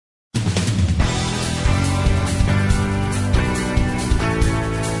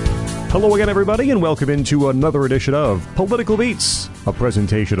Hello again, everybody, and welcome into another edition of Political Beats, a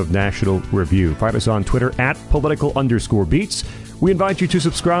presentation of National Review. Find us on Twitter at political_beats. We invite you to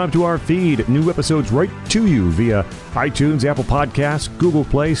subscribe to our feed. New episodes right to you via iTunes, Apple Podcasts, Google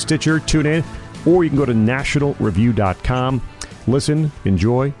Play, Stitcher, TuneIn, or you can go to nationalreview.com. Listen,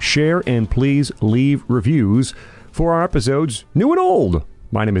 enjoy, share, and please leave reviews for our episodes, new and old.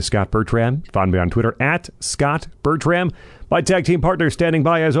 My name is Scott Bertram. Find me on Twitter at Scott Bertram. My tag team partner standing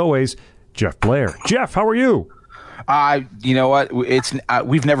by, as always, Jeff Blair. Jeff, how are you? You know what?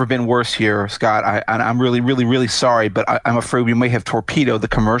 We've never been worse here, Scott. I'm really sorry, but I'm afraid we may have torpedoed the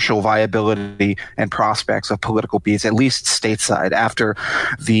commercial viability and prospects of Political Beats, at least stateside, after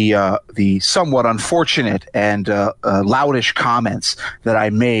the somewhat unfortunate and loudish comments that I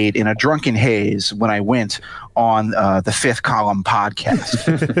made in a drunken haze when I went on the Fifth Column podcast.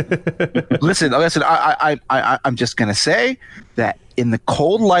 Listen. I'm just going to say that in the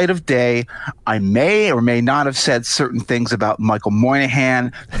cold light of day, I may or may not have said certain things about Michael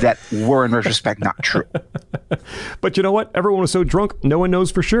Moynihan that were, in retrospect, not true. But you know what? Everyone was so drunk, no one knows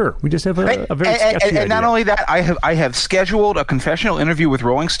for sure. We just have a very sketchy idea. And not only that, I have scheduled a confessional interview with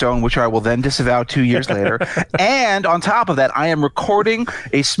Rolling Stone, which I will then disavow 2 years later. And on top of that, I am recording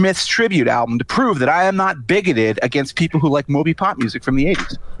a Smiths tribute album to prove that I am not bigoted against people who like Moby pop music from the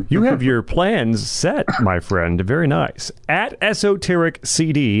 80s. You have your plans set, my friend. Very nice. At Esoteric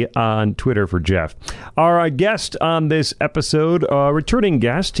CD on Twitter for Jeff. Our guest on this episode, returning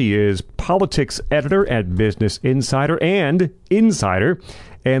guest, he is politics editor at Business Insider and Insider,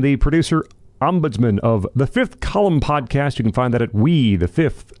 and the producer ombudsman of the Fifth Column podcast. You can find that at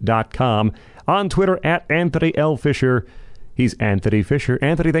wethefifth.com. On Twitter at Anthony L. Fisher. He's Anthony Fisher.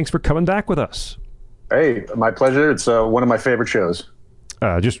 Anthony, thanks for coming back with us. Hey, my pleasure. It's one of my favorite shows.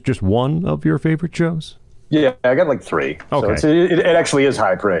 Just one of your favorite shows? Yeah, I got like three. Okay. So it actually is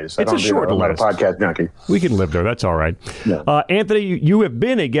high praise. It's a short list. I'm not a podcast junkie. We can live there. That's all right. Yeah. Anthony, you have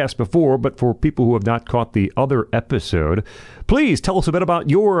been a guest before, but for people who have not caught the other episode, please tell us a bit about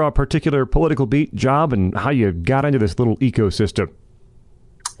your particular political beat job and how you got into this little ecosystem.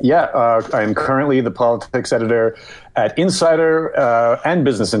 Yeah, I'm currently the politics editor at Insider and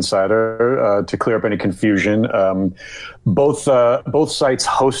Business Insider. To clear up any confusion, both sites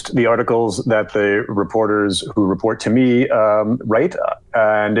host the articles that the reporters who report to me write,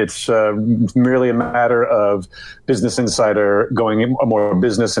 and it's merely a matter of Business Insider going a more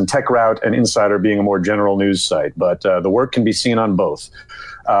business and tech route, and Insider being a more general news site. But the work can be seen on both.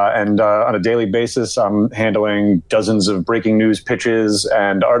 And on a daily basis, I'm handling dozens of breaking news pitches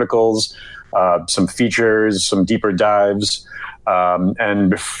and articles, some features, some deeper dives.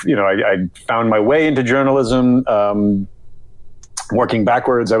 And, you know, I found my way into journalism working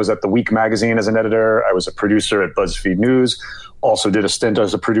backwards. I was at The Week magazine as an editor. I was a producer at BuzzFeed News. Also did a stint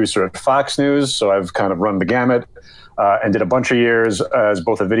as a producer at Fox News. So I've kind of run the gamut. And did a bunch of years as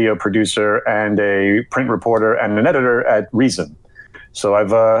both a video producer and a print reporter and an editor at Reason. So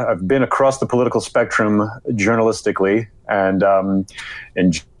I've been across the political spectrum journalistically, and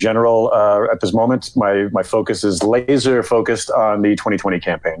in general, at this moment, my focus is laser focused on the 2020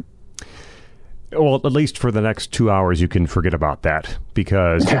 campaign. Well, at least for the next 2 hours, you can forget about that,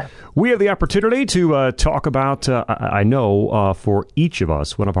 because we have the opportunity to talk about, I know, for each of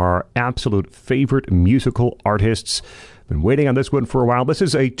us, one of our absolute favorite musical artists. Been waiting on this one for a while. This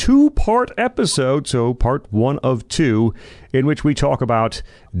is a two-part episode, so part one of two, in which we talk about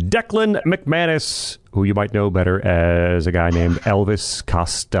Declan McManus, who you might know better as a guy named Elvis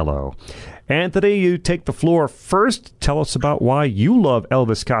Costello. Anthony, you take the floor first. Tell us about why you love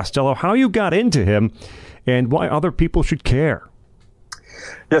Elvis Costello, how you got into him, and why other people should care.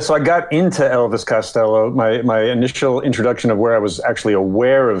 Yeah, so I got into Elvis Costello. My initial introduction of where I was actually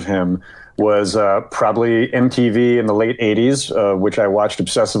aware of him was probably MTV in the late 80s, which I watched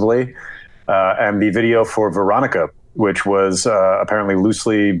obsessively, and the video for Veronica, which was apparently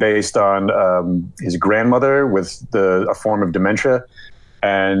loosely based on his grandmother with a form of dementia.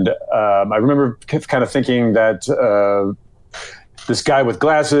 And I remember kind of thinking that this guy with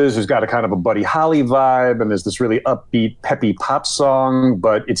glasses who's got a kind of a Buddy Holly vibe, and there's this really upbeat, peppy pop song,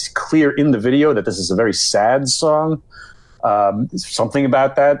 but it's clear in the video that this is a very sad song. Something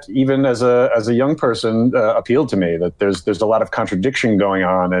about that, even as a young person, appealed to me. That there's a lot of contradiction going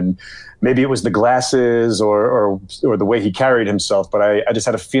on, and maybe it was the glasses or the way he carried himself. But I just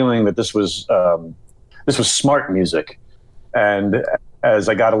had a feeling that this was smart music. And as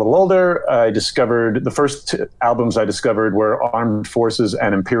I got a little older, I discovered the first albums I discovered were Armed Forces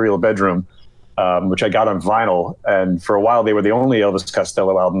and Imperial Bedroom, which I got on vinyl. And for a while, they were the only Elvis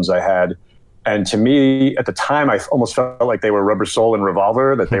Costello albums I had. And to me, at the time, I almost felt like they were Rubber Soul and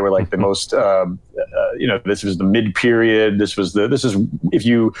Revolver, that they were like the most, this was the mid-period. This is if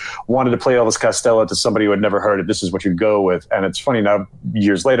you wanted to play Elvis Costello to somebody who had never heard it, this is what you'd go with. And it's funny now,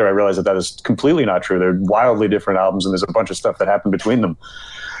 years later, I realize that is completely not true. They're wildly different albums, and there's a bunch of stuff that happened between them.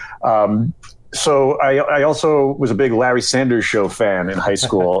 So I also was a big Larry Sanders Show fan in high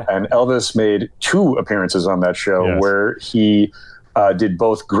school, and Elvis made 2 appearances on that show where he did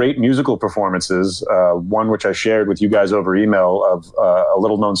both great musical performances, one which I shared with you guys over email of a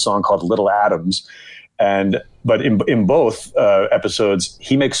little-known song called Little Adams. But in both episodes,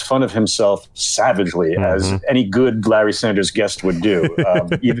 he makes fun of himself savagely, as any good Larry Sanders guest would do,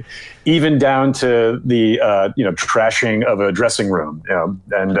 even down to the trashing of a dressing room.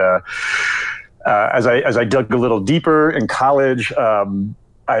 And as I dug a little deeper in college,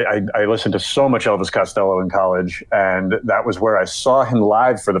 I listened to so much Elvis Costello in college, and that was where I saw him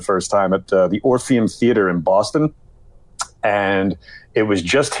live for the first time at the Orpheum Theater in Boston. And it was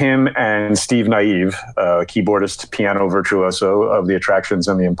just him and Steve Naive, keyboardist, piano virtuoso of the Attractions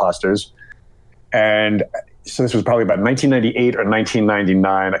and the Imposters. And so this was probably about 1998 or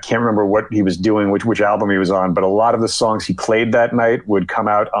 1999. I can't remember what he was doing, which album he was on, but a lot of the songs he played that night would come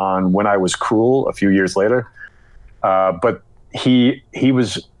out on When I Was Cruel a few years later. But he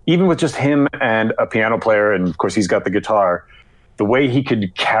was, even with just him and a piano player, and of course he's got the guitar, the way he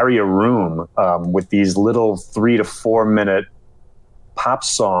could carry a room with these little 3 to 4 minute pop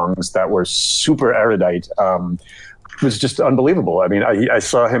songs that were super erudite was just unbelievable. I mean, I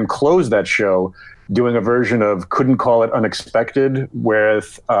saw him close that show doing a version of Couldn't Call It Unexpected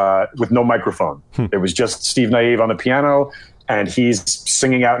with no microphone. It was just Steve Naive on the piano, and he's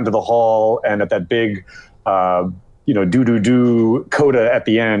singing out into the hall, and at that big do coda at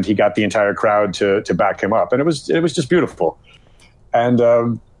the end, he got the entire crowd to back him up, and it was just beautiful. And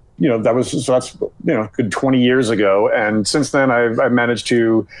that's good 20 years ago, and since then I've managed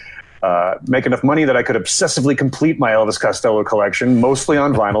to make enough money that I could obsessively complete my Elvis Costello collection, mostly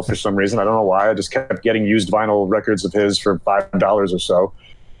on vinyl for some reason. I don't know why. I just kept getting used vinyl records of his for $5 or so.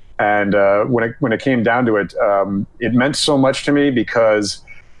 And when it came down to it, it meant so much to me because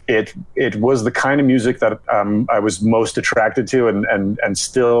it was the kind of music that I was most attracted to, and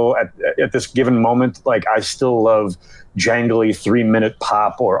still at this given moment, like I still love jangly 3-minute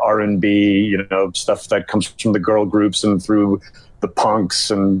pop or R&B, stuff that comes from the girl groups and through the punks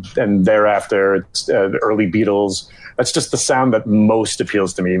and thereafter it's the early Beatles. That's just the sound that most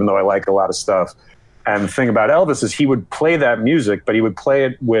appeals to me, even though I like a lot of stuff. And the thing about Elvis is he would play that music, but he would play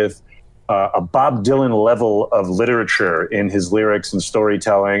it with a Bob Dylan level of literature in his lyrics and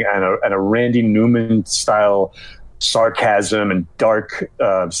storytelling, and a Randy Newman style sarcasm and dark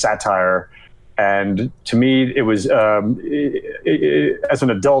satire. And to me, it was as an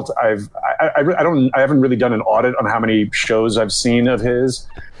adult, I haven't really done an audit on how many shows I've seen of his,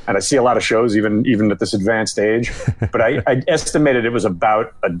 and I see a lot of shows even at this advanced age. But I estimated it was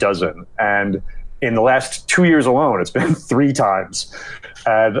about a dozen, and in the last 2 years alone, it's been 3 times.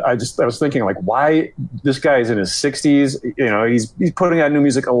 And I was thinking, like, why this guy is in his 60s? He's putting out new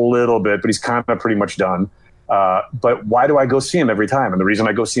music a little bit, but he's kind of pretty much done. But why do I go see him every time? And the reason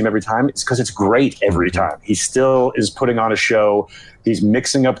I go see him every time is because it's great every time. He still is putting on a show. He's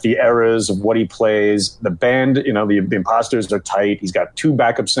mixing up the eras of what he plays. The band, the Imposters are tight. He's got 2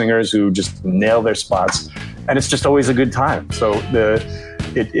 backup singers who just nail their spots, and it's just always a good time. So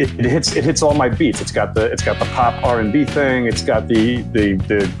it hits all my beats. It's got the pop R&B thing. It's got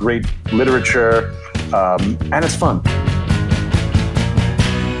the great literature, and it's fun.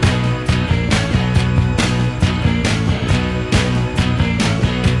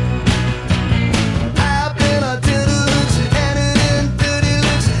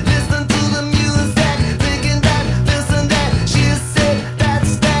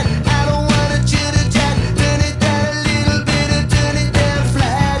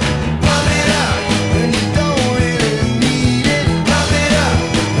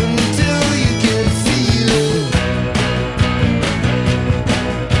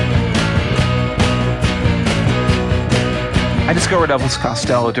 Discovered Elvis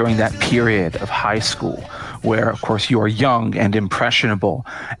Costello during that period of high school where, of course, you are young and impressionable,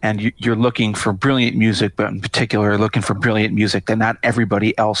 and you're looking for brilliant music, but in particular looking for brilliant music that not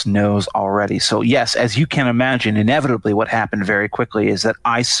everybody else knows already. So yes, as you can imagine, inevitably what happened very quickly is that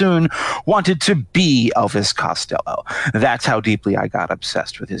I soon wanted to be Elvis Costello. That's how deeply I got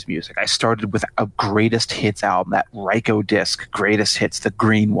obsessed with his music. I started with a greatest hits album, that Ryko disc, Greatest Hits, the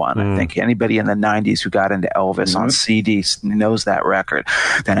green one. I think anybody in the 90s who got into Elvis on CD knows that record.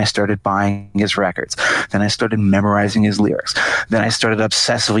 Then I started buying his records. Then I started memorizing his lyrics. Then I started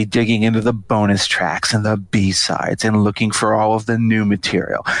obsessively digging into the bonus tracks and the B-sides and looking for all of the new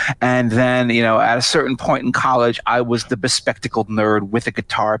material. And then, at a certain point in college, I was the bespectacled nerd with a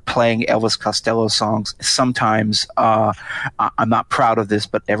guitar playing Elvis Costello songs. Sometimes, I'm not proud of this,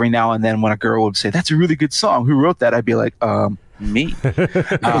 but every now and then when a girl would say, "That's a really good song. Who wrote that?" I'd be like, me.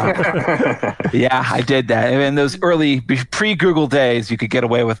 Yeah, I did that. In those early pre-Google days, you could get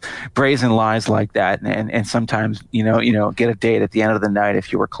away with brazen lies like that, and sometimes get a date at the end of the night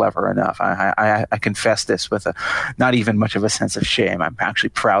if you were clever enough. I confess this with not even much of a sense of shame. I'm actually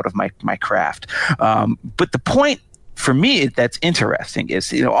proud of my craft. But the point for me that's interesting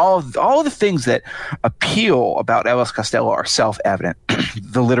is all of the things that appeal about Elvis Costello are self-evident.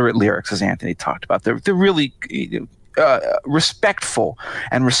 The literate lyrics, as Anthony talked about, they're really respectful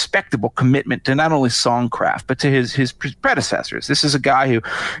and respectable commitment to not only songcraft but to his predecessors. This is a guy who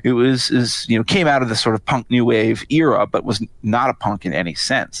came out of the sort of punk new wave era, but was not a punk in any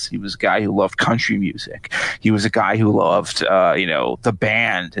sense. He was a guy who loved country music. He was a guy who loved the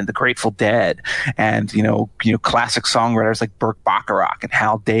band and the Grateful Dead, and classic songwriters like Burt Bacharach and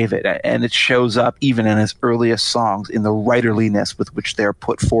Hal David. And it shows up even in his earliest songs in the writerliness with which they're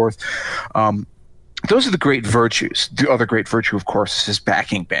put forth. Those are the great virtues. The other great virtue, of course, is his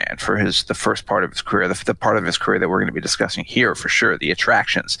backing band for the first part of his career, the part of his career that we're going to be discussing here for sure, the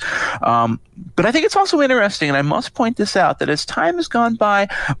Attractions. But I think it's also interesting, and I must point this out, that as time has gone by,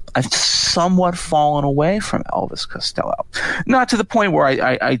 I've somewhat fallen away from Elvis Costello. Not to the point where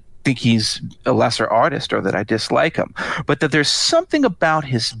I think he's a lesser artist or that I dislike him, but that there's something about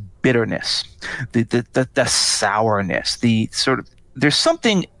his bitterness, the sourness, the sort of, there's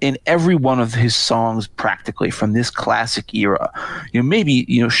something in every one of his songs practically from this classic era, maybe,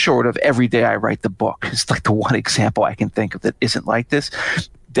 short of Every Day I Write the Book. It's like the one example I can think of that isn't like this,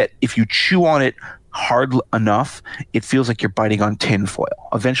 that if you chew on it hard enough, it feels like you're biting on tinfoil.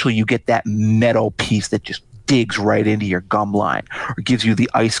 Eventually you get that metal piece that just digs right into your gum line or gives you the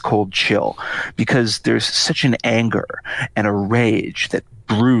ice cold chill, because there's such an anger and a rage that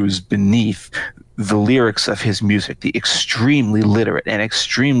brews beneath the lyrics of his music, the extremely literate and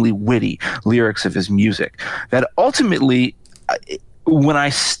extremely witty lyrics of his music, that ultimately, when I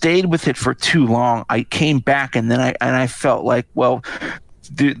stayed with it for too long, I came back and then I felt like, well,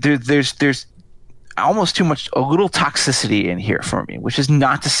 there's almost too much, a little toxicity in here for me, which is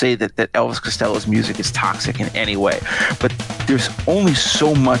not to say that Elvis Costello's music is toxic in any way, but there's only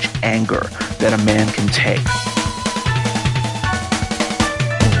so much anger that a man can take.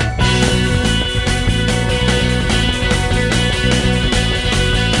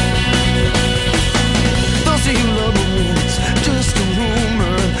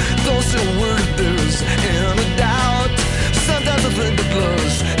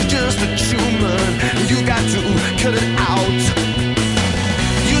 Cut it out.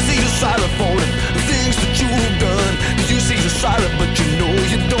 You say you're sorry for the things that you've done. You say you're sorry, but you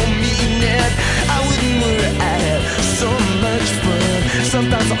don't mean it. I wouldn't worry, I had so much fun.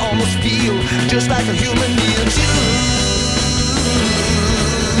 Sometimes I almost feel just like a human being too.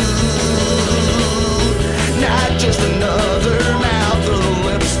 Not just another mouth of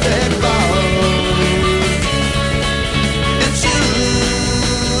lipstick bar. It's you.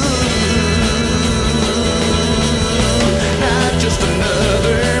 Just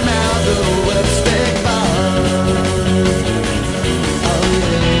another mouth of lipstick bar. Oh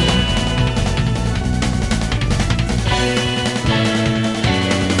yeah.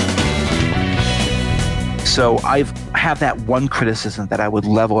 So I have that one criticism that I would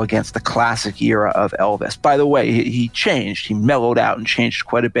level against the classic era of Elvis. By the way, he changed. He mellowed out and changed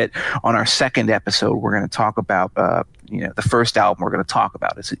quite a bit. On our second episode, we're going to talk about the first album we're going to talk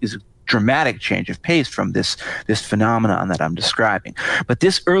about is a dramatic change of pace from this phenomenon that I'm describing. But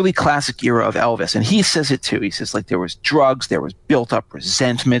this early classic era of Elvis, and he says it too, he says like there was drugs, there was built up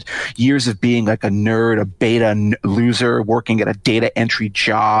resentment, years of being like a nerd, a beta loser, working at a data entry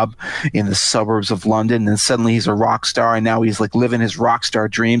job in the suburbs of London, and suddenly he's a rock star, and now he's like living his rock star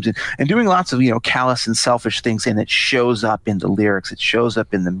dreams and doing lots of callous and selfish things, and it shows up in the lyrics, it shows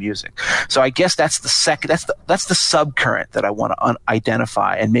up in the music. So I guess that's the subcurrent that I want to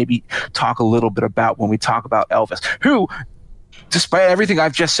identify and maybe talk a little bit about when we talk about Elvis, who, despite everything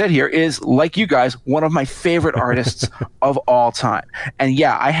I've just said here, is, like you guys, one of my favorite artists of all time. And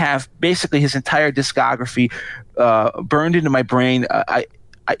yeah, I have basically his entire discography burned into my brain.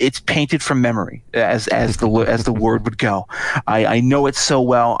 It's painted from memory, as the word would go. I know it so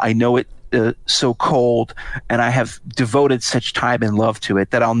well. I know it so cold, and I have devoted such time and love to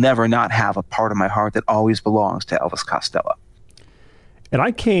it that I'll never not have a part of my heart that always belongs to Elvis Costello. And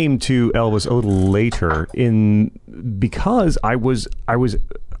I came to Elvis a little later because I was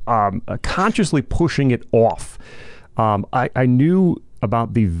consciously pushing it off. I knew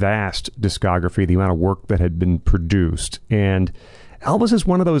about the vast discography, the amount of work that had been produced, and Elvis is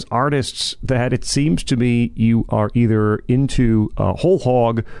one of those artists that it seems to me you are either into whole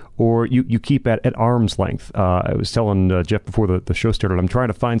hog or you keep at arm's length. I was telling Jeff before the show started, I'm trying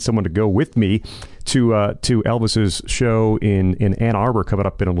to find someone to go with me to Elvis's show in Ann Arbor coming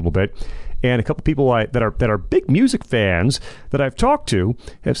up in a little bit. And a couple people that are big music fans that I've talked to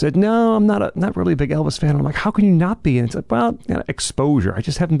have said, no, I'm not really a big Elvis fan. And I'm like, how can you not be? And it's like, well, exposure. I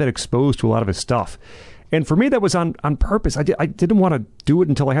just haven't been exposed to a lot of his stuff. And for me, that was on purpose. I didn't want to do it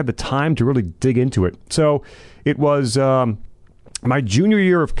until I had the time to really dig into it. So it was my junior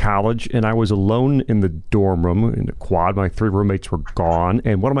year of college, and I was alone in the dorm room in the quad. My 3 roommates were gone,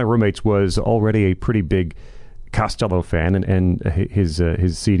 and one of my roommates was already a pretty big Costello fan, and his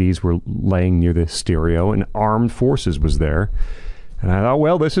CDs were laying near the stereo, and Armed Forces was there. And I thought,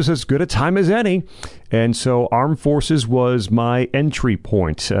 well, this is as good a time as any. And so Armed Forces was my entry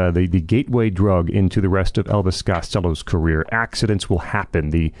point, the gateway drug into the rest of Elvis Costello's career. Accidents Will Happen,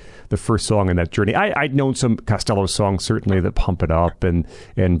 the first song in that journey. I'd known some Costello songs, certainly, that Pump It Up and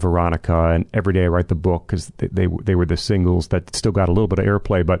Veronica and Every Day I Write the Book, because they were the singles that still got a little bit of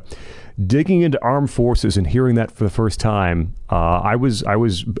airplay. But digging into Armed Forces and hearing that for the first time, I was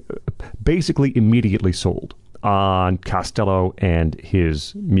basically immediately sold on Costello and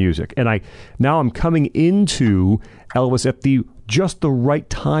his music. And I'm coming into Elvis at just the right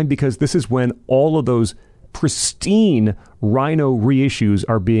time, because this is when all of those pristine Rhino reissues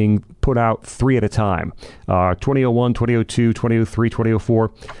are being put out 3 at a time. 2001, 2002, 2003,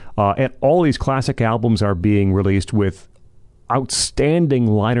 2004. And all these classic albums are being released with outstanding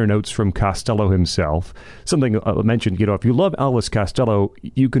liner notes from Costello himself. Something I mentioned, if you love Elvis Costello,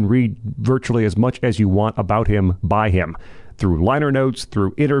 you can read virtually as much as you want about him by him, through liner notes,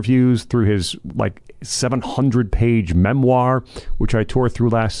 through interviews, through his 700-page memoir, which I tore through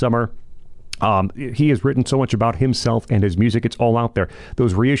last summer. He has written so much about himself and his music. It's all out there.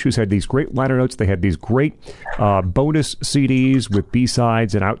 Those reissues had these great liner notes. They had these great bonus CDs with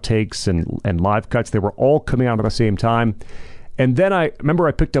B-sides and outtakes and live cuts. They were all coming out at the same time. And then I remember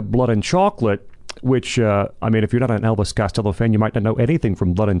I picked up Blood and Chocolate, which, if you're not an Elvis Costello fan, you might not know anything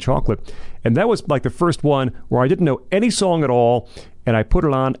from Blood and Chocolate. And that was the first one where I didn't know any song at all, and I put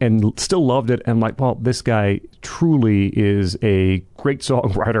it on and still loved it. And I'm like, well, this guy truly is a great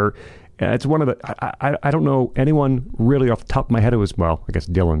songwriter. It's one of the, I don't know anyone really off the top of my head who was, well, I guess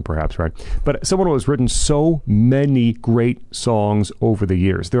Dylan perhaps, right? But someone who has written so many great songs over the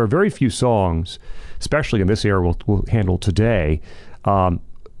years. There are very few songs, especially in this era we'll handle today, songs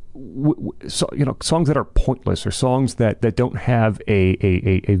that are pointless, or songs that don't have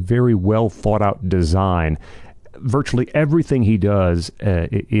a very well thought out design. Virtually everything he does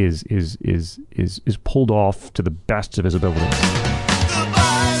is pulled off to the best of his ability.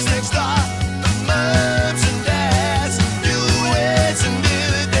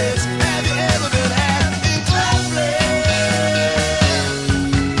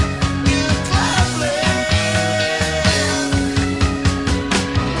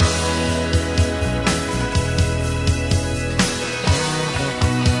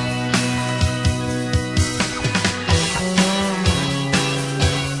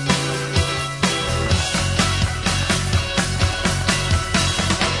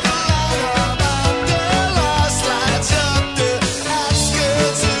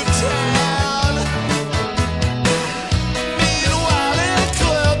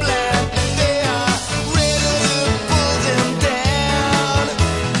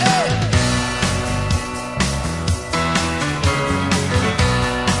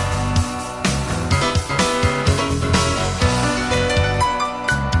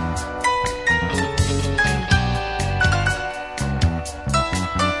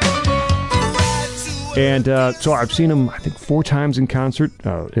 And so I've seen him, I think, 4 times in concert.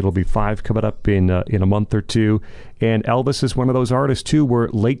 It'll be 5 coming up in a month or two. And Elvis is one of those artists, too, where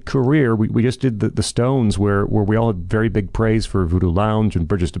late career, we just did the Stones, where we all had very big praise for Voodoo Lounge and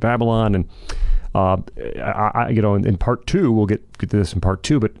Bridges to Babylon. And, in part 2, we'll get to this in part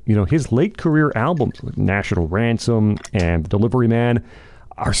 2, but, his late career albums, like National Ransom and Delivery Man,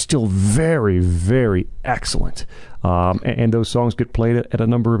 are still very, very excellent. And those songs get played at a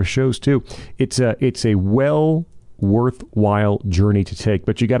number of shows too. It's a worthwhile journey to take,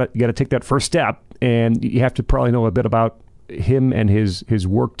 but you gotta take that first step, and you have to probably know a bit about him and his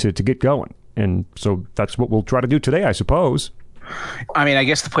work to get going. And so that's what we'll try to do today, I suppose. I mean, I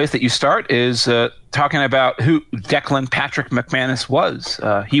guess the place that you start is talking about who Declan Patrick McManus was.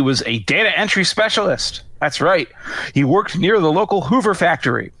 He was a data entry specialist. That's right. He worked near the local Hoover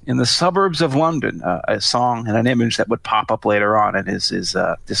factory in the suburbs of London, a song and an image that would pop up later on in his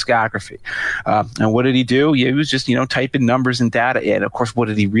discography. And what did he do? He was just, typing numbers and data in. Of course, what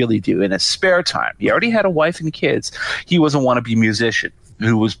did he really do in his spare time? He already had a wife and kids. He was a wannabe musician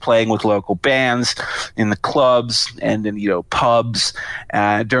who was playing with local bands in the clubs and in pubs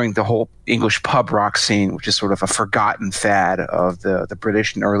during the whole English pub rock scene, which is sort of a forgotten fad of the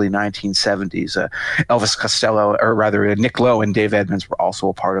British in early 1970s. Elvis Costello, or rather Nick Lowe and Dave Edmunds were also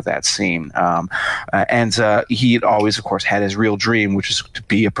a part of that scene. And he had always, of course, had his real dream, which is to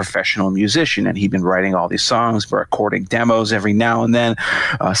be a professional musician. And he'd been writing all these songs, recording demos every now and then,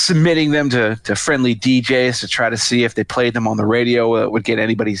 submitting them to friendly DJs to try to see if they played them on the radio, it would get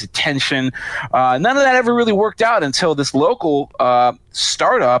anybody's attention. None of that ever really worked out until this local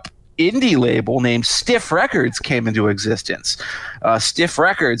startup indie label named Stiff Records came into existence. Stiff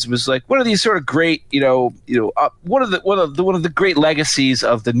Records was like one of these sort of great, one of the great legacies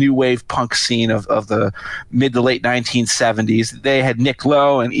of the new wave punk scene of the mid to late 1970s. They had Nick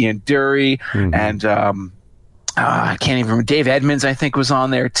Lowe and Ian Dury and I can't even remember. Dave Edmunds, I think, was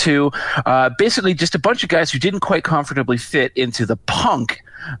on there too. Basically, just a bunch of guys who didn't quite comfortably fit into the punk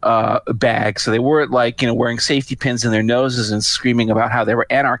bag. So they weren't wearing safety pins in their noses and screaming about how they were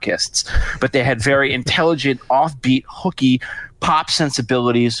anarchists, but they had very intelligent, offbeat, hooky pop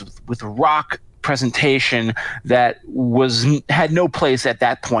sensibilities with rock presentation that had no place at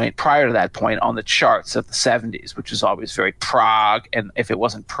that point, prior to that point, on the charts of the 70s, which was always very prog. And if it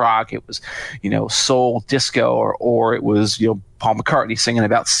wasn't prog, it was, soul, disco, or it was, Paul McCartney singing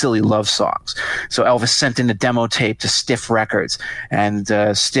about silly love songs. So Elvis sent in a demo tape to Stiff Records, and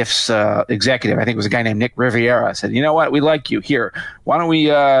Stiff's executive, I think it was a guy named Nick Riviera, said, "You know what? We like you. Here, why don't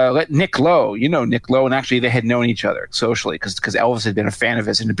we let Nick Lowe?" Nick Lowe, and actually they had known each other socially because Elvis had been a fan of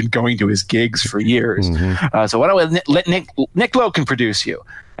his and had been going to his gigs for years. So why don't we let Nick Lowe can produce you?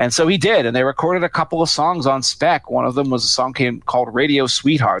 And so he did, and they recorded a couple of songs on spec. One of them was a song called Radio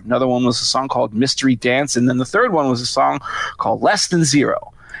Sweetheart. Another one was a song called Mystery Dance. And then the third one was a song called Less Than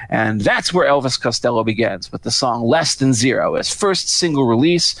Zero. And that's where Elvis Costello begins, with the song Less Than Zero, his first single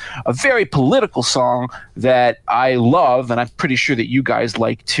release, a very political song that I love, and I'm pretty sure that you guys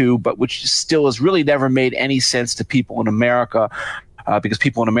like too, but which still has really never made any sense to people in America. Because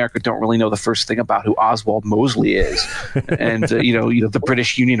people in America don't really know the first thing about who Oswald Mosley is, and the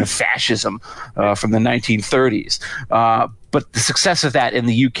British Union of Fascism from the 1930s. But the success of that in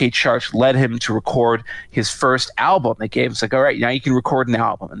the UK charts led him to record his first album. They gave him, it's like, all right, now you can record an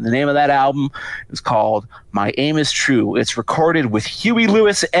album. And the name of that album is called My Aim Is True. It's recorded with Huey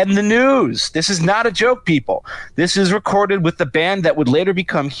Lewis and the News. This is not a joke, people. This is recorded with the band that would later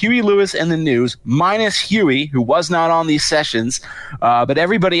become Huey Lewis and the News, minus Huey, who was not on these sessions. But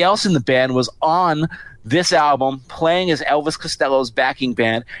everybody else in the band was on this album, playing as Elvis Costello's backing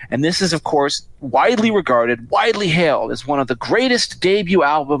band. And this is, of course, widely regarded, widely hailed as one of the greatest debut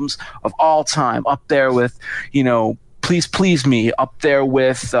albums of all time, up there with, Please Please Me, up there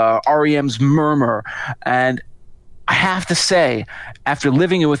with REM's Murmur. And I have to say, after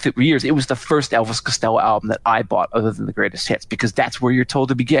living with it for years, it was the first Elvis Costello album that I bought other than the greatest hits, because that's where you're told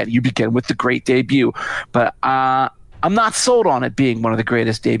to begin. You begin with the great debut. But I'm not sold on it being one of the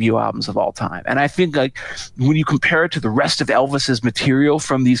greatest debut albums of all time. And I think when you compare it to the rest of Elvis's material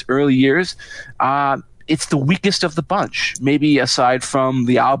from these early years, it's the weakest of the bunch, maybe aside from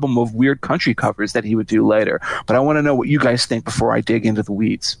the album of weird country covers that he would do later. But I want to know what you guys think before I dig into the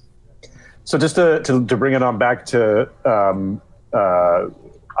weeds. So just to bring it on back to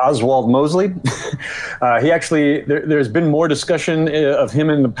Oswald Mosley, he actually, there's been more discussion of him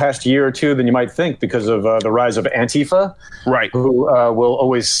in the past year or two than you might think, because of the rise of Antifa, right? Who will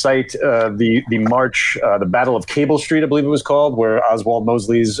always cite the march, the Battle of Cable Street, I believe it was called, where Oswald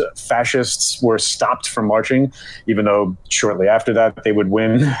Mosley's fascists were stopped from marching, even though shortly after that they would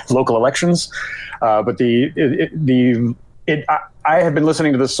win local elections. But I had been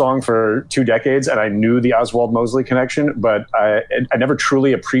listening to this song for 2 decades, and I knew the Oswald Mosley connection, but I never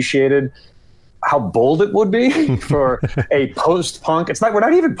truly appreciated how bold it would be for a post-punk. We're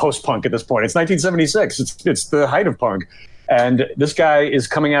not even post-punk at this point. It's 1976. It's the height of punk. And this guy is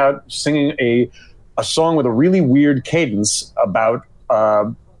coming out singing a song with a really weird cadence about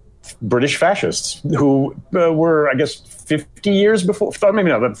British fascists who were, I guess, 50 years before, maybe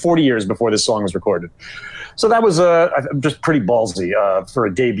not, but 40 years before this song was recorded. So that was just pretty ballsy for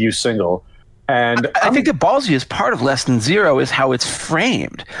a debut single. And I think the ballsiest part of Less Than Zero is how it's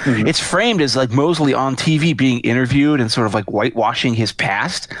framed. Mm-hmm. It's framed as like Mosley on TV being interviewed and sort of like whitewashing his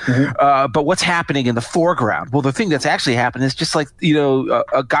past. Mm-hmm. But what's happening in the foreground? Well, the thing that's actually happening is just like,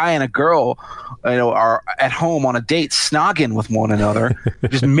 a guy and a girl, are at home on a date, snogging with one another,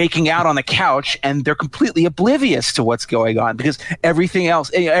 just making out on the couch, and they're completely oblivious to what's going on because everything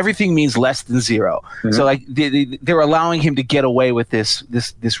means less than zero. Mm-hmm. So like they're allowing him to get away with this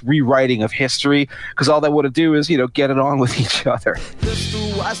rewriting of history because all they want to do is get it on with each other.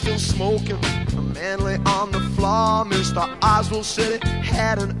 Mr. White still smoking, a man lay on the floor. Mr. Oswald said he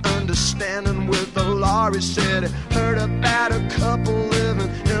had an understanding with the law. He said he heard about a couple living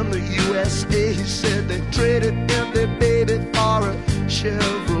in the USA. He said they traded in their baby for a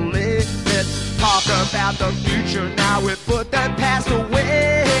Chevrolet. Let's talk about the future now. We put that past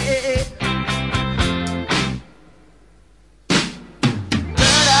away.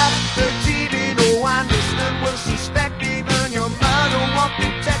 Turn up the TV, no one listening will suspect. Even your mother won't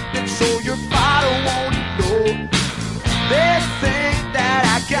detect it, so your father won't know. They think that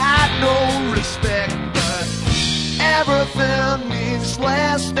I got no respect, but everything means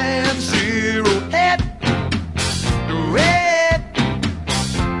less than zero. Head, red,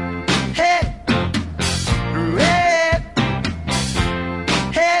 head, red,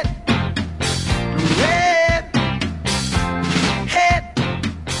 head, red, head.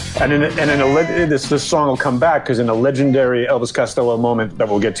 And this song will come back because in a legendary Elvis Costello moment that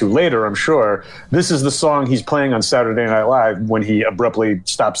we'll get to later, I'm sure, this is the song he's playing on Saturday Night Live when he abruptly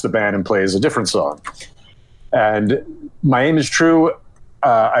stops the band and plays a different song. And My Aim Is True,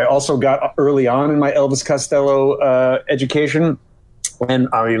 I also got early on in my Elvis Costello education. And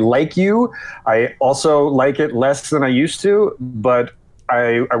I like you. I also like it less than I used to, but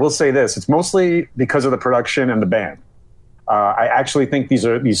I will say this. It's mostly because of the production and the band. I actually think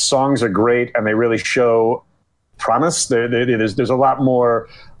these songs are great, and they really show promise. There's a lot more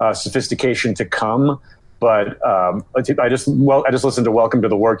sophistication to come. But I just listened to Welcome to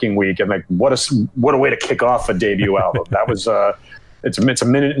the Working Week, and like what a way to kick off a debut album. That was it's a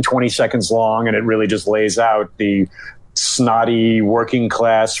minute and 20 seconds long, and it really just lays out the snotty, working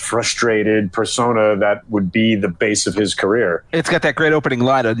class, frustrated persona that would be the base of his career. It's got that great opening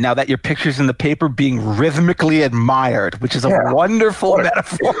line of, now that your picture's in the paper being rhythmically admired, which is a wonderful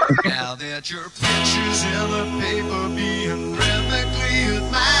metaphor. Now that your picture's in the paper being rhythmically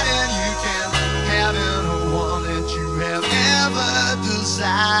admired, and you can have anyone that you have ever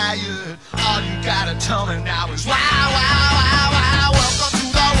desired. All you gotta tell me now is wow, wow, wow, wow. Welcome to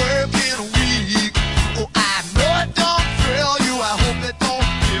the working week. Oh, I know it don't thrill you. I hope it don't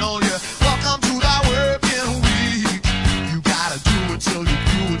kill you. Welcome to the working week. You gotta do it till you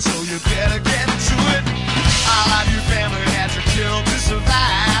do it, so you better get to it. All of your family had to kill to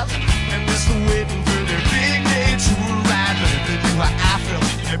survive, and they're still waiting for their big day to arrive. But if they do how I feel,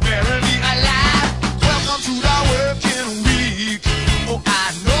 they better be alive. Welcome to the working week. Oh,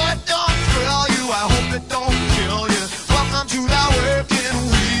 I know it don't thrill you. I hope it don't kill you. Welcome to the working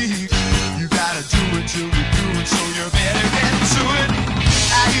week. You gotta do it till you do it, so you better get to it.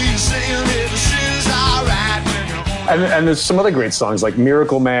 I hear you saying that this is alright when you're on. And there's some other great songs, like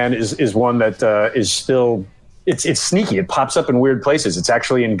Miracle Man is one that is still, it's sneaky. It pops up in weird places. It's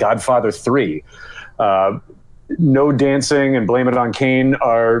actually in Godfather 3. No Dancing and Blame It on Cain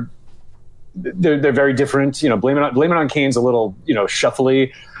are, they're very different. Blame It on Cain's a little,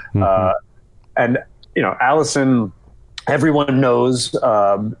 shuffly. Mm-hmm. And, Allison, everyone knows,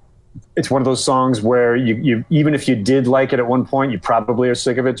 it's one of those songs where you even if you did like it at one point, you probably are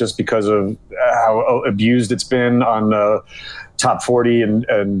sick of it just because of how abused it's been on top 40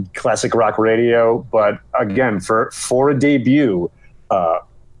 and classic rock radio. But again, for a debut,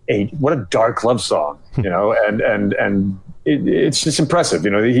 what a dark love song, and it's just impressive.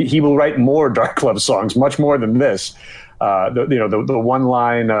 He will write more dark love songs, much more than this. The one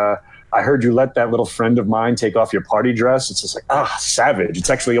line, I heard you let that little friend of mine take off your party dress. It's just like, savage. It's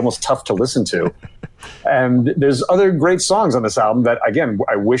actually almost tough to listen to. And there's other great songs on this album that, again,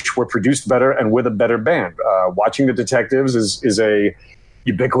 I wish were produced better and with a better band. Watching the Detectives is a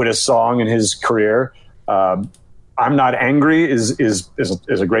ubiquitous song in his career. I'm Not Angry is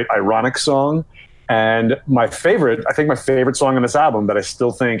a great ironic song. And my favorite song on this album that I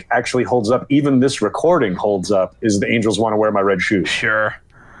still think actually holds up, even this recording holds up, is The Angels Want to Wear My Red Shoes. Sure.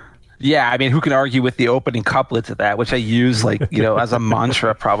 Yeah, I mean, who can argue with the opening couplet to that, which I use as a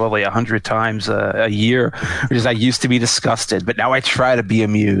mantra probably 100 times a year, which is I used to be disgusted, but now I try to be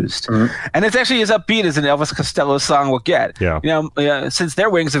amused. And it's actually as upbeat as an Elvis Costello song will get. Yeah. Since their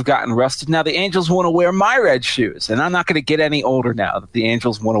wings have gotten rusted, now the Angels want to wear my red shoes, and I'm not going to get any older now that the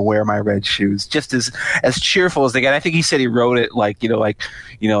Angels want to wear my red shoes. Just as cheerful as they get. I think he said he wrote it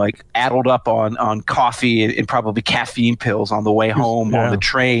addled up on coffee and probably caffeine pills on the way home on the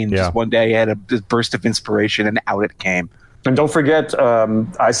train. Just one day he had a burst of inspiration and out it came. And don't forget,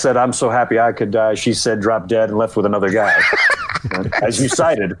 I said, I'm so happy I could die. She said, drop dead and left with another guy. As you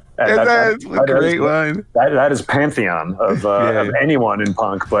cited. That's a great line. That is pantheon of anyone in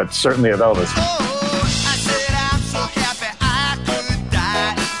punk, but certainly of Elvis.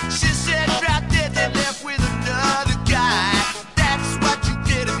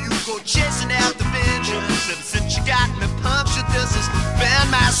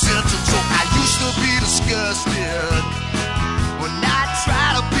 So I used to be disgusted when I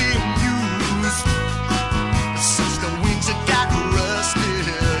try to be amused. Since the wings have gotten rusted,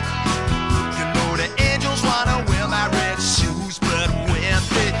 the Angels wanna wear my red shoes. But when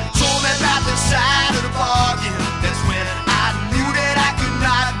they told me about the side of the bargain, that's when I knew that I could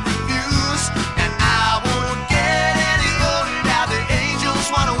not refuse. And I won't get any older now. The Angels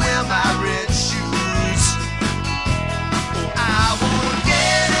wanna wear my red shoes. Oh, I won't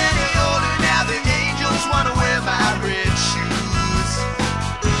get any older now. The Angels wanna wear my red shoes.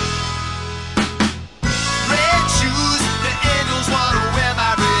 Red shoes, the Angels wanna wear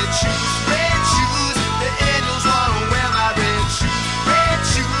my red shoes. Red shoes, the Angels wanna wear my red shoes. Red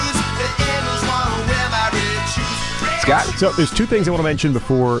shoes, the Angels wanna wear my red shoes. Scott? So there's two things I want to mention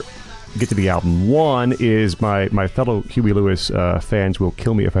before we get to the album. One is my fellow Huey Lewis fans will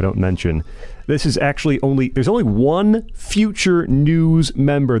kill me if I don't mention. This is actually there's only one Future News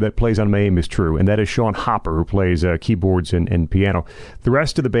member that plays on My Aim Is True, and that is Sean Hopper, who plays keyboards and piano. The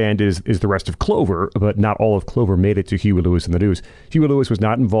rest of the band is the rest of Clover, but not all of Clover made it to Huey Lewis and the News. Huey Lewis was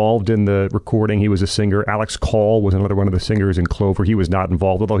not involved in the recording. He was a singer. Alex Call was another one of the singers in Clover. He was not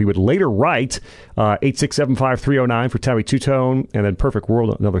involved, although he would later write 8675309 for Tommy Two-Tone, and then Perfect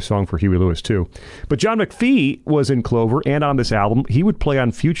World, another song for Huey Lewis, too. But John McPhee was in Clover and on this album. He would play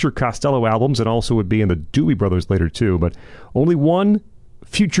on future Costello albums and also would be in the Doobie Brothers later, too. But only one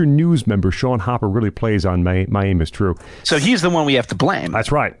Future News member, Sean Hopper, really plays on My Aim Is True. So he's the one we have to blame.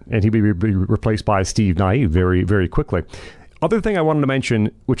 That's right. And he'd be replaced by Steve Nye very, very quickly. Other thing I wanted to mention,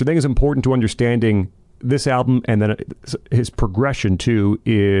 which I think is important to understanding this album and then his progression, too,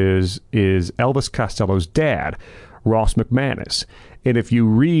 is Elvis Costello's dad, Ross McManus. And if you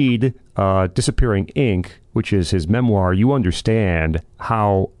read Disappearing Ink, which is his memoir, you understand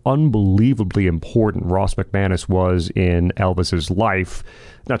how unbelievably important Ross McManus was in Elvis's life,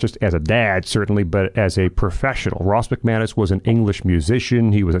 not just as a dad, certainly, but as a professional. Ross McManus was an English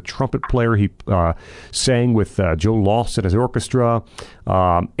musician. He was a trumpet player. He sang with Joe Loss and his orchestra.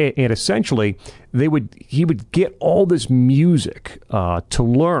 And essentially, he would get all this music to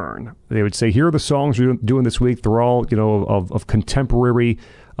learn. They would say, here are the songs we're doing this week. They're all, of contemporary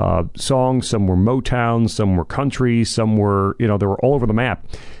songs. Some were Motown, some were country, some were, they were all over the map.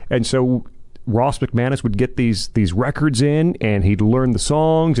 And so Ross McManus would get these records in, and he'd learn the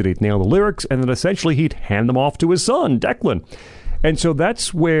songs, and he'd nail the lyrics, and then essentially he'd hand them off to his son, Declan. And so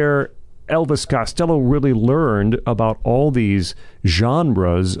that's where Elvis Costello really learned about all these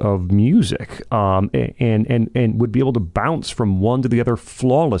genres of music, and would be able to bounce from one to the other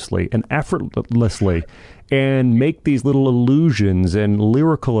flawlessly and effortlessly, and make these little allusions and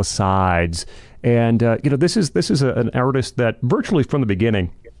lyrical asides. And this is an artist that virtually from the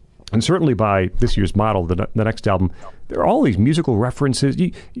beginning, and certainly by this year's model, the next album, there are all these musical references.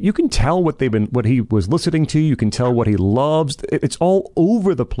 You can tell what he was listening to. You can tell what he loves. It's all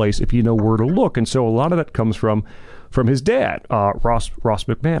over the place if you know where to look. And so a lot of that comes from his dad, Ross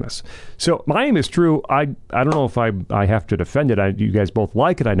McManus. So My Aim Is True. I don't know if I have to defend it. You guys both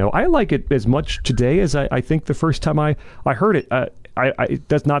like it. I know I like it as much today as I think the first time I heard it. It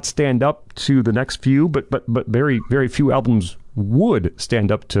does not stand up to the next few, but very, very few albums would stand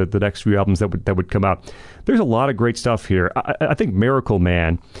up to the next few albums that would come out. There's a lot of great stuff here. I think Miracle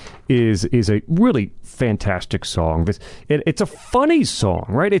Man is a really fantastic song. It's a funny song,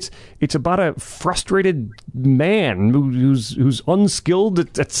 right? It's about a frustrated man who's unskilled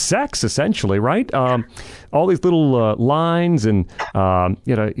at sex, essentially, right? All these little lines, and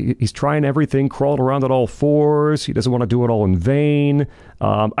he's trying everything, crawling around on all fours. He doesn't want to do it all in vain.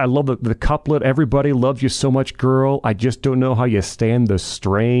 I love the couplet, everybody loves you so much, girl. I just don't know how you stand the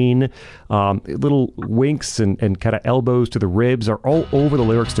strain. Little winks and kind of elbows to the ribs are all over the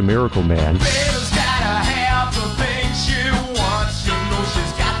lyrics to Miracle Miracle Man. Baby's gotta have the things she wants. You know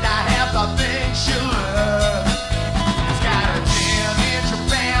she's got to have the things she loves. She's got a 10-inch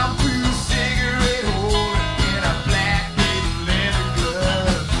bamboo cigarette holder and a black leather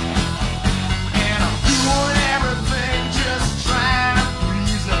glove. And I'm doing everything just trying to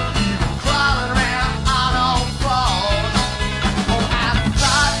please her, even crawling around on all fours. Oh, I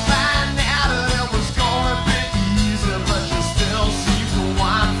thought by now that it was gonna be easy, but she still seems to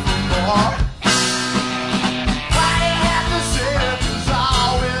want for more. Why you have to say that there's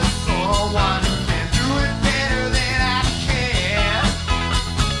always someone who can do it better than I can?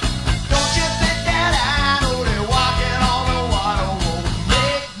 Don't you think that I know that walking on the water won't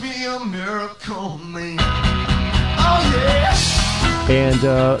make me a miracle man? Oh yeah. And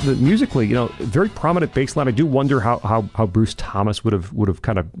musically, very prominent bass line. I do wonder how Bruce Thomas would have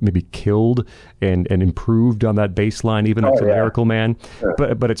kind of maybe killed and improved on that bass line, even up to Miracle Man.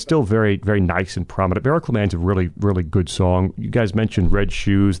 Yeah. But it's still very, very nice and prominent. Miracle Man's a really, really good song. You guys mentioned Red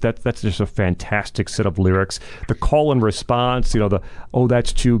Shoes. That's just a fantastic set of lyrics. The call and response, the "Oh,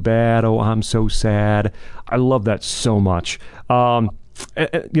 that's too bad. Oh, I'm so sad." I love that so much. No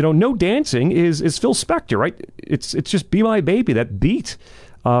Dancing is Phil Spector, right? It's just Be My Baby, that beat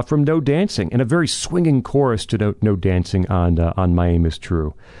from No Dancing, and a very swinging chorus to No Dancing on My Aim Is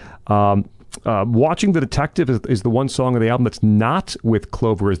True. Watching the Detective is the one song of the album that's not with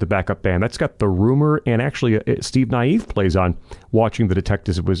Clover as the backup band. That's got The Rumor, and actually Steve Naive plays on Watching the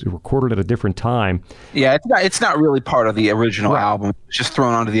Detective. It was recorded at a different time. Yeah, it's not really part of the original album. It's just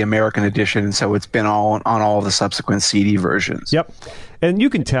thrown onto the American edition, and so it's been on all the subsequent CD versions. Yep. And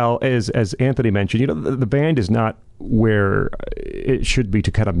you can tell, as Anthony mentioned, the band is not where it should be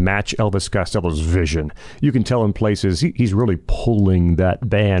to kind of match Elvis Costello's vision. You can tell in places he's really pulling that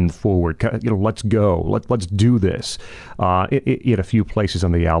band forward. Let's go. Let's do this. In a few places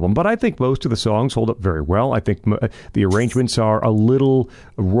on the album. But I think most of the songs hold up very well. I think the arrangements are a little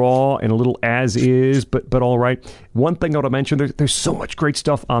raw and a little as is, but all right. One thing I want to mention, there's so much great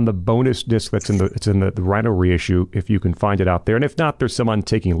stuff on the bonus disc it's in the Rhino reissue, if you can find it out there. And if not, there's some on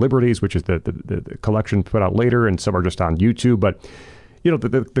Taking Liberties, which is the collection put out later, and some are just on YouTube. But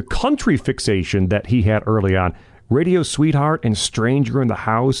the country fixation that he had early on, Radio Sweetheart and Stranger in the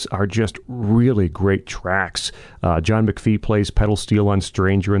House, are just really great tracks. John McPhee plays pedal steel on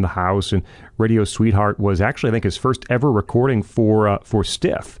Stranger in the House, and Radio Sweetheart was actually, I think, his first ever recording for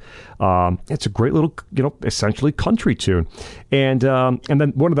Stiff. It's a great little, essentially country tune. And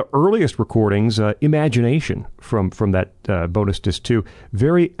then one of the earliest recordings, Imagination, from that bonus disc too,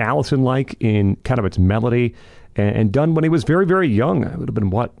 very Allison-like in kind of its melody. And done when he was very, very young. It would have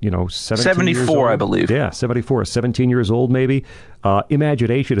been, 74, I believe. Yeah, 74, 17 years old maybe.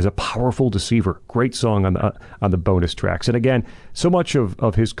 Imagination is a powerful deceiver. Great song on the bonus tracks. And again, so much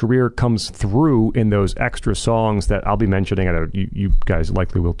of his career comes through in those extra songs that I'll be mentioning. I know you guys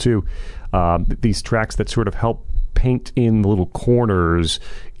likely will too. These tracks that sort of help paint in the little corners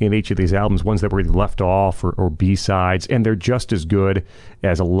in each of these albums, ones that were either left off or B-sides, and they're just as good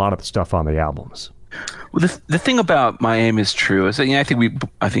as a lot of the stuff on the albums. Well, the thing about My Aim Is True is that I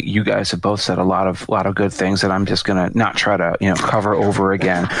think you guys have both said a lot of good things that I'm just gonna not try to cover over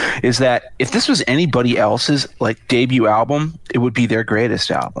again. Is that if this was anybody else's debut album, it would be their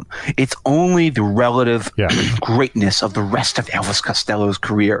greatest album. It's only the relative greatness of the rest of Elvis Costello's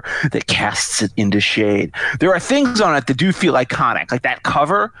career that casts it into shade. There are things on it that do feel iconic, like that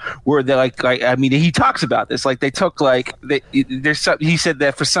cover where they're he talks about this. They took he said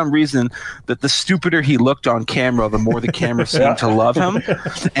that for some reason that the stupider he looked on camera, the more the camera seemed to love him.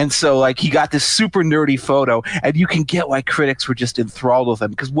 And so he got this super nerdy photo, and you can get why critics were just enthralled with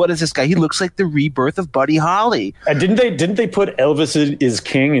him, because what is this guy? He looks like the rebirth of Buddy Holly. And didn't they put Elvis is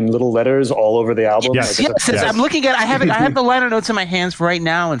King in little letters all over the album? Yes. I'm looking at I have the liner notes in my hands right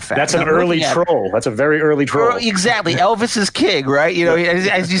now, in fact. That's an early troll. That's a very early troll. Exactly. Elvis is King, right?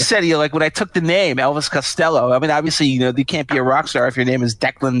 As you said, when I took the name Elvis Costello, obviously, you can't be a rock star if your name is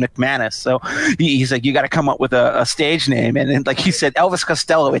Declan McManus. So he's like, you got to come up with a stage name, and like he said, Elvis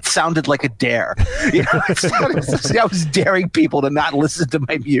Costello. It sounded like a dare. I was daring people to not listen to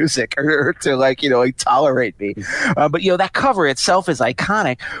my music or to tolerate me. But that cover itself is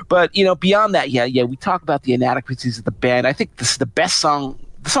iconic. But beyond that, we talk about the inadequacies of the band. I think this is the best song.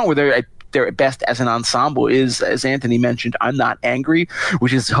 The song where they're at best as an ensemble is, as Anthony mentioned, I'm Not Angry,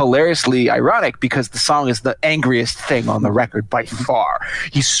 which is hilariously ironic because the song is the angriest thing on the record by far.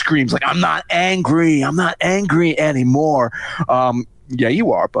 He screams I'm not angry anymore. Yeah,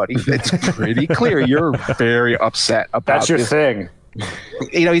 you are, buddy. It's pretty clear you're very upset about That's your thing.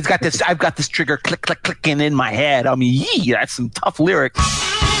 He's got this, I've got this trigger click, click, clicking in my head. That's some tough lyrics.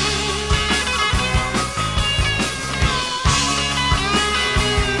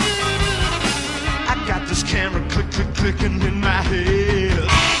 clicking in my head.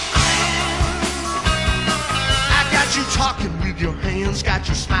 I got you talking with your hands, got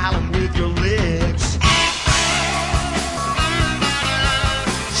you smiling with your legs.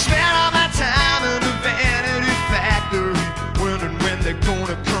 Spend all my time in the vanity factory, wondering when they're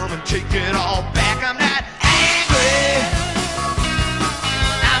gonna come and take it all back. I'm not angry.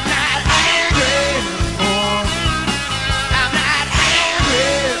 I'm not angry anymore. I'm not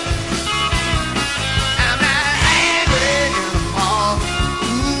angry. I'm not angry anymore.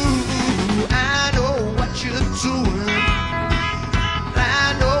 Ooh, I know what you're doing.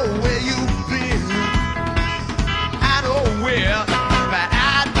 I know where you've been. I know where, but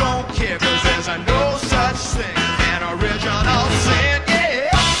I don't care, 'cause there's no such thing as an original sin. Yeah.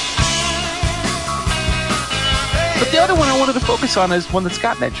 But the other one I wanted to focus on is one that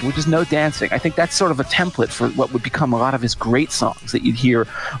Scott mentioned, which is No Dancing. I think that's sort of a template for what would become a lot of his great songs that you'd hear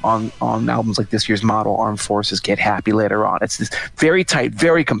on albums like this year's Model, Armed Forces, Get Happy later on. It's this very tight,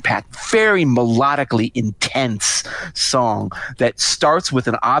 very compact, very melodically intense song that starts with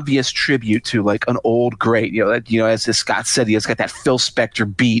an obvious tribute to like an old great. As Scott said, he's got that Phil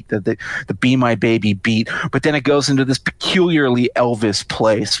Spector beat, the Be My Baby beat, but then it goes into this peculiarly Elvis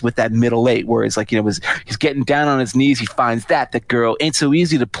place with that middle eight, where it's like, he's getting down on his knees, he finds that girl ain't so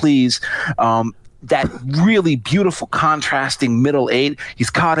easy to please. That really beautiful contrasting middle eight. He's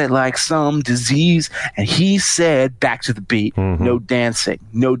caught it like some disease, and he said, back to the beat, no dancing,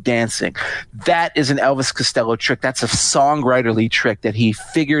 no dancing. That is an Elvis Costello trick. That's a songwriterly trick that he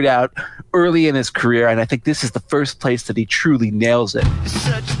figured out early in his career, and I think this is the first place that he truly nails it. It's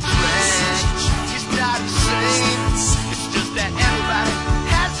such a trash. It's not insane. It's just that everybody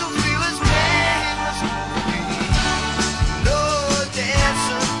has to feel his pain. No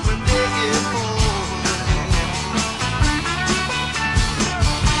dancing when they get home.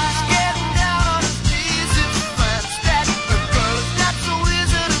 He's getting down on his knees and finds that the girl is not so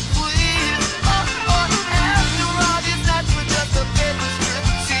easy to please. After all these nights with just a paper strip,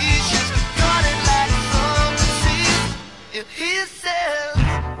 she's got it like some disease. If he says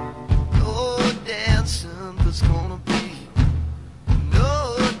no dancing, there's gonna be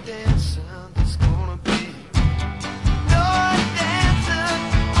no dancing, there's gonna be no dancing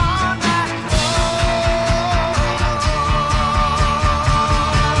all night long.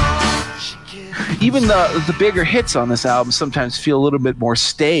 She can't Even the bigger hits on this album sometimes feel a little bit more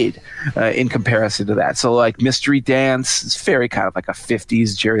staid in comparison to that. So like Mystery Dance is very kind of like a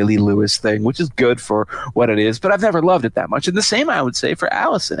 50s Jerry Lee Lewis thing, which is good for what it is, but I've never loved it that much. And the same I would say for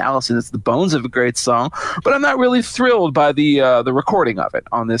Allison. Allison is the bones of a great song, but I'm not really thrilled by the recording of it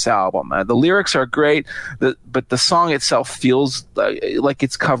on this album. The lyrics are great, but the song itself feels like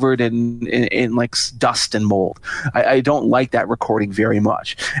it's covered in like dust and mold. I don't like that recording very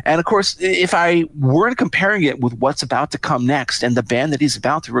much. And of course, if I weren't comparing it with what's about to come next and the band that he's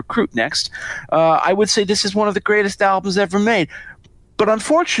about to recruit next, I would say this is one of the greatest albums ever made. But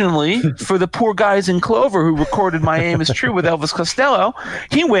unfortunately, for the poor guys in Clover who recorded My Aim Is True with Elvis Costello,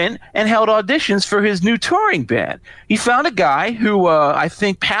 he went and held auditions for his new touring band. He found a guy who I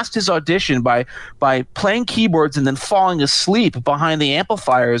think passed his audition by playing keyboards and then falling asleep behind the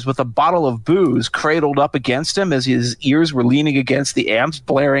amplifiers with a bottle of booze cradled up against him as his ears were leaning against the amps,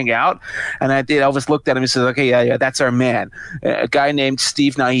 blaring out. And Elvis looked at him and said, okay, yeah, that's our man, a guy named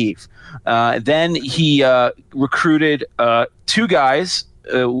Steve Naive. Then he recruited two guys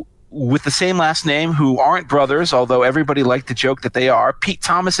with the same last name who aren't brothers, although everybody liked to joke that they are, Pete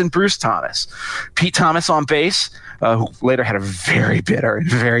Thomas and Bruce Thomas. Pete Thomas on bass, who later had a very bitter and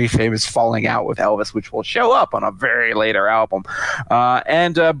very famous falling out with Elvis, which will show up on a very later album.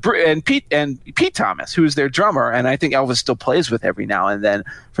 And Pete Thomas, who's their drummer, and I think Elvis still plays with every now and then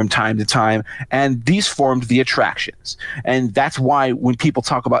from time to time. And these formed the Attractions. And that's why when people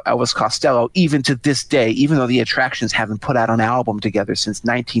talk about Elvis Costello, even to this day, even though the Attractions haven't put out an album together since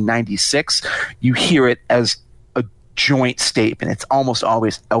 1996, you hear it as a joint statement. It's almost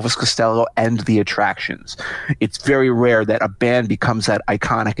always Elvis Costello and the Attractions. It's very rare that a band becomes that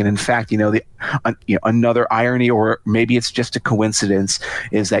iconic. And in fact, another irony, or maybe it's just a coincidence,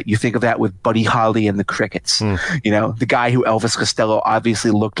 is that you think of that with Buddy Holly and the Crickets. The guy who Elvis Costello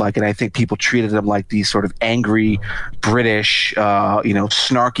obviously looked like, and I think people treated him like the sort of angry British,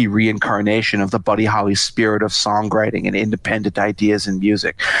 snarky reincarnation of the Buddy Holly spirit of songwriting and independent ideas in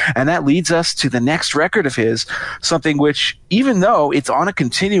music. And that leads us to the next record of his, something which, even though it's on a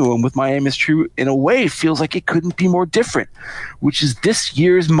continuum with My Aim Is True, in a way feels like it couldn't be more different, which is this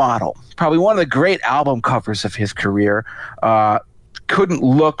year's Model. Probably one of the great album covers of his career. couldn't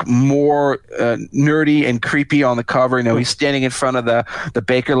look more nerdy and creepy on the cover. You know, he's standing in front of the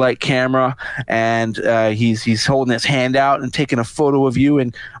Bakelite camera, and he's holding his hand out and taking a photo of you.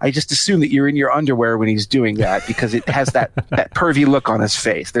 And I just assume that you're in your underwear when he's doing that, because it has that pervy look on his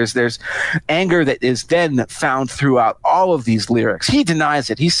face. There's anger that is then found throughout all of these lyrics. He denies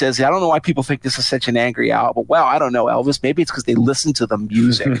it. He says, I don't know why people think this is such an angry album. Well, I don't know, Elvis. Maybe it's because they listen to the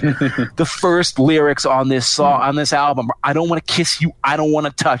music. The first lyrics on this song, on this album, are, I don't want to kiss you, I don't want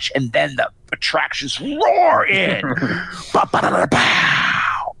to touch, and then the attractions roar in.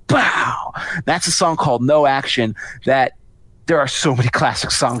 Bow, bow. That's a song called No Action. That there are so many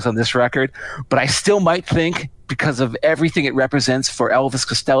classic songs on this record, but I still might think, because of everything it represents for Elvis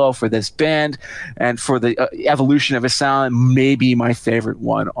Costello, for this band, and for the evolution of his sound, maybe my favorite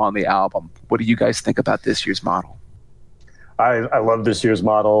one on the album. What do you guys think about this year's model? I love this year's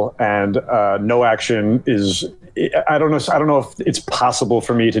model, and No Action is. I don't know if it's possible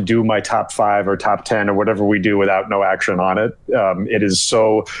for me to do my top 5 or top 10 or whatever we do without No Action on it. It is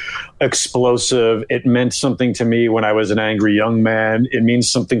so explosive. It meant something to me when I was an angry young man. It means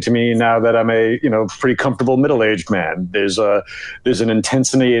something to me now that I'm a pretty comfortable middle-aged man. There's an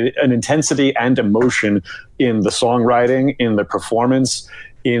intensity and emotion in the songwriting, in the performance,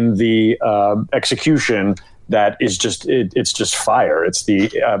 in the execution that is just it's just fire. It's the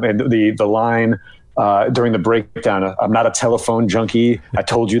line. During the breakdown, I'm not a telephone junkie. I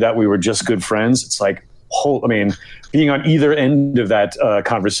told you that we were just good friends. It's like, being on either end of that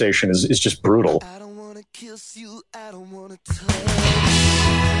conversation is just brutal. I don't want to kiss you, I don't want to touch.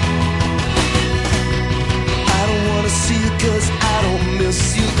 I don't want to see you 'cause I don't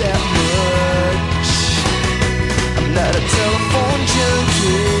miss you that much. I'm not a telephone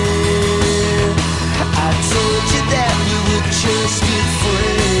junkie. I told you that we were just good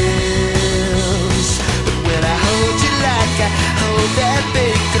friends. When I hold you like I hold that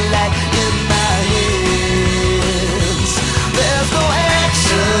Bakelite in my hands, there's no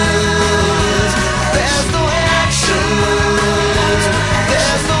action, there's no action,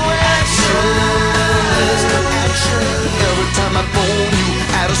 there's no action, there's no action. Every time I phone you,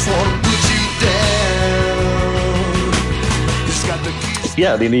 I just want to put you down. It's got the keys.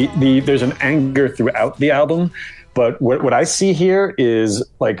 Yeah, there's an anger throughout the album. But what I see here is,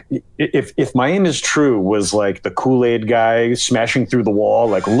 like, if My Aim Is True was like the Kool-Aid guy smashing through the wall,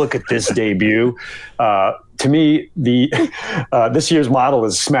 like, look at this debut. To me, this year's model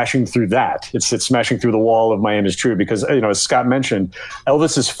is smashing through that. It's smashing through the wall of My Aim Is True, because, as Scott mentioned,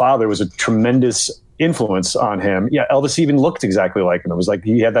 Elvis's father was a tremendous influence on him. Yeah, Elvis even looked exactly like him. It was like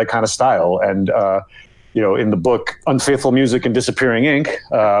he had that kind of style. And in the book Unfaithful Music and Disappearing Ink,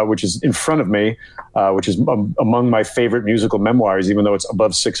 which is in front of me, which is among my favorite musical memoirs, even though it's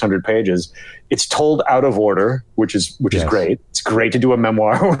above 600 pages, it's told out of order, which is great. It's great to do a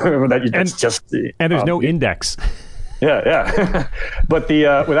memoir and there's no index. Yeah. But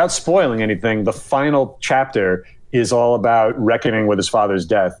without spoiling anything, the final chapter is all about reckoning with his father's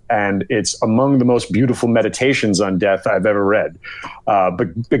death, and it's among the most beautiful meditations on death I've ever read.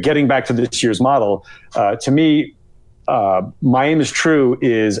 But getting back to this year's model, to me, My Aim Is True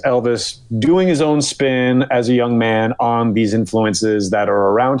is Elvis doing his own spin as a young man on these influences that are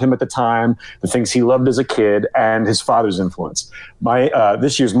around him at the time, the things he loved as a kid, and his father's influence.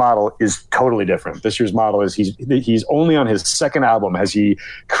 This year's model is totally different. This year's model is he's only on his second album has he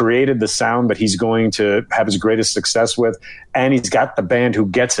created the sound that he's going to have his greatest success with, and he's got the band who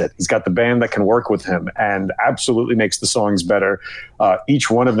gets it. He's got the band that can work with him and absolutely makes the songs better. Each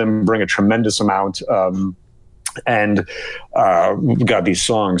one of them bring a tremendous amount. And we've got these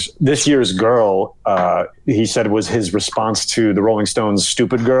songs. This year's Girl, he said, was his response to the Rolling Stones'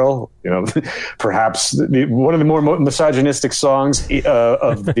 Stupid Girl. Perhaps one of the more misogynistic songs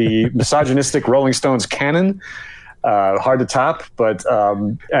of the misogynistic Rolling Stones canon. Hard to top, but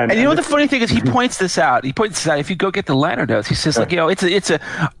and the funny thing is, he points this out. If you go get the liner notes, he says it's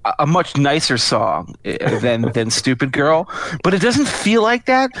a much nicer song than "Stupid Girl," but it doesn't feel like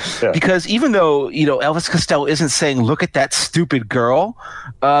that because even though Elvis Costello isn't saying "Look at that stupid girl,"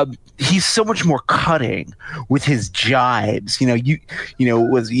 he's so much more cutting with his jibes.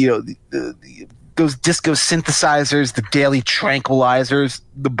 Those disco synthesizers, the daily tranquilizers,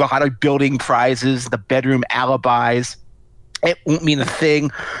 the bodybuilding prizes, the bedroom alibis. It won't mean a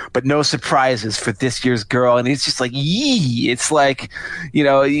thing, but no surprises for this year's Girl. And it's just like, yee. It's like,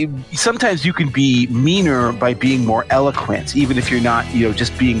 sometimes you can be meaner by being more eloquent, even if you're not,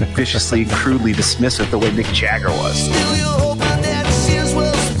 just being viciously and crudely dismissive the way Mick Jagger was. Still you're hoping that she's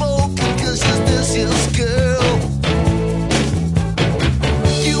well spoken 'cause she's this year's girl.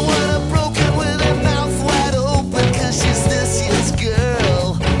 You want her broken with her mouth wide open 'cause she's this year's girl.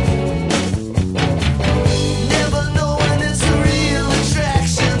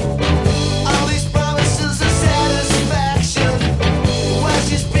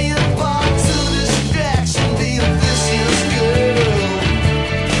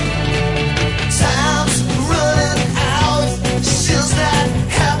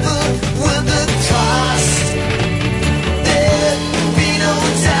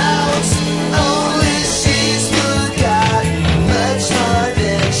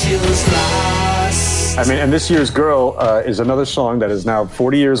 I mean, and This Year's Girl is another song that is now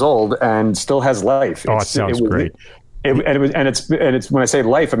 40 years old and still has life. Oh, it sounds great. It's when I say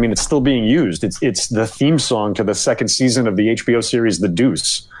life, I mean it's still being used. It's the theme song to the second season of the HBO series The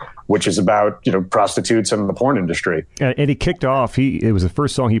Deuce, which is about prostitutes and the porn industry. And he kicked off. It was the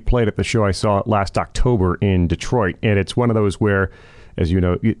first song he played at the show I saw last October in Detroit, and it's one of those where, as you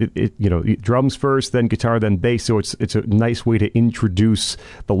know, drums first, then guitar, then bass. So it's a nice way to introduce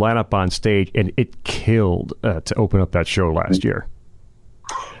the lineup on stage, and it killed to open up that show last year.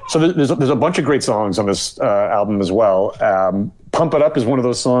 So there's a bunch of great songs on this album as well. Pump It Up is one of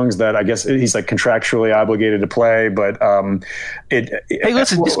those songs that I guess he's like contractually obligated to play, but hey,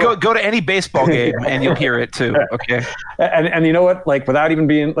 listen, just go to any baseball game and you'll hear it too. Okay. And you know what? Like, without even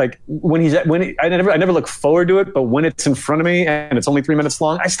being like, I never look forward to it, but when it's in front of me and it's only 3 minutes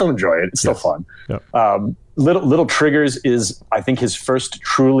long, I still enjoy it. It's still fun. Yeah. Little Triggers is, I think, his first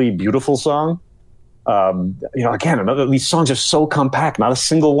truly beautiful song. Again, these songs are so compact, not a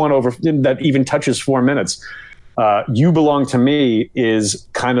single one over that even touches 4 minutes. You Belong to Me is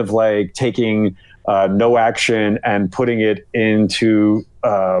kind of like taking No Action and putting it into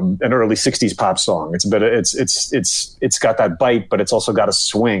an early 60s pop song. It's got that bite, but it's also got a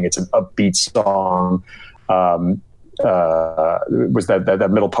swing. It's an upbeat song. Was that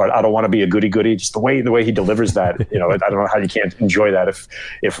middle part? I don't want to be a goody goody. Just the way he delivers that. I don't know how you can't enjoy that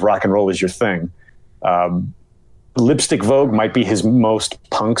if rock and roll is your thing. Lipstick Vogue might be his most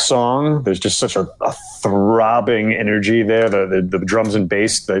punk song. There's just such a throbbing energy there. The drums and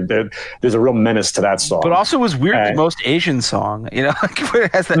bass, there's a real menace to that song. But also was weirdly most Asian song, like where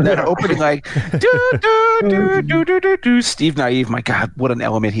it has that opening like do do do do do do do. Steve Naive, my God, what an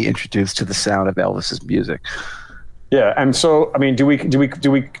element he introduced to the sound of Elvis's music. Yeah, and so I mean,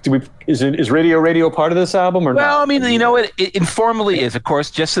 is Radio part of this album or not? Well, I mean, it informally is, of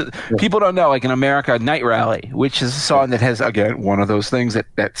course. Just so people don't know, like in America, Night Rally, which is a song that has, again, one of those things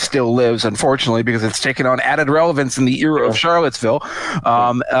that still lives, unfortunately, because it's taken on added relevance in the era of Charlottesville.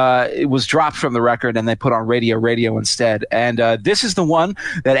 It was dropped from the record, and they put on Radio instead. And this is the one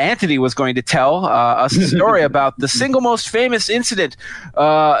that Anthony was going to tell us a story about the single most famous incident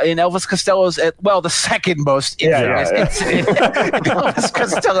in Elvis Costello's, the second most infamous incident in Elvis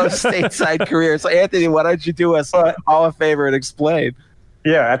Costello's stateside career. So, Anthony, why don't you do us all a favor and explain?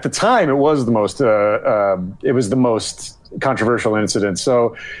 Yeah, at the time, it was the most controversial incident.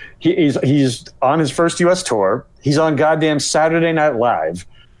 So he's on his first U.S. tour. He's on goddamn Saturday Night Live,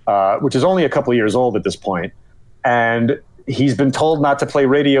 which is only a couple of years old at this point, and he's been told not to play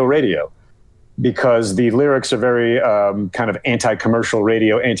Radio because the lyrics are very kind of anti-commercial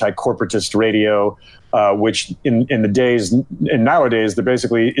radio, anti-corporatist radio, which in the days and nowadays there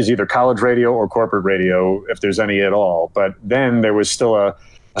basically is either college radio or corporate radio, if there's any at all. But then there was still a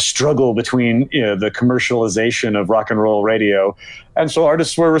struggle between the commercialization of rock and roll radio, and so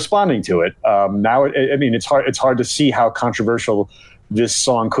artists were responding to it. Now, it's hard to see how controversial this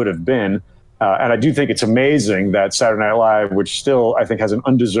song could have been. And I do think it's amazing that Saturday Night Live, which still I think has an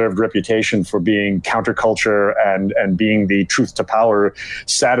undeserved reputation for being counterculture and being the truth to power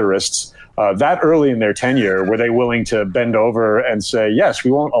satirists, that early in their tenure, were they willing to bend over and say, yes, we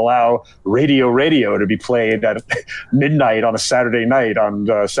won't allow Radio to be played at midnight on a Saturday night on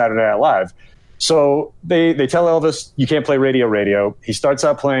Saturday Night Live. So they tell Elvis, you can't play Radio. He starts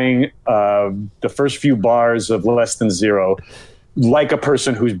out playing the first few bars of Less Than Zero, like a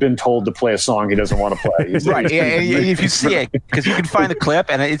person who's been told to play a song he doesn't want to play. Right. If you see it, because you can find the clip,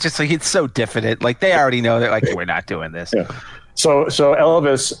 and it's just like, it's so diffident. Like, they already know that, like, we're not doing this. Yeah. So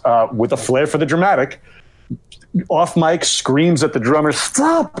Elvis, with a flair for the dramatic, off mic screams at the drummer,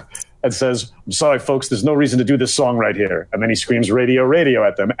 "Stop!" and says, "I'm sorry, folks, there's no reason to do this song right here." And then he screams Radio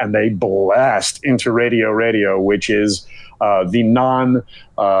at them, and they blast into Radio, which is the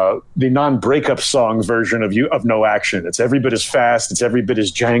non-breakup song version of No Action. It's every bit as fast. It's every bit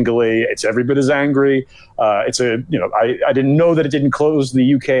as jangly. It's every bit as angry. I didn't know that it didn't close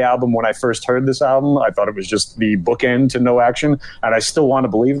the UK album when I first heard this album. I thought it was just the bookend to No Action, and I still want to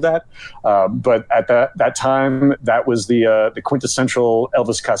believe that. But at that time, that was the quintessential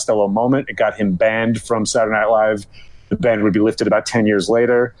Elvis Costello moment. It got him banned from Saturday Night Live. The ban would be lifted about 10 years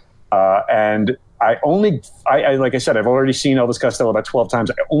later, and like I said, I've already seen Elvis Costello about 12 times.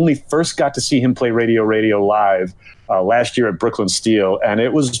 I only first got to see him play Radio live last year at Brooklyn Steel, and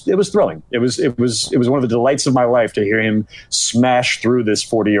it was thrilling. It was one of the delights of my life to hear him smash through this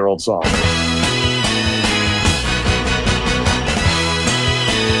 40-year-old song.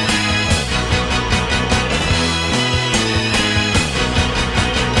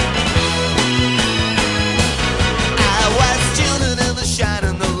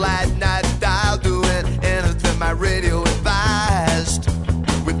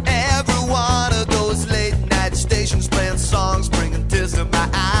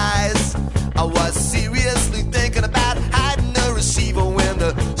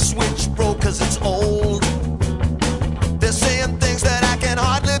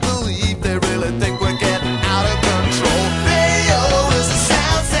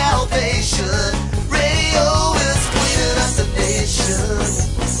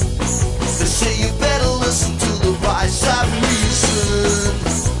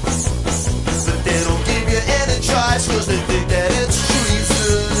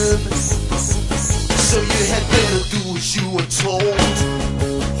 So you had better do as you were told.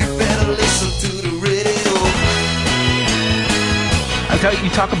 You better listen to the radio.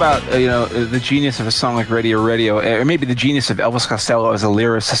 You talk about the genius of a song like Radio, or maybe the genius of Elvis Costello as a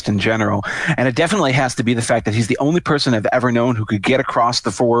lyricist in general, and it definitely has to be the fact that he's the only person I've ever known who could get across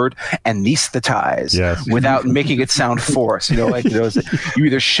the word anesthetize without making it sound forced. You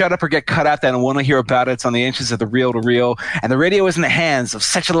either shut up or get cut out. That and want to hear about it. It's on the inches of the reel to reel, and the radio is in the hands of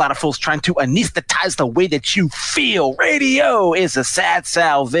such a lot of fools trying to anesthetize the way that you feel. Radio is a sad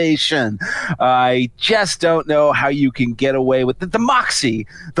salvation. I just don't know how you can get away with the moxie,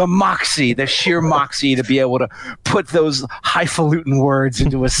 the sheer moxie to be able to put those highfalutin words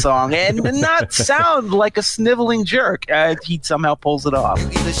into a song and not sound like a sniveling jerk. He somehow pulls it off.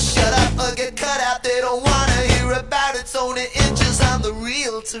 Either shut up or get cut out. They don't want to hear about it. It's only inches on the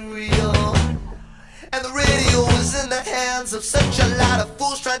reel to reel. And the radio is in the hands of such a lot of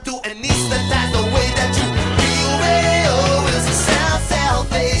fools trying to anesthetize the way that you feel. Radio is a sound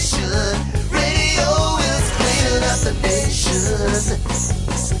salvation. Radio is cleaning up the nation.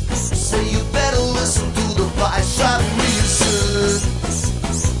 So you better listen to the voice of reason.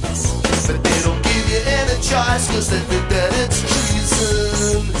 But they don't give you any choice, cause they think that it's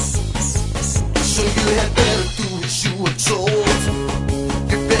treason. So you had better do as you were told.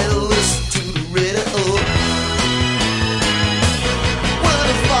 You better listen to the radio.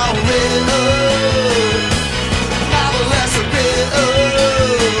 Wonderful radio. Marvelous radio.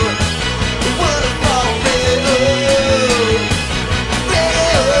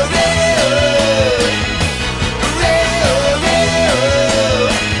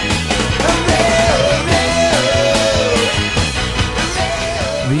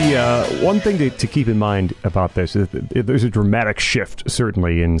 One thing to keep in mind about this is that there's a dramatic shift,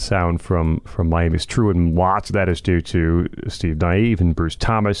 certainly, in sound from Miami is True, and lots of that is due to Steve Naive and Bruce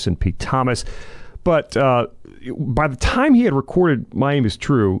Thomas and Pete Thomas. But by the time he had recorded Miami is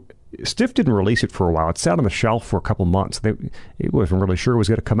True, Stiff didn't release it for a while. It sat on the shelf for a couple months. He wasn't really sure it was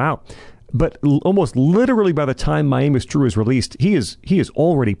going to come out. But almost literally by the time Miami is True is released, he is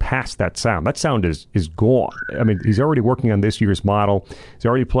already past that sound. That sound is gone. I mean, he's already working on this year's model. He's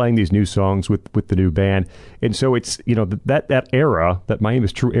already playing these new songs with the new band. And so it's, that era, that Miami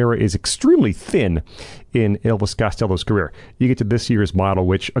is True era, is extremely thin in Elvis Costello's career. You get to this year's model,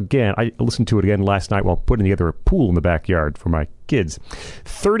 which, again, I listened to it again last night while putting together a pool in the backyard for my kids.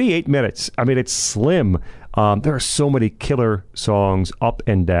 38 minutes. I mean, it's slim. There are so many killer songs up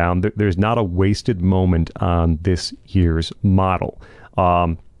and down. There's not a wasted moment on this year's model.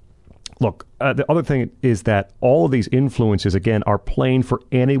 Look, the other thing is that all of these influences, again, are plain for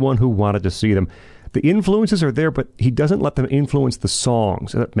anyone who wanted to see them. The influences are there, but he doesn't let them influence the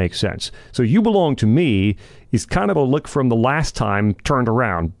songs, if that makes sense. So You Belong to Me is kind of a look from the last time turned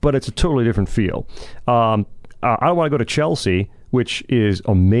around, but it's a totally different feel. I Don't Want to Go to Chelsea, which is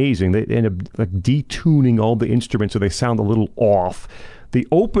amazing. They end up detuning all the instruments so they sound a little off. The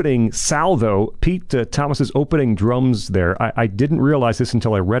opening salvo, Pete Thomas's opening drums there, I didn't realize this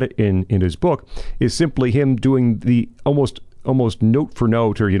until I read it in his book, is simply him doing the almost note for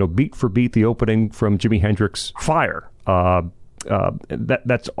note, or beat for beat, the opening from Jimi Hendrix' Fire.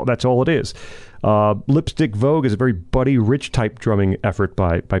 That's all it is. Lipstick Vogue is a very Buddy Rich type drumming effort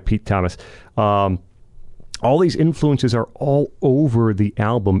by Pete Thomas. All these influences are all over the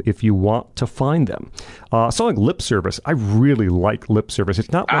album if you want to find them. A song like Lip Service, I really like Lip Service.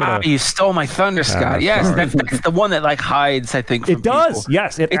 It's not one of the... You stole my thunder, Scott. Yes, that's the one that hides, I think, from It does, people.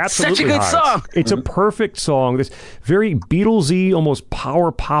 yes. It's absolutely such a good song. It's a perfect song. This very Beatlesy, almost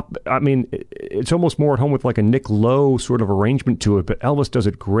power pop. I mean, it's almost more at home with a Nick Lowe sort of arrangement to it, but Elvis does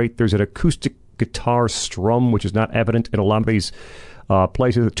it great. There's an acoustic guitar strum, which is not evident in a lot of these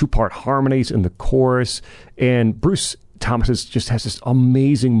places, the two-part harmonies in the chorus, and Bruce Thomas just has this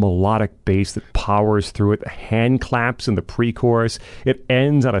amazing melodic bass that powers through it. The hand claps in the pre-chorus. It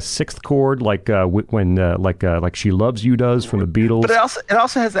ends on a sixth chord, like "She Loves You" does from the Beatles. But it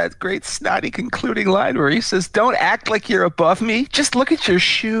also has that great snotty concluding line where he says, "Don't act like you're above me. Just look at your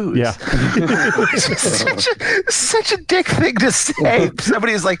shoes." Yeah, such a dick thing to say.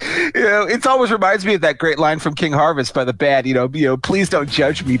 Somebody's like, it always reminds me of that great line from King Harvest by the band. Please don't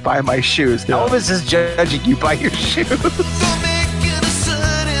judge me by my shoes. Yeah. Elvis is judging you by your shoes. Don't make any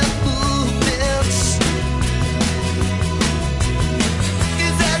sudden movements.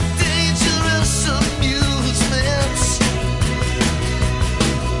 Is that dangerous amusement?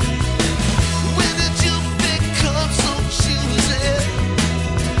 When did you become so choosy?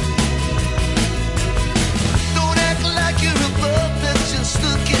 Don't act like you're above me, just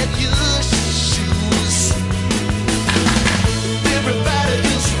look at your shoes. Everybody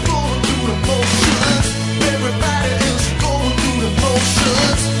is going through the motions.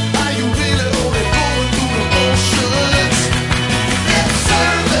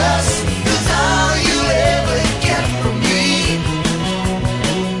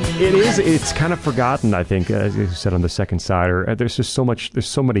 It is. It's kind of forgotten, I think, as you said on the second sider. There's just so much. There's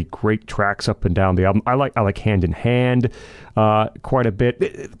so many great tracks up and down the album. I like Hand in Hand quite a bit.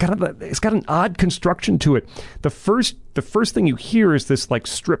 It's got an odd construction to it. The first thing you hear is this like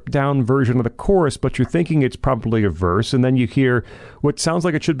stripped down version of the chorus, but you're thinking it's probably a verse, and then you hear what sounds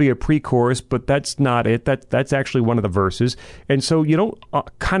like it should be a pre-chorus, but that's not it. That's actually one of the verses, and so you don't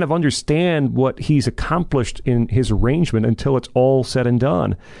kind of understand what he's accomplished in his arrangement until it's all said and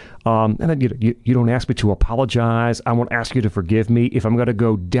done. And then you don't ask me to apologize. I won't ask you to forgive me. If I'm going to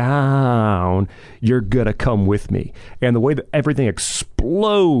go down, you're going to come with me. And the way that everything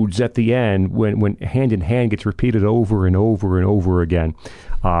explodes at the end when Hand in Hand gets repeated over and over and over again.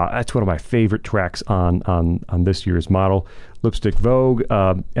 That's one of my favorite tracks on this year's model. Lipstick Vogue.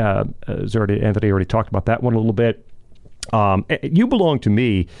 Anthony already talked about that one a little bit. You Belong to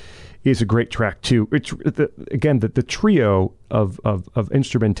Me is a great track too. It's the trio of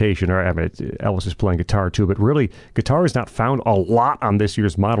instrumentation. Or I mean, Elvis is playing guitar too, but really, guitar is not found a lot on this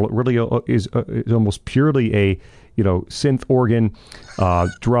year's model. It really is almost purely a synth organ,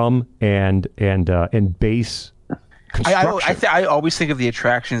 drum and bass. I always think of the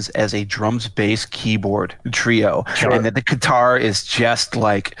Attractions as a drums, bass, keyboard trio, and that the guitar is just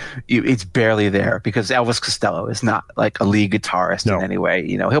like it's barely there because Elvis Costello is not like a lead guitarist in any way.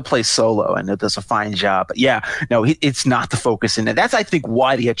 He'll play solo and it does a fine job, but it's not the focus in it. That's I think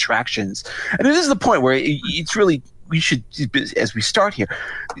why the Attractions, and this is the point where it's really. We should, as we start here,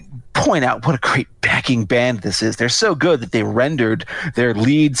 point out what a great backing band this is. They're so good that they rendered their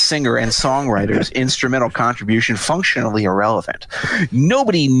lead singer and songwriter's instrumental contribution functionally irrelevant.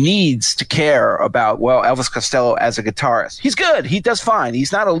 Nobody needs to care about, Elvis Costello as a guitarist. He's good. He does fine.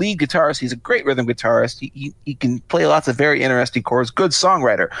 He's not a lead guitarist. He's a great rhythm guitarist. He can play lots of very interesting chords. Good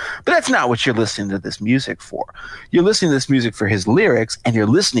songwriter. But that's not what you're listening to this music for. You're listening to this music for his lyrics, and you're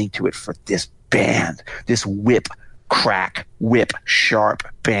listening to it for this band, this crack, whip, sharp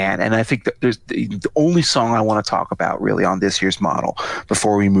band. And I think that there's the only song I want to talk about really on this year's model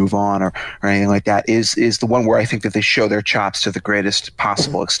before we move on or anything like that is the one where I think that they show their chops to the greatest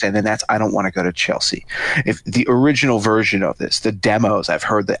possible extent, and that's I Don't Want to Go to Chelsea. If the original version of this, the demos, I've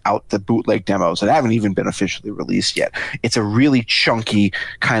heard the bootleg demos, and haven't even been officially released yet. It's a really chunky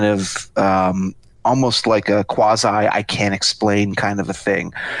kind of almost like a quasi I can't explain kind of a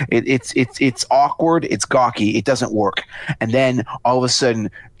thing. It's awkward, it's gawky, it doesn't work. And then all of a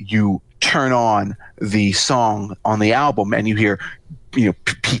sudden you turn on the song on the album and you hear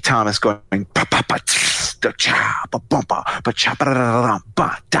Pete Thomas going pa pa pa cha ba bumpa ba cha ba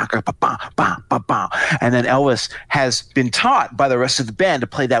ba da ba ba ba ba, and then Elvis has been taught by the rest of the band to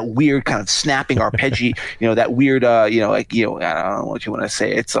play that weird kind of snapping arpeggi, that weird I don't know what you want to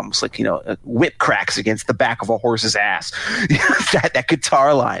say. It's almost like whip cracks against the back of a horse's ass. that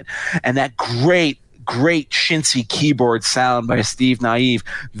guitar line and that great chintzy keyboard sound by Steve Naive.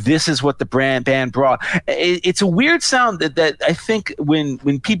 This is what the band brought. It's a weird sound that I think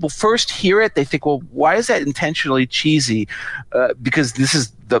when people first hear it, they think, well, why is that intentionally cheesy? Because this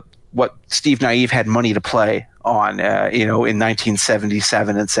is what Steve Naive had money to play on, in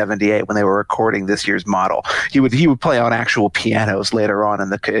 1977 and 78 when they were recording this year's model. He would play on actual pianos later on in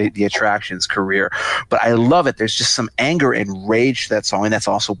the Attractions career. But I love it. There's just some anger and rage to that song, and that's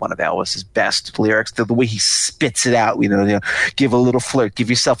also one of Elvis's best lyrics. The way he spits it out, give a little flirt, give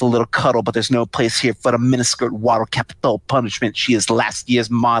yourself a little cuddle, but there's no place here for the miniskirt waddle capital punishment. She is last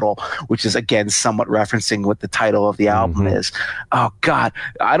year's model, which is again somewhat referencing what the title of the album is. Oh God,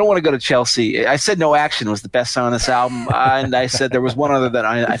 I Don't Want to Go to Chelsea. I said No Action was the best song on this album, and I said there was one other that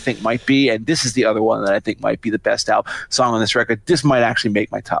I think might be, and this is the other one that I think might be the best song on this record. This might actually make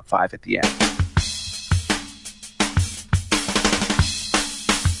my top 5 at the end.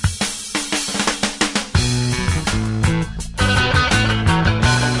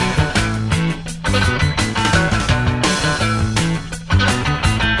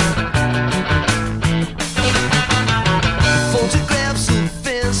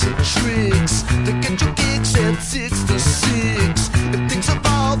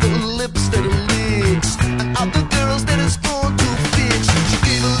 Girls that is going to fix. She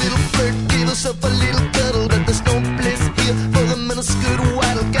gave a little flirt, gave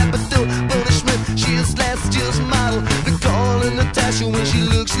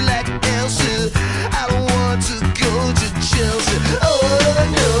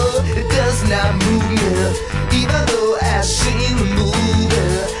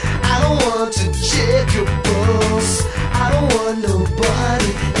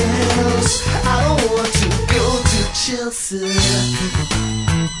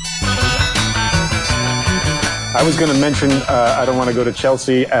I was going to mention I Don't Want to Go to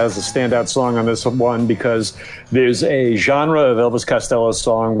Chelsea as a standout song on this one because there's a genre of Elvis Costello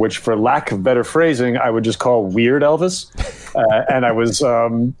song which, for lack of better phrasing, I would just call Weird Elvis. And I was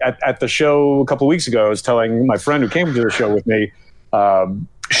at the show a couple of weeks ago, I was telling my friend who came to the show with me,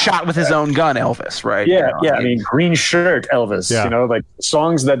 shot with his own gun Elvis, right? Yeah, I mean, green shirt Elvis, like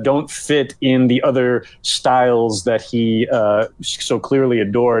songs that don't fit in the other styles that he so clearly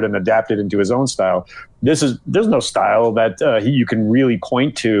adored and adapted into his own style. There's no style that you can really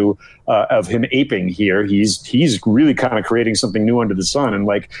point to of him aping here. He's really kind of creating something new under the sun. And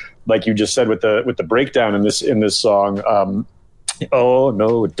like you just said with the breakdown in this song, oh,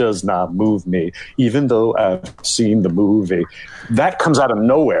 no, it does not move me, even though I've seen the movie. That comes out of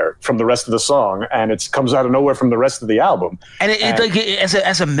nowhere from the rest of the song, and it comes out of nowhere from the rest of the album. And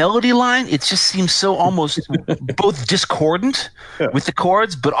as a melody line, it just seems so almost both discordant with the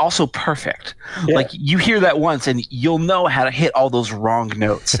chords, but also perfect. Yeah. Like, you hear that once, and you'll know how to hit all those wrong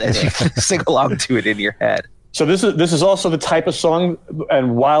notes as you sing along to it in your head. So this is also the type of song,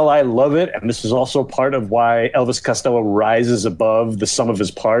 and while I love it, and this is also part of why Elvis Costello rises above the sum of his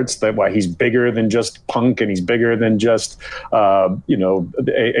parts, that why he's bigger than just punk and he's bigger than just a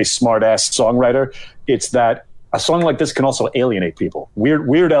smart-ass songwriter. It's that a song like this can also alienate people.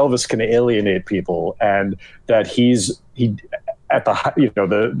 Weird Elvis can alienate people, and that he's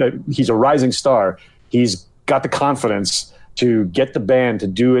a rising star. He's got the confidence to get the band to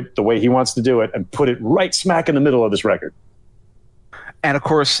do it the way he wants to do it and put it right smack in the middle of this record. And of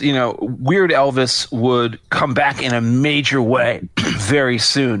course, Weird Elvis would come back in a major way very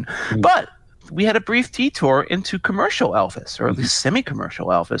soon. But we had a brief detour into commercial Elvis, or at least semi-commercial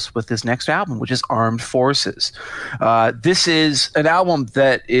Elvis, with this next album, which is Armed Forces. This is an album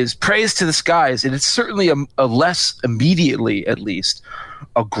that is praised to the skies, and it's certainly a less immediately, at least,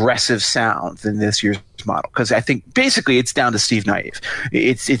 aggressive sound than this year's model, because I think basically it's down to Steve Naive.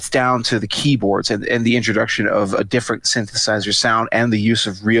 It's down to the keyboards and the introduction of a different synthesizer sound and the use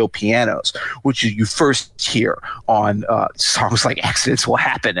of real pianos, which you first hear on songs like Accidents Will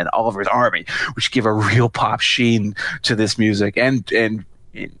Happen and Oliver's Army, which give a real pop sheen to this music and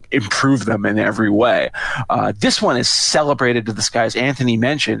improve them in every way. This one is celebrated to the skies. Anthony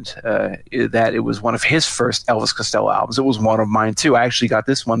mentioned that it was one of his first Elvis Costello albums. It was one of mine too. I actually got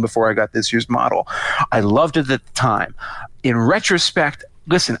this one before I got this year's model. I loved it at the time. In retrospect,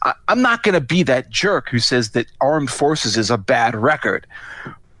 listen, I'm not going to be that jerk who says that Armed Forces is a bad record,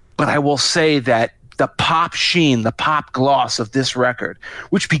 but I will say that the pop sheen, the pop gloss of this record,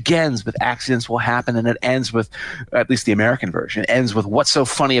 which begins with Accidents Will Happen and it ends with, at least the American version, ends with What's So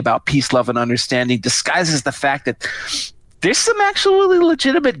Funny About Peace, Love, and Understanding, disguises the fact that there's some actually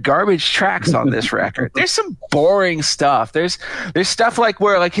legitimate garbage tracks on this record. There's some boring stuff. There's stuff like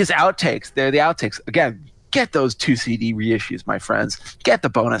his outtakes. They're the outtakes. Again, get those 2 CD reissues, my friends. Get the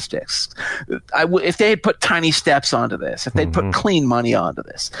bonus discs. If they had put Tiny Steps onto this, if they'd put Clean Money onto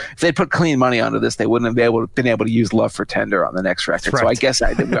this, they wouldn't have been able to use Love for Tender on the next record. Right. So I guess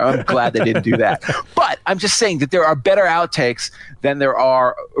I'm glad they didn't do that. But I'm just saying that there are better outtakes than there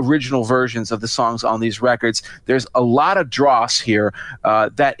are original versions of the songs on these records. There's a lot of dross here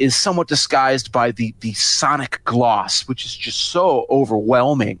that is somewhat disguised by the sonic gloss, which is just so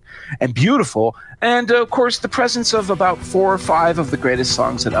overwhelming and beautiful. And, of course, the presence of about 4 or 5 of the greatest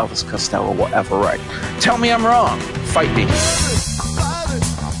songs that Elvis Costello will ever write. Tell me I'm wrong. Fight me.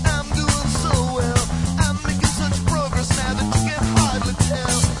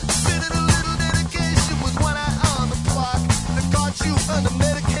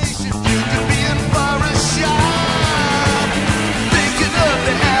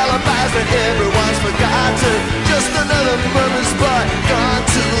 Everyone's forgotten. Just another murmur spot gone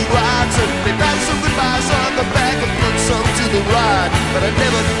to rotten. They packed some goodbyes on the back and put some to the right. But I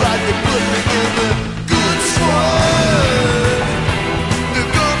never thought they'd put me in the good squad. They're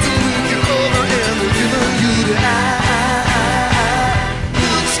going to look you over and they're giving you the eye.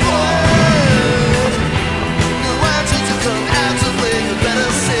 Good squad. You wanted to come out to play, you better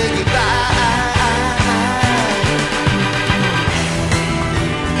say goodbye.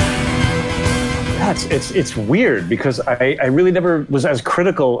 It's weird because I really never was as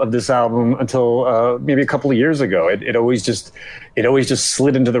critical of this album until maybe a couple of years ago. It always just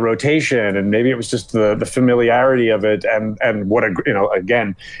slid into the rotation, and maybe it was just the familiarity of it and what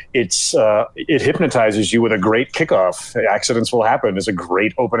again it hypnotizes you with a great kickoff. Accidents Will Happen is a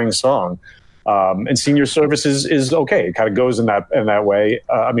great opening song. And Senior Service is okay. It kind of goes in that way.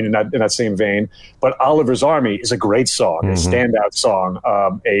 In that same vein. But Oliver's Army is a great song, a standout song,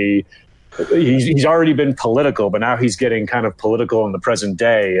 he's already been political, but now he's getting kind of political in the present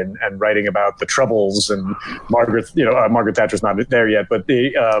day and writing about the Troubles and Margaret Thatcher's not there yet, but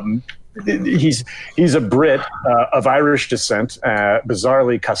he's a Brit of Irish descent.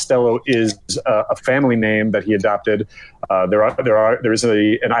 Bizarrely, Costello is a family name that he adopted. There is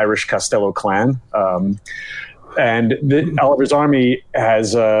an Irish Costello clan. And Oliver's Army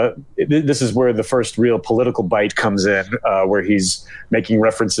has this is where the first real political bite comes in, where he's making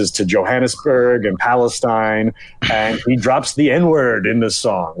references to Johannesburg and Palestine, and he drops the N-word in this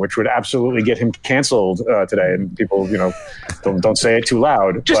song, which would absolutely get him canceled today. And people, don't say it too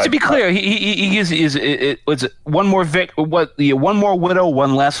loud. Just to be clear, he was one more one more widow,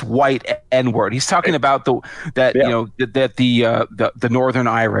 one less white N-word. He's talking about the Northern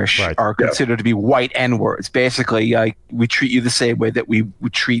Irish are considered to be white N-words. Basically, we treat you the same way that we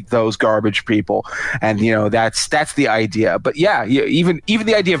would treat those garbage people, and that's the idea. But even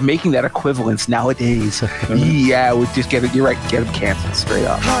the idea of making that equivalence nowadays, would just get it. You're right, get them canceled straight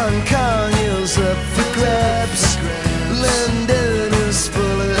up. Hong Kong is up for grabs. London is full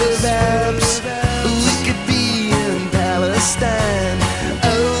of apps. We could be in Palestine,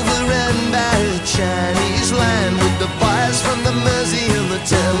 overrun by a Chinese line with the bars from the Mersey and the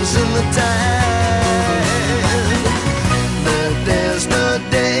Thames and the Tyne. But there's no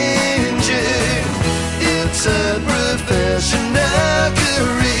danger. It's a professional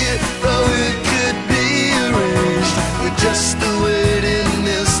career, or it could be arranged with just the waiting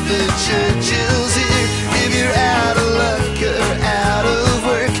Mr. Churchill's here. If you're out of luck or out of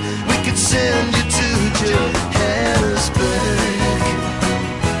work, we could send you to Johannesburg.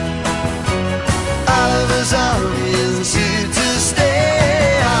 Oliver's Army is here to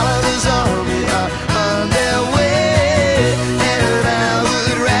stay. Oliver's Army are on their way, and I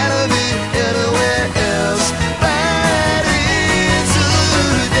would rather be anywhere else fighting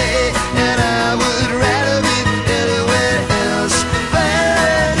today, and I would rather be anywhere else fighting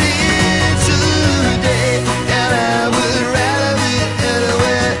today, and I would rather be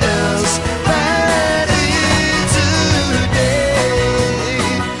anywhere else fighting today.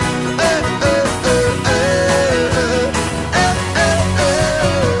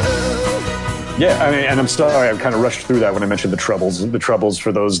 Yeah, I mean, and I'm sorry, I kind of rushed through that when I mentioned the Troubles. The Troubles,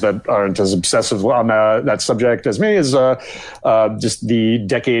 for those that aren't as obsessive on that subject as me, is just the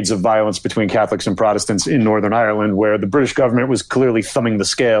decades of violence between Catholics and Protestants in Northern Ireland, where the British government was clearly thumbing the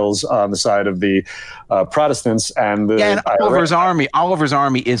scales on the side of the Protestants. And Oliver's Army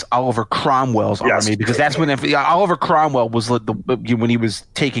is Oliver Cromwell's army, because that's when Oliver Cromwell was when he was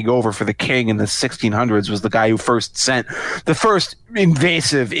taking over for the king in the 1600s, was the guy who first sent the first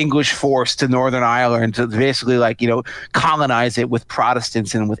invasive English force to Northern Ireland to basically colonize it with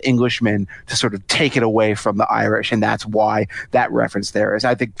Protestants and with Englishmen to sort of take it away from the Irish. And that's why that reference there is.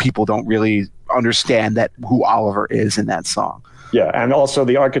 I think people don't really understand who Oliver is in that song. Yeah, and also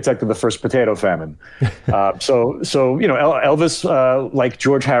the architect of the first potato famine. So Elvis, like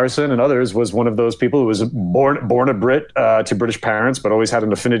George Harrison and others, was one of those people who was born a Brit to British parents, but always had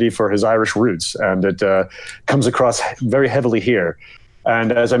an affinity for his Irish roots, and it comes across very heavily here.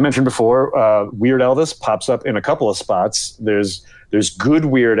 And as I mentioned before, Weird Elvis pops up in a couple of spots. There's good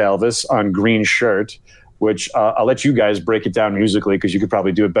Weird Elvis on Green Shirt, which I'll let you guys break it down musically, because you could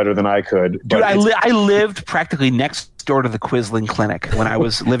probably do it better than I could. Dude, I lived practically next door to the Quisling Clinic when I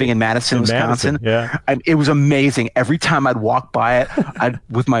was living in Madison, Wisconsin. Yeah. It was amazing. Every time I'd walk by it,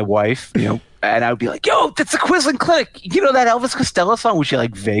 with my wife, and I would be like, yo, that's the Quisling Clinic. You know that Elvis Costello song, which she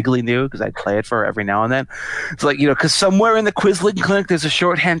vaguely knew because I'd play it for her every now and then. It's because somewhere in the Quisling Clinic, there's a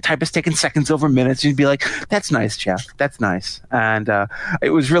shorthand typist taking seconds over minutes. And you'd be like, that's nice, Jeff. That's nice. And it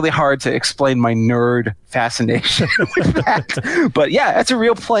was really hard to explain my nerd fascination with that. But yeah, that's a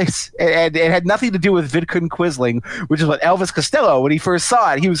real place. And it had nothing to do with Vidkun Quisling, which is what Elvis Costello, when he first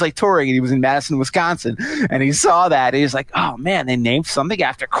saw it, he was touring and he was in Madison, Wisconsin. And he saw that. And he was like, oh man, they named something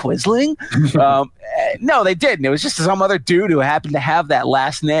after Quisling? No, they didn't. It was just some other dude who happened to have that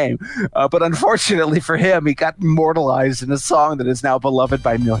last name. But unfortunately for him, he got immortalized in a song that is now beloved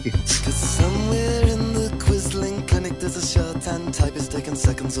by millions. 'Cause somewhere in the Quisling Clinic, there's a shorthand typist taking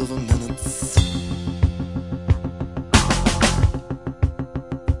seconds over minutes.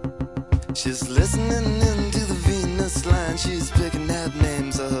 She's listening into the Venus line. She's picking out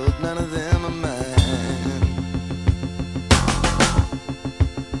names. I hope none of them are mine.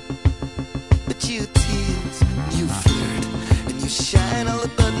 But you tease, you flirt, and you shine all the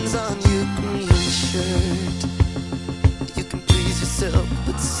buttons on your green shirt. You can please yourself,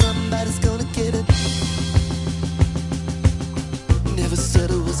 but somebody's gonna get it. Never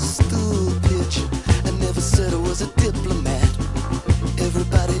said I was a stool pitch. I never said I was a diplomat.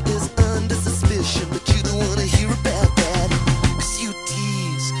 Everybody is under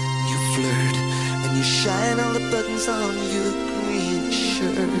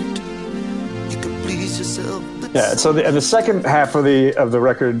You can please yourself. Yeah, so the second half of the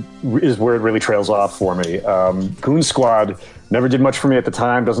record is where it really trails off for me. Goon Squad never did much for me at the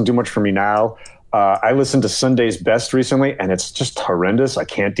time, doesn't do much for me now. I listened to Sunday's Best recently, and it's just horrendous. I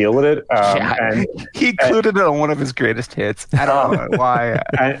can't deal with it. And he included it on one of his greatest hits. I don't know why.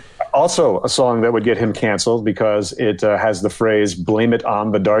 And also a song that would get him canceled because it has the phrase "blame it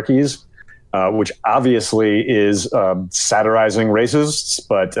on the darkies," which obviously is satirizing racists,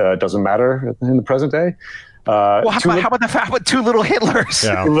 but doesn't matter in the present day. Well, how about Two Little Hitlers?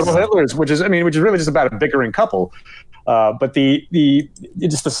 Yeah. Two Little Hitlers, which is really just about a bickering couple. But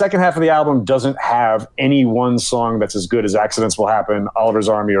just the second half of the album doesn't have any one song that's as good as Accidents Will Happen, Oliver's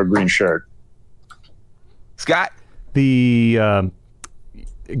Army, or Green Shirt. Scott? Again,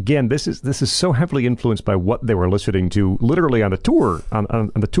 this is so heavily influenced by what they were listening to literally on the tour,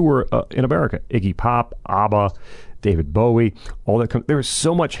 on the tour in America. Iggy Pop, ABBA, David Bowie, all that. There is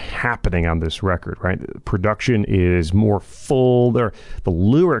so much happening on this record, right? The production is more full. The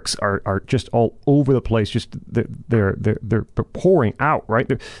lyrics are just all over the place. Just they're pouring out, right?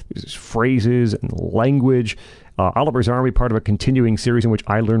 There's phrases and language. Oliver's Army, part of a continuing series in which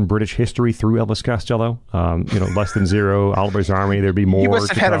I learned British history through Elvis Costello. Less than zero, Oliver's Army. There'd be more. You must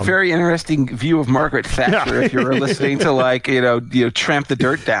have had a very interesting view of Margaret Thatcher if you were listening to Tramp the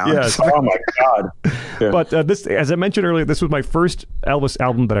Dirt Down. Yes. Oh my God. Yeah. But this, as I mentioned earlier, this was my first Elvis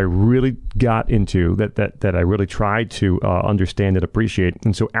album that I really got into, that I really tried to understand and appreciate.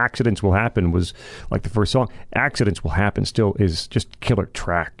 And so Accidents Will Happen was like the first song. Accidents Will Happen still is just killer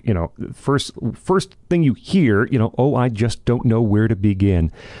track. First thing you hear, oh, I just don't know where to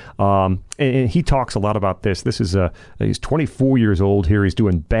begin. And he talks a lot about this. This is he's 24 years old here. He's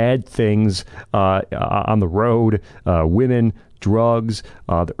doing bad things on the road, women, drugs,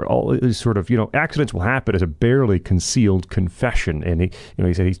 all these sort of, accidents will happen as a barely concealed confession. And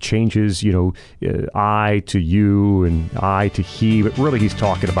he said he changes, I to you and I to he, but really he's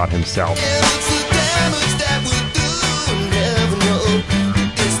talking about himself.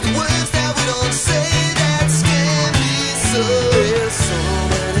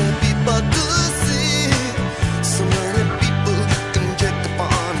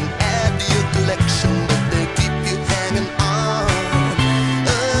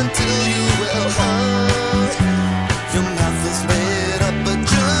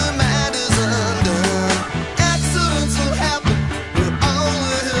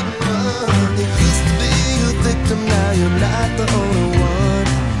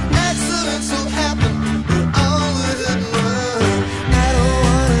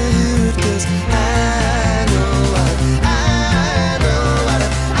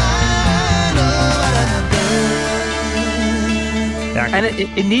 And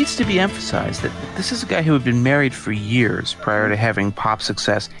it needs to be emphasized that this is a guy who had been married for years prior to having pop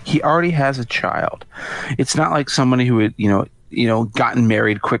success. He already has a child. It's not like somebody who had, gotten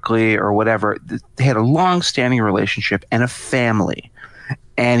married quickly or whatever. They had a long-standing relationship and a family.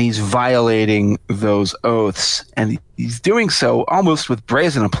 And he's violating those oaths. And he's doing so almost with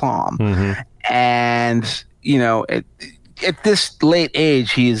brazen aplomb. Mm-hmm. And, at this late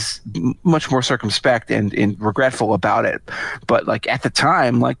age, he's much more circumspect and regretful about it. But at the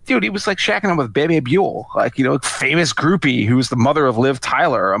time, dude, he was shacking up with Bebe Buell, famous groupie who was the mother of Liv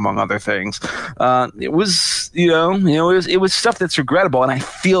Tyler, among other things. It was, it was stuff that's regrettable. And I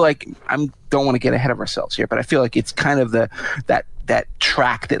feel like don't want to get ahead of ourselves here, but I feel like it's kind of that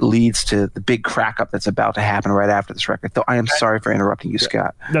track that leads to the big crack up that's about to happen right after this record. Though I am sorry for interrupting you,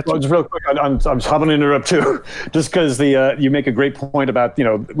 Scott. Just real quick, I'm going to interrupt too, just because you make a great point about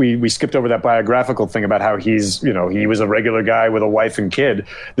we skipped over that biographical thing about how he's he was a regular guy with a wife and kid.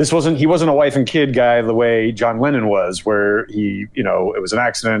 He wasn't a wife and kid guy the way John Lennon was, where he it was an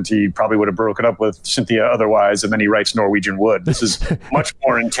accident. He probably would have broken up with Cynthia otherwise, and then he writes Norwegian Wood. This is much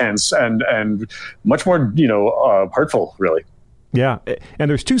more intense and much more hurtful, really. Yeah,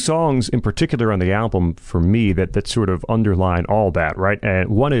 and there's two songs in particular on the album for me that sort of underline all that, right? And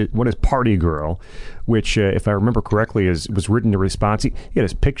one is Party Girl, which, if I remember correctly, was written in response. He had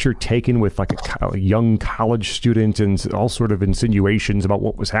his picture taken with a young college student and all sort of insinuations about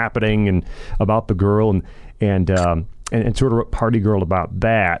what was happening and about the girl, and sort of wrote Party Girl about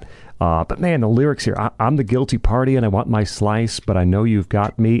that. But man, the lyrics here, I'm the guilty party and I want my slice, but I know you've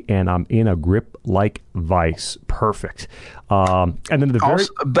got me and I'm in a grip like vice. Perfect. And then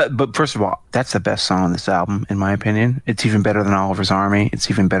but first of all, that's the best song on this album, in my opinion. It's even better than Oliver's Army. It's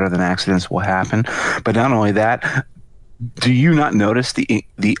even better than Accidents Will Happen. But not only that, Do you not notice the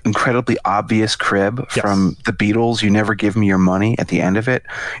incredibly obvious crib from the Beatles? You never give me your money at the end of it.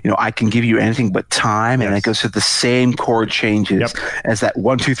 I can give you anything but time, and it goes to the same chord changes as that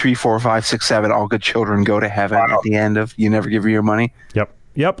 1, 2, 3, 4, 5, 6, 7. All good children go to heaven at the end of you never give me your money.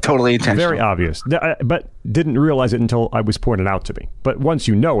 Yep. Totally intentional. Very obvious. But didn't realize it until I was pointed out to me. But once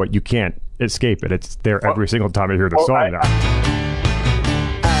you know it, you can't escape it. It's there every single time I hear the song now.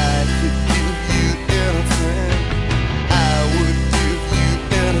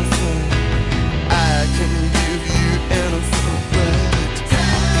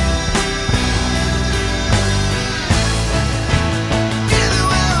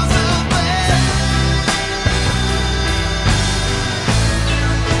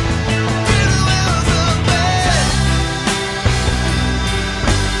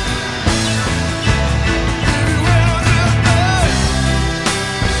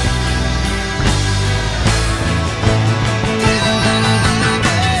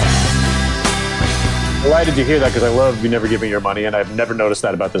 Delighted to hear that because I love You Never Give Me Your Money, and I've never noticed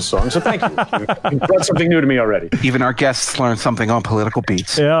that about this song. So thank you. You brought something new to me already. Even our guests learned something on political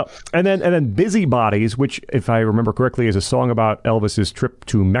beats. Yeah, and then Busybodies, which, if I remember correctly, is a song about Elvis's trip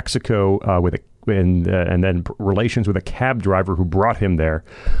to Mexico and then relations with a cab driver who brought him there.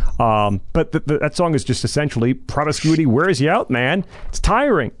 But that song is just essentially promiscuity wears you out, man. It's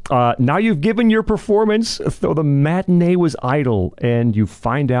tiring. Now you've given your performance, though the matinee was idle, and you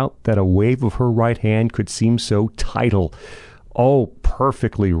find out that a wave of her right hand could seem so tidal. Oh,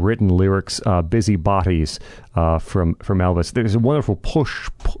 perfectly written lyrics, Busybodies from Elvis. There's a wonderful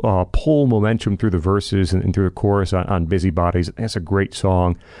pull momentum through the verses and through the chorus on Busybodies. That's a great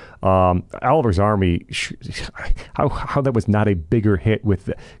song. Oliver's Army, how that was not a bigger hit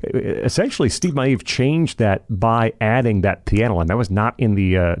with essentially Steve Maive changed that by adding that piano line. That was not in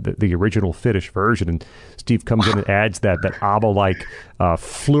the original Finnish version, and Steve comes in and adds that ABBA-like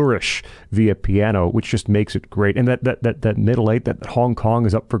flourish via piano, which just makes it great. And that middle eight, that Hong Kong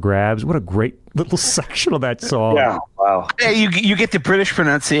is up for grabs. What a great little section of that song. Yeah, wow. Hey, you get the British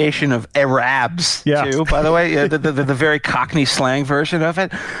pronunciation of Arabs too, by the way, the very Cockney slang version of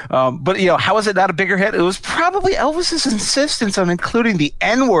it. But how is it not a bigger hit? It was probably Elvis's insistence on including the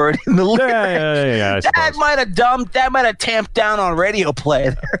N-word in the lyrics. Yeah, that might have tamped down on radio play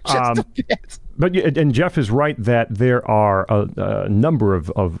there just a bit. And Jeff is right that there are a number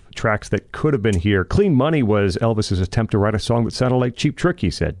of tracks that could have been here. Clean Money was Elvis's attempt to write a song that sounded like Cheap Trick, he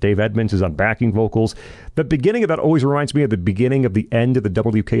said. Dave Edmunds is on backing vocals. The beginning of that always reminds me of the beginning of the end of the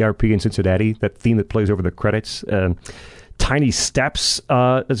WKRP in Cincinnati, that theme that plays over the credits. Tiny Steps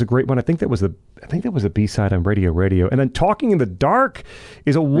is a great one. I think that was a B-side on Radio. And then Talking in the Dark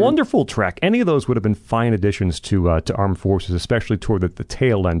is a wonderful track. Any of those would have been fine additions to Armed Forces, especially toward the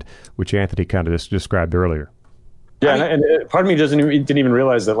tail end, which Anthony kind of described earlier. Yeah, and part of me didn't even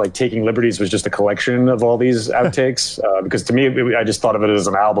realize that like Taking Liberties was just a collection of all these outtakes. Because to me, I just thought of it as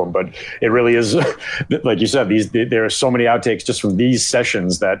an album, but it really is, like you said, there are so many outtakes just from these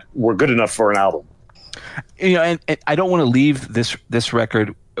sessions that were good enough for an album. And I don't want to leave this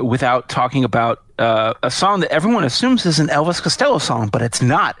record without talking about a song that everyone assumes is an Elvis Costello song, but it's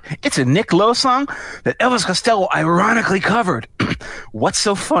not. It's a Nick Lowe song that Elvis Costello ironically covered. What's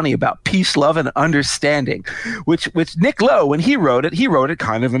so funny about Peace, Love, and Understanding? Which Nick Lowe, when he wrote it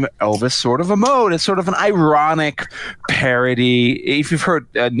kind of in Elvis sort of a mode. It's sort of an ironic parody. If you've heard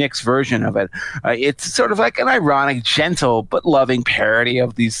Nick's version of it, it's sort of like an ironic, gentle, but loving parody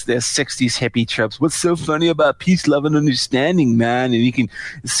of this 60s hippie trips. What's so funny about Peace, Love, and Understanding, man? And you can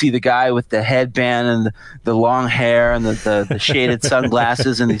see the guy with the headband and the long hair and the shaded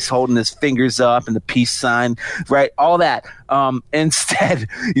sunglasses, and he's holding his fingers up and the peace sign, right? All that. Instead,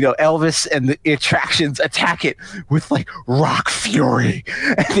 Elvis and the Attractions attack it with like rock fury,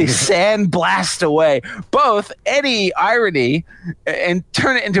 and they sandblast away both any irony and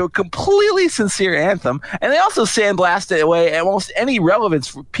turn it into a completely sincere anthem. And they also sandblast it away almost any relevance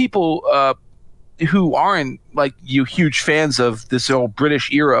for people who aren't like you huge fans of this old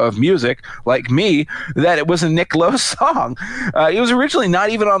British era of music like me, that it was a Nick Lowe song. It was originally not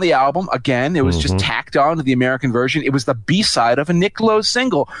even on the album. Again, it was just tacked on to the American version. It was the B-side of a Nick Lowe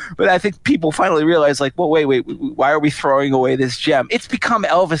single. But I think people finally realized, like, well, wait, why are we throwing away this gem? It's become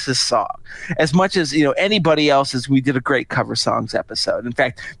Elvis's song as much as anybody else's. We did a great cover songs episode. In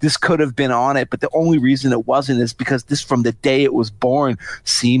fact, this could have been on it, but the only reason it wasn't is because this, from the day it was born,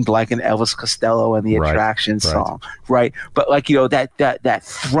 seemed like an Elvis Costello and the Attractions song, right? But like, that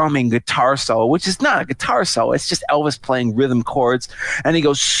thrumming guitar solo, which is not a guitar solo, it's just Elvis playing rhythm chords. And he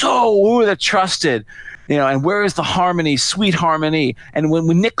goes, so who are the trusted? And where is the harmony, sweet harmony? And when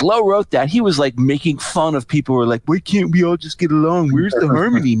Nick Lowe wrote that, he was like making fun of people who were like, why can't we all just get along? Where's the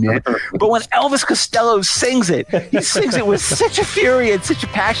harmony, man? But when Elvis Costello sings it, he sings it with such a fury and such a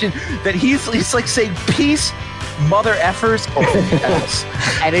passion that he's like saying, peace, mother effers, or else.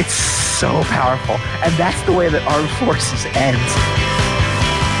 And it's so powerful. And that's the way that Armed Forces ends.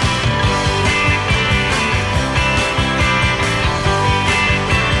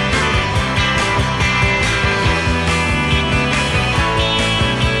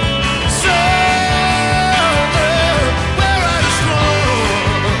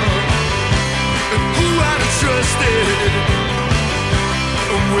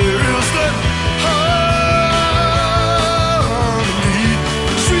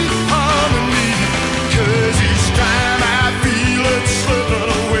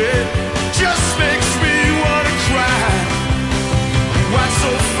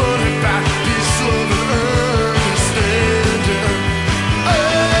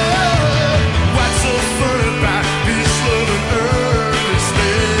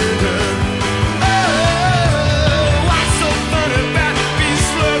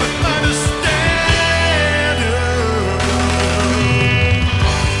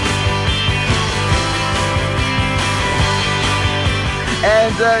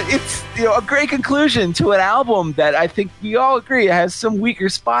 It's a great conclusion to an album that I think we all agree has some weaker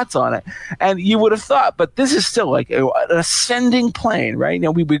spots on it. And you would have thought, but this is still like an ascending plane, right?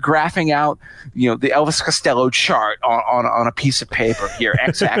 We're graphing out, the Elvis Costello chart on a piece of paper here,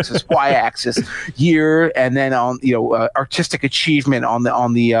 x-axis, y-axis, year, and then on artistic achievement on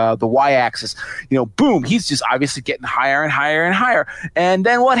the y-axis. Boom, he's just obviously getting higher and higher and higher. And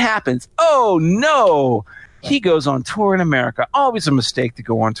then what happens? Oh no! He goes on tour in America. Always a mistake to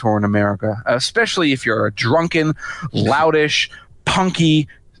go on tour in America, especially if you're a drunken, loutish, punky,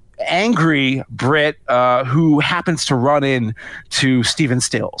 angry Brit who happens to run in to Stephen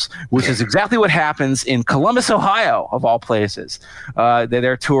Stills, which is exactly what happens in Columbus, Ohio, of all places.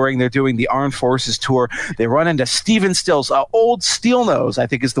 They're touring. They're doing the Armed Forces tour. They run into Stephen Stills, old Steel Nose, I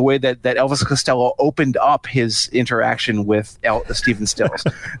think is the way that Elvis Costello opened up his interaction with Stephen Stills.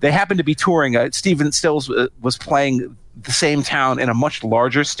 They happened to be touring. Stephen Stills was playing the same town in a much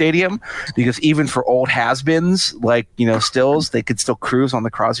larger stadium, because even for old has-beens like Stills, they could still cruise on the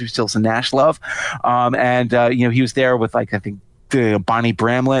Crosby, Stills and Nash love. He was there with I think Bonnie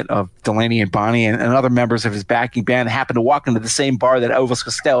Bramlett of Delaney and Bonnie and other members of his backing band happened to walk into the same bar that Elvis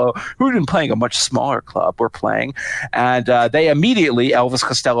Costello, who had been playing a much smaller club, were playing. And they immediately, Elvis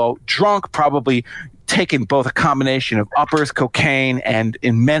Costello, drunk, probably taken both a combination of uppers, cocaine, and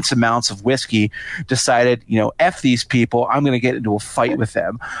immense amounts of whiskey, decided, F these people, I'm going to get into a fight with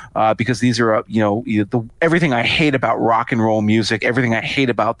them because these are, everything I hate about rock and roll music, everything I hate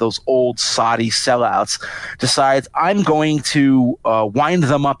about those old soddy sellouts, decides I'm going to wind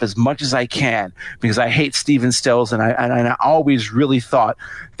them up as much as I can because I hate Stephen Stills, and I always really thought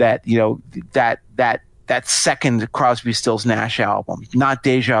that, that second Crosby, Stills, Nash album, not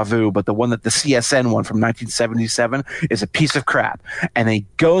Deja Vu, but the one that the CSN one from 1977 is a piece of crap. And he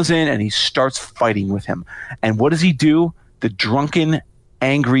goes in and he starts fighting with him. And what does he do? The drunken,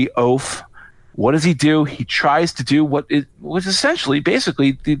 angry oaf. What does he do? He tries to do what was essentially,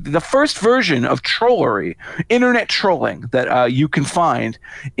 basically, the first version of trollery, internet trolling that you can find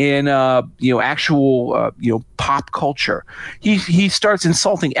in actual pop culture. He starts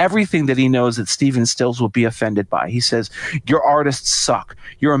insulting everything that he knows that Stephen Stills will be offended by. He says, "Your artists suck.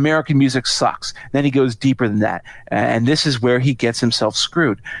 Your American music sucks." Then he goes deeper than that, and this is where he gets himself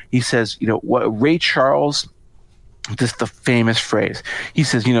screwed. He says, what Ray Charles. This is the famous phrase. He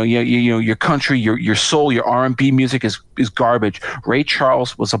says, your country, your soul, your R&B music is garbage. Ray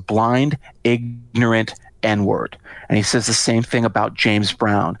Charles was a blind, ignorant N-word. And he says the same thing about James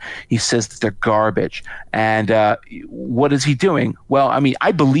Brown. He says that they're garbage. And what is he doing? Well,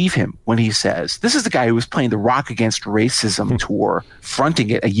 I believe him when he says, this is the guy who was playing the Rock Against Racism tour,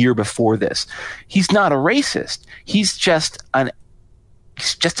 fronting it a year before this. He's not a racist. He's just an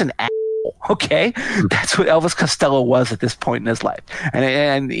okay, that's what Elvis Costello was at this point in his life,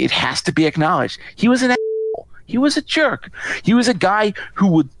 and it has to be acknowledged. He was an asshole. He was a jerk. He was a guy who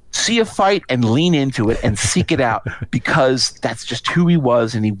would see a fight and lean into it and seek it out because that's just who he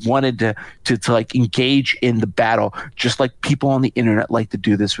was, and he wanted to like engage in the battle, just like people on the internet like to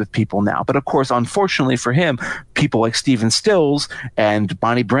do this with people now. But of course, unfortunately for him, people like Stephen Stills and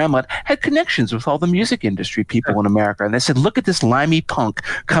Bonnie Bramlett had connections with all the music industry people in America. And they said, look at this limey punk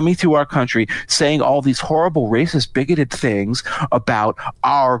coming to our country saying all these horrible, racist, bigoted things about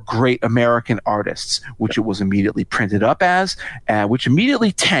our great American artists, which it was immediately printed up as, which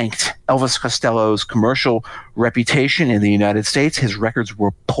immediately tanked Elvis Costello's commercial reputation in the United States. His records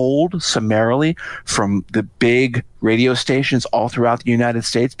were pulled summarily from the big radio stations all throughout the United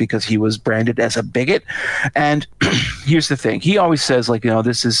States because he was branded as a bigot. And here's the thing. He always says, like,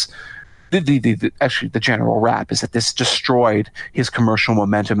 this is actually the general rap is that this destroyed his commercial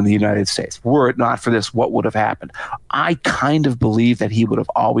momentum in the United States. Were it not for this, what would have happened? I kind of believe that he would have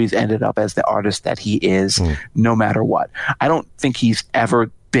always ended up as the artist that he is, no matter what. I don't think he's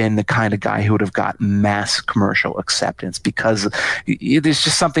ever been the kind of guy who would have got mass commercial acceptance because there's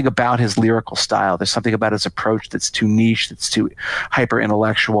just something about his lyrical style. There's something about his approach that's too niche, that's too hyper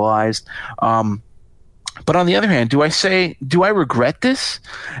intellectualized. But on the other hand, do I regret this?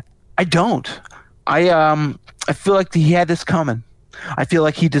 I don't. I feel like he had this coming. I feel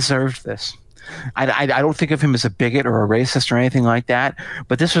like he deserved this. I don't think of him as a bigot or a racist or anything like that,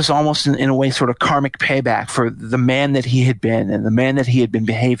 but this was almost in a way sort of karmic payback for the man that he had been and the man that he had been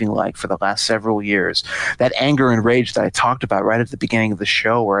behaving like for the last several years. That anger and rage that I talked about right at the beginning of the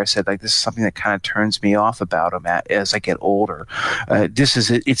show, where I said, like, this is something that kind of turns me off about him as I get older. This is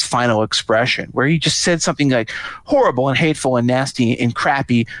its final expression, where he just said something like horrible and hateful and nasty and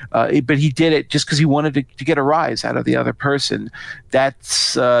crappy, but he did it just because he wanted to get a rise out of the other person.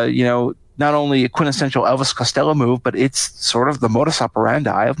 That's, not only a quintessential Elvis Costello move, but it's sort of the modus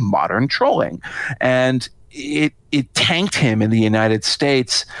operandi of modern trolling. And it tanked him in the United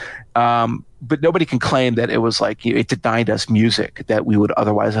States. But nobody can claim that it was like it denied us music that we would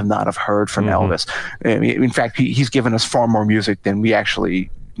otherwise not have heard from Elvis. I mean, in fact, he's given us far more music than we actually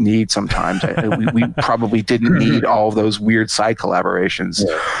need sometimes. we probably didn't need all of those weird side collaborations.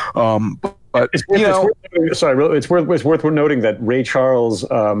 But it's worth noting that Ray Charles,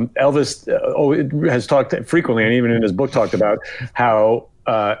 Elvis has talked frequently, and even in his book talked about how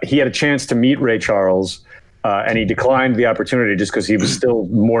he had a chance to meet Ray Charles, and he declined the opportunity just because he was still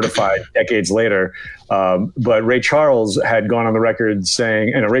mortified decades later. But Ray Charles had gone on the record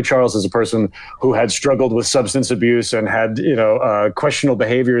saying, Ray Charles is a person who had struggled with substance abuse and had, questionable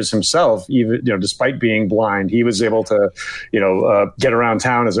behaviors himself, even, despite being blind. He was able to, get around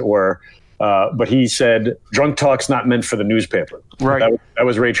town, as it were. But he said, drunk talk's not meant for the newspaper. Right. That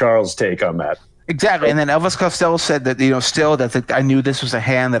was Ray Charles' take on that. Exactly. And then Elvis Costello said that, still that I knew this was a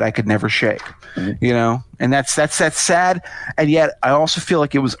hand that I could never shake, and that's sad. And yet I also feel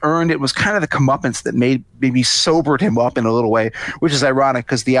like it was earned. It was kind of the comeuppance that maybe sobered him up in a little way, which is ironic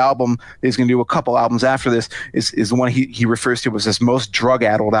because the album he's going to do a couple albums after this is the one he refers to as his most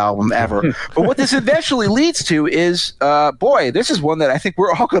drug-addled album ever. But what this eventually leads to is, this is one that I think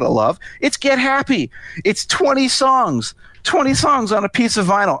we're all going to love. It's Get Happy. It's 20 songs. 20 songs on a piece of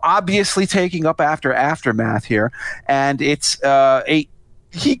vinyl, obviously taking up after Aftermath here. And it's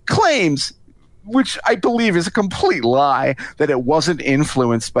he claims, which I believe is a complete lie, that it wasn't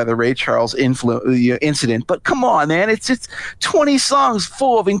influenced by the Ray Charles incident. But come on, man, it's 20 songs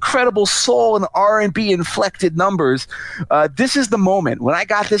full of incredible soul and R&B inflected numbers. This is the moment. When I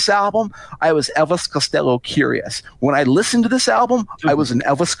got this album, I was Elvis Costello curious. When I listened to this album, I was an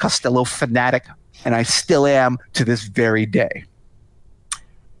Elvis Costello fanatic, and I still am to this very day.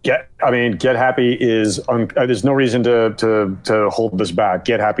 Get Happy is there's no reason to hold this back.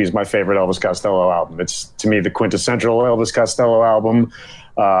 Get Happy is my favorite Elvis Costello album. It's, to me, the quintessential Elvis Costello album.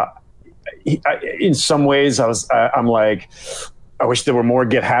 In some ways, I'm like, I wish there were more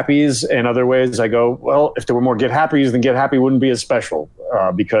Get Happies. In other ways, I go, well, if there were more Get Happies, then Get Happy wouldn't be as special,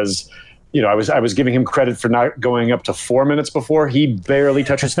 because I was giving him credit for not going up to 4 minutes before. He barely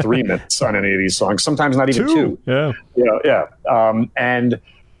touches 3 minutes on any of these songs. Sometimes not even two. Yeah.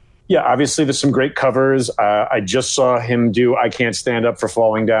 Obviously, there's some great covers. I just saw him do "I Can't Stand Up for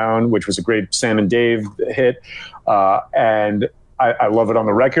Falling Down," which was a great Sam and Dave hit, and I love it on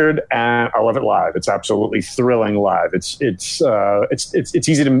the record, and I love it live. It's absolutely thrilling live. It's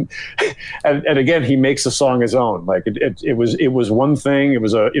easy to, and again, he makes the song his own. Like it was one thing. It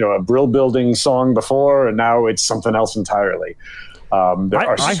was a brill building song before, and now it's something else entirely. There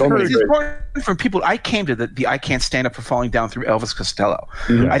are so many. It's important from people. I came to the "I Can't Stand Up for Falling Down" through Elvis Costello.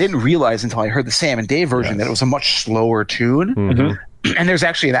 Yes. I didn't realize until I heard the Sam and Dave version that it was a much slower tune. Mm-hmm. And there's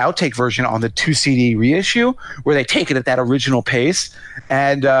actually an outtake version on the 2 CD reissue where they take it at that original pace,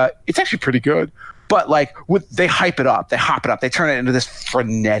 and it's actually pretty good. But like they hype it up, they hop it up, they turn it into this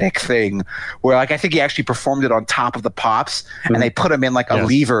frenetic thing where like I think he actually performed it on top of the Pops, and they put him in like a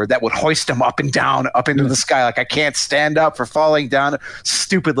lever that would hoist him up and down, up into the sky. Like I can't stand up for falling down.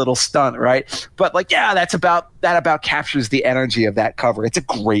 Stupid little stunt, right? But like, yeah, that about captures the energy of that cover. It's a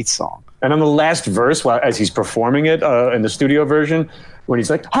great song. And on the last verse, as he's performing it in the studio version, when he's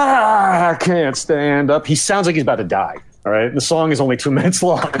like, I can't stand up, he sounds like he's about to die. All right. The song is only 2 minutes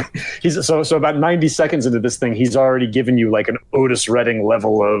long. So about 90 seconds into this thing, he's already given you like an Otis Redding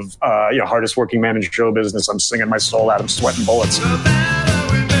level of, hardest working man in show business. I'm singing my soul out, I'm sweating bullets.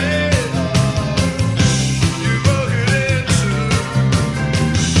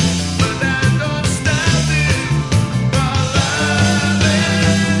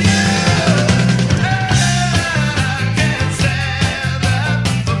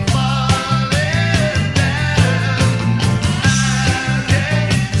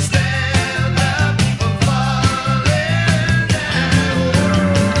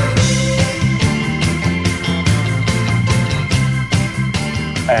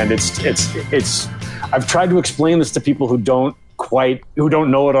 And it's I've tried to explain this to people who don't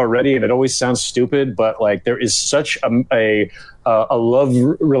know it already, and it always sounds stupid, but like there is such a love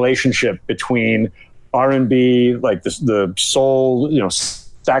relationship between R&B, like the soul,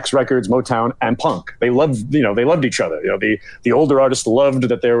 Stax Records, Motown, and punk. They loved each other. The older artists loved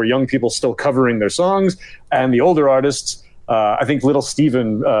that there were young people still covering their songs, and the older artists, I think Little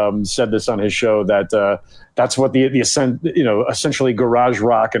Steven said this on his show, that that's what the essentially garage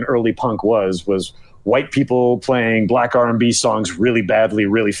rock and early punk was white people playing black R&B songs really badly,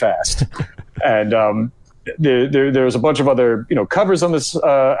 really fast. And there's a bunch of other covers on this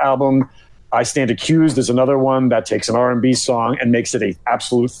album. I Stand Accused is another one that takes an R&B song and makes it a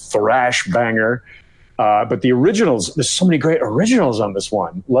absolute thrash banger. But the originals, there's so many great originals on this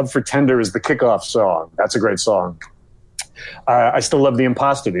one. Love for Tender is the kickoff song. That's a great song. I still love The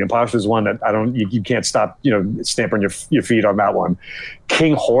Imposter. The Imposter is one that you can't stop, stamping your feet on that one.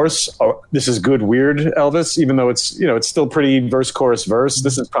 King Horse. Oh, this is good, weird Elvis, even though it's still pretty verse, chorus, verse.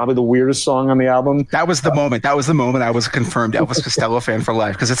 This is probably the weirdest song on the album. That was the moment. That was the moment I was a confirmed Elvis Costello fan for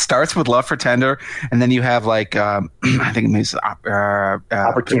life, because it starts with Love for Tender, and then you have like I think it means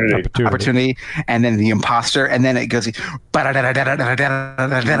Opportunity, and then The Imposter, and then it goes and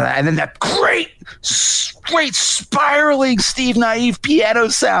then that great spiraling Steve Naive piano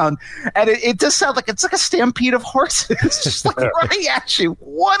sound, and it does sound like it's like a stampede of horses. It's just like right at you.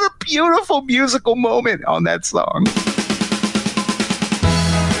 What a beautiful musical moment on that song.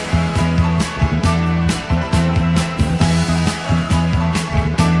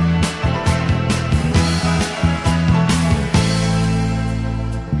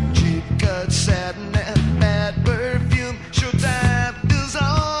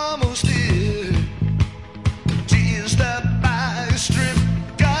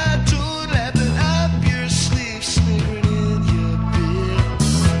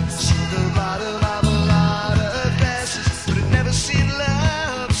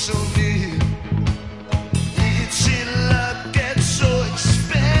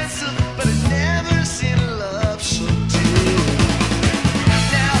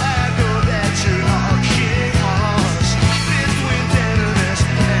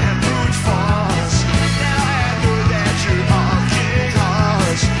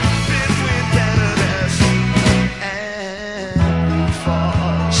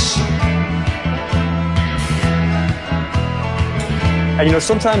 And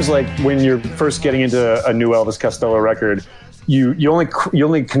sometimes, like when you're first getting into a new Elvis Costello record, you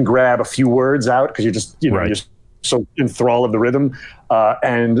only can grab a few words out because you're just you're so enthralled of the rhythm.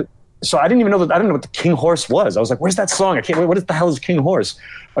 And so I didn't even know I didn't know what the King Horse was. I was like, "Where's that song? What the hell is King Horse?"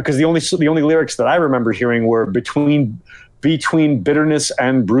 Because the only lyrics that I remember hearing were between bitterness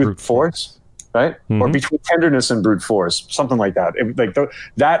and brute force. Right? Mm-hmm. Or between tenderness and brute force, something like that.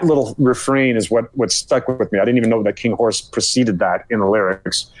 That little refrain is what stuck with me. I didn't even know that King Horse preceded that in the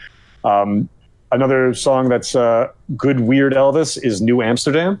lyrics. Another song that's good, weird Elvis is New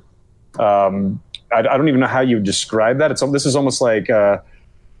Amsterdam. I don't even know how you describe that. This is almost like the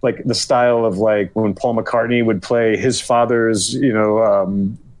style of like when Paul McCartney would play his father's,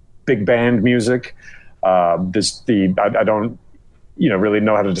 big band music. I don't really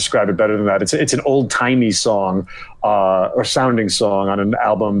know how to describe it better than that. It's an old-timey song or sounding song on an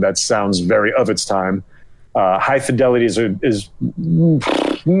album that sounds very of its time. High Fidelity is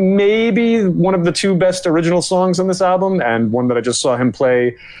maybe one of the two best original songs on this album, and one that I just saw him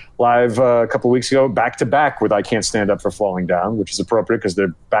play live a couple of weeks ago, back-to-back with I Can't Stand Up for Falling Down, which is appropriate because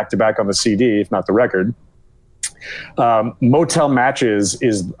they're back-to-back on the CD, if not the record. Motel Matches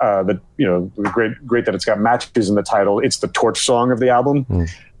is great that it's got matches in the title. It's the torch song of the album.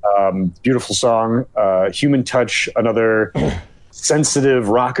 Beautiful song. Human Touch, another sensitive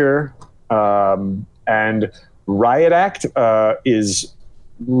rocker. And Riot Act is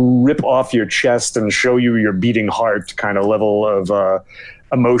rip off your chest and show you your beating heart kind of level of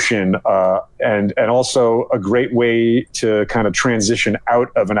emotion, and also a great way to kind of transition out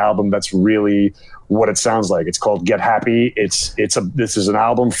of an album that's really what it sounds like. It's called Get Happy. This is an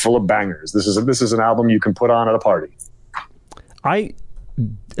album full of bangers. This is an album you can put on at a party.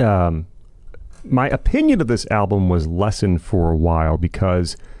 My opinion of this album was lessened for a while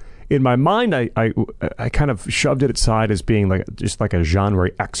because in my mind, I kind of shoved it aside as being just like a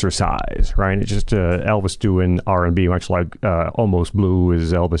genre exercise, right? It's just Elvis doing R&B, much like Almost Blue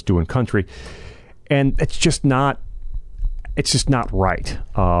is Elvis doing country, and it's just not right.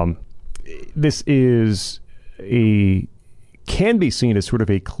 This can be seen as sort of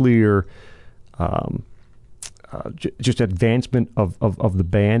a clear, just advancement of the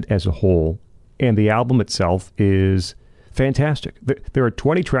band as a whole, and the album itself is fantastic. There are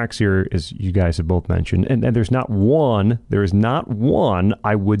 20 tracks here, as you guys have both mentioned, and there is not one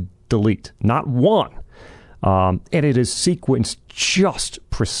I would delete. Not one. And it is sequenced just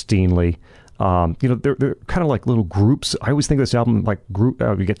pristinely. They're kind of like little groups. I always think of this album like group.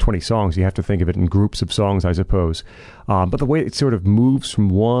 You get 20 songs, you have to think of it in groups of songs, I suppose. But the way it sort of moves from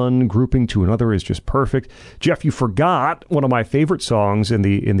one grouping to another is just perfect. Jeff, you forgot one of my favorite songs in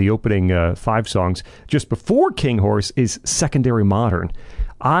the opening 5 songs just before King Horse is Secondary Modern.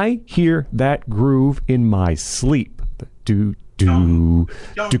 I hear that groove in my sleep. Do do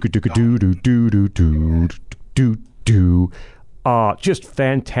do do do do do do do do. Just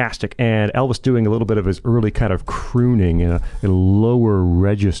fantastic. And Elvis doing a little bit of his early kind of crooning in a lower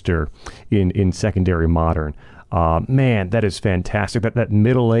register in Secondary Modern. Man, that is fantastic. That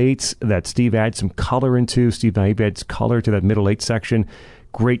middle eights that Steve adds some color into. Steve Naive adds color to that middle eight section.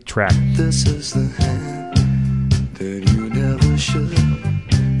 Great track. This is the hand that you never should.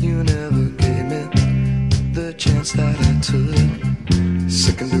 You never gave me the chance that I took.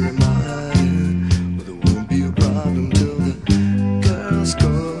 Secondary Modern, well, there won't be a problem till the girls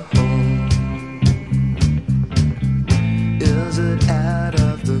go home. Is it out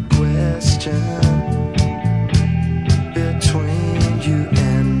of the question between you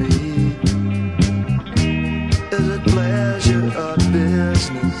and me? Is it pleasure or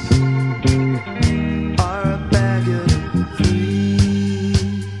business, or a bag of three?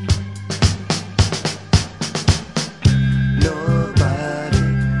 Nobody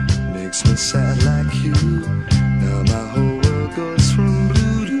makes me sad like you. Now my whole world goes from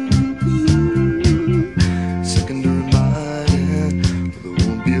blue to blue. Secondary Modern, well, there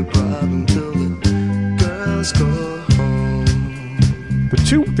won't be a problem till the girls go home.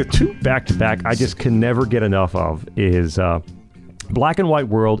 The two back-to-back I just can never get enough of is Black and White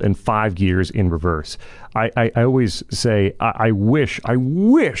World and 5 Gears in Reverse. I always say I wish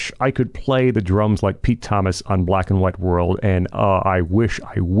I could play the drums like Pete Thomas on Black and White World, and I wish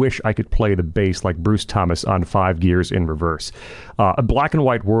I could play the bass like Bruce Thomas on 5 Gears in Reverse. A Black and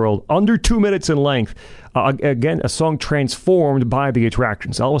White World, under 2 minutes in length. Again, a song transformed by the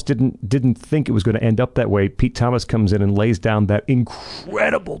Attractions. Elvis didn't think it was going to end up that way. Pete Thomas comes in and lays down that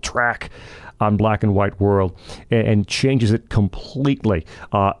incredible track on Black and White World and changes it completely.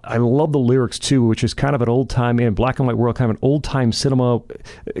 I love the lyrics too, which is kind of an old time in Black and White World, kind of an old time cinema,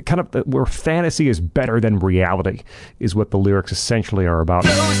 kind of where fantasy is better than reality, is what the lyrics essentially are about.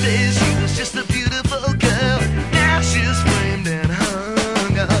 Those days she was just a beautiful girl. Now she's framed and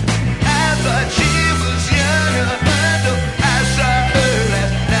hung up. I thought she was younger. I saw her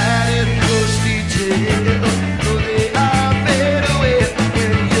last night in Ghost Detail. Oh, they all fade away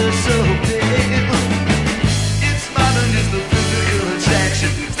when you're so pale. It's modern, just the physical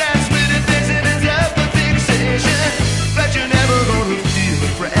attraction. That's when it takes it as up a fixation. But you're never gonna feel the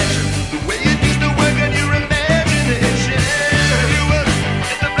fraction the way it used to work on your imagination. You were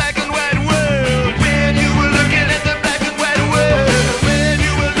at the black and white world when you were looking at the black and white world when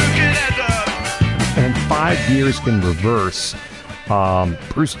you were looking at the. And 5 Gears in Reverse,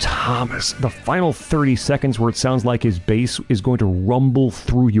 Bruce Thomas, the final 30 seconds where it sounds like his bass is going to rumble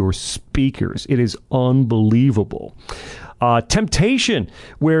through your speakers. It is unbelievable. Temptation,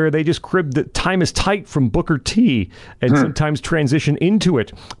 where they just crib that Time is Tight from Booker T and sometimes transition into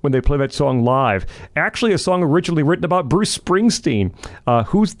it when they play that song live. Actually, a song originally written about Bruce Springsteen.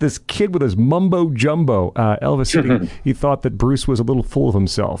 Who's this kid with his mumbo jumbo? Elvis said he thought that Bruce was a little full of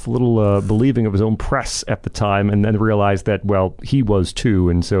himself, a little believing of his own press at the time, and then realized that, well, he was too.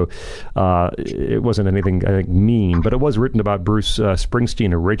 And so it wasn't anything, I think, mean, but it was written about Bruce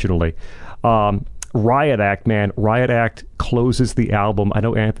Springsteen originally. Riot Act, man. Riot Act closes the album. I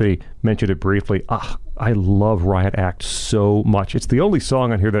know Anthony mentioned it briefly. I love Riot Act so much. It's the only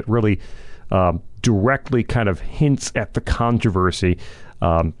song on here that really directly kind of hints at the controversy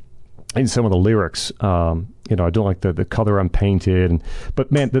in some of the lyrics. I don't like the color I'm painted.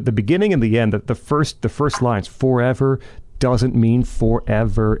 But, man, the beginning and the end, the first lines, forever doesn't mean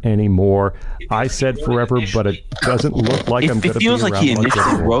forever anymore. I said forever, but it doesn't look like I'm going to be around. It feels like he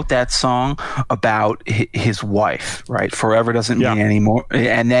initially wrote that song about his wife, right? Forever doesn't mean anymore.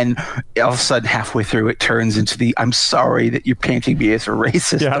 And then all of a sudden, halfway through, it turns into I'm sorry that you're painting me as a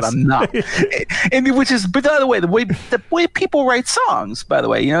racist, but I'm not. But by the way people write songs, by the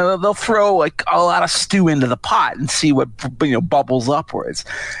way, they'll throw like a lot of stew into the pot and see what bubbles upwards.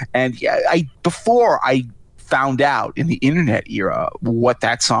 And before I found out in the internet era what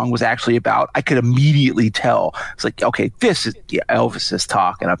that song was actually about, I could immediately tell. It's like, okay, this is Elvis is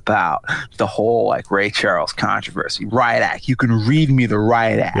talking about the whole like Ray Charles controversy, Riot Act. You can read me the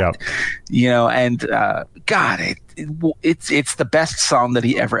Riot Act, and God, it's the best song that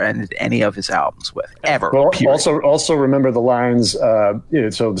he ever ended any of his albums with, ever. Well, also remember the lines. So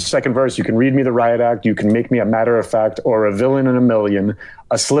the second verse: you can read me the Riot Act, you can make me a matter of fact or a villain in a million.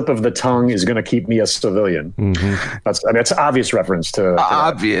 A slip of the tongue is going to keep me a civilian. Mm-hmm. That's obvious reference to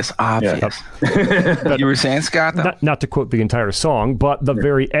obvious. Yeah. You were saying, Scott, though? Not to quote the entire song, but the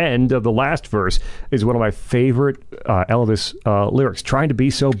very end of the last verse is one of my favorite Elvis lyrics. Trying to be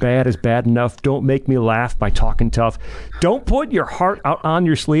so bad is bad enough. Don't make me laugh by talking tough. Don't put your heart out on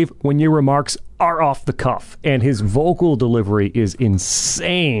your sleeve when your remarks are off the cuff. And his vocal delivery is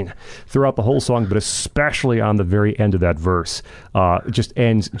insane throughout the whole song, but especially on the very end of that verse. It just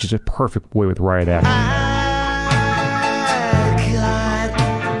ends just a perfect way with Riot Act.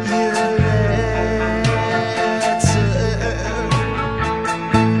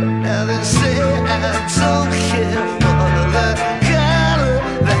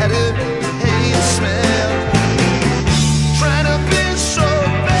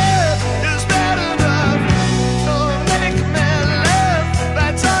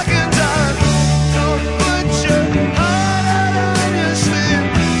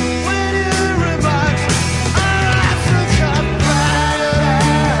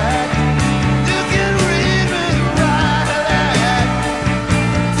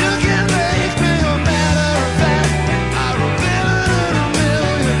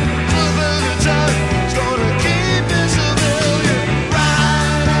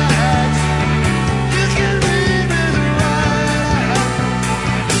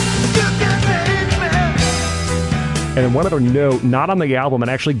 And one other note, not on the album, and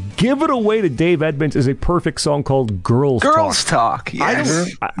actually give it away to Dave Edmunds, is a perfect song called Girls Talk.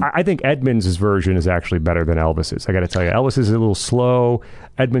 Yes. I think Edmunds' version is actually better than Elvis's. I got to tell you, Elvis is a little slow.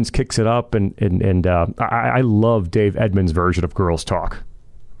 Edmunds kicks it up, and I love Dave Edmunds' version of Girls Talk.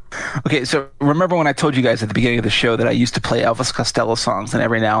 Okay, so remember when I told you guys at the beginning of the show that I used to play Elvis Costello songs, and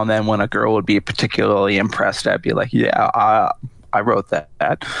every now and then when a girl would be particularly impressed, I'd be like, I wrote that.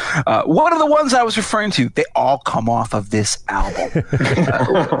 One of the ones I was referring to, they all come off of this album.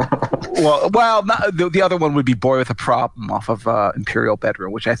 The other one would be Boy with a Problem off of Imperial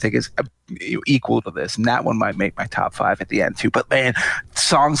Bedroom, which I think is equal to this. And that one might make my top 5 at the end too. But man,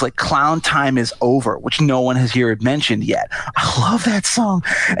 songs like Clown Time Is Over, which no one has here mentioned yet. I love that song.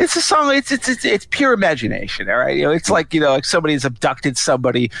 It's a song, it's pure imagination, all right? It's like, like somebody's abducted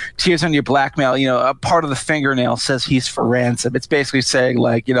somebody, Tears on Your Blackmail, a part of the fingernail says he's for ransom. It's basically saying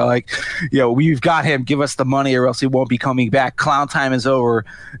we've got him, give us the money or else he won't be coming back. Clown Time Is Over.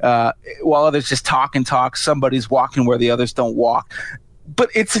 While others just talk and talk, somebody's walking where the others don't walk. But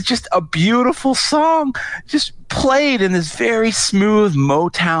it's just a beautiful song, just played in this very smooth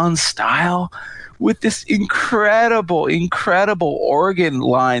Motown style with this incredible organ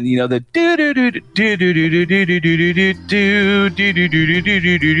line, the do do do do do do do do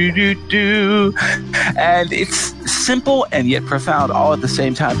do do do do, and it's simple and yet profound all at the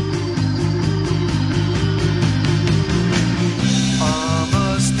same time.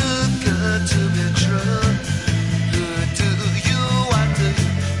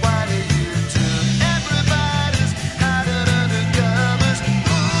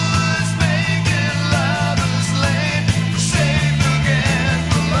 Say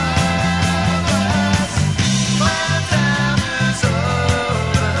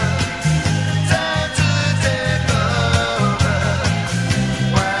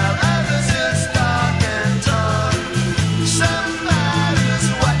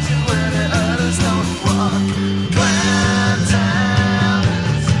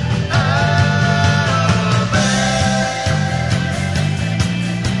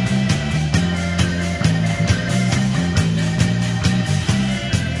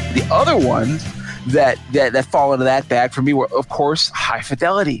The other ones that fall into that bag for me were, of course, High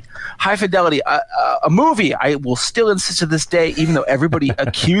Fidelity. High Fidelity, a movie I will still insist to this day, even though everybody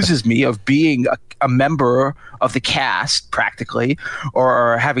accuses me of being a member of the cast, practically,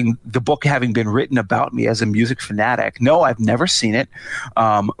 or having the book having been written about me as a music fanatic. No, I've never seen it,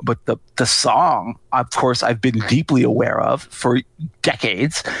 but the song, of course, I've been deeply aware of for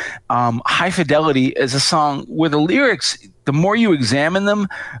decades. High Fidelity is a song where the lyrics, the more you examine them,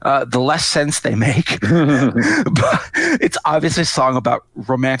 the less sense they make. But it's obviously a song about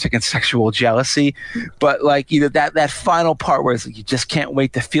romantic and sexual jealousy. But like, you know, that final part where it's like, you just can't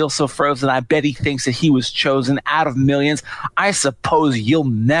wait to feel so frozen. I bet he thinks that he was chosen out of millions. I suppose you'll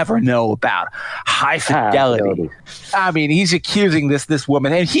never know about High Fidelity. I mean, he's accusing this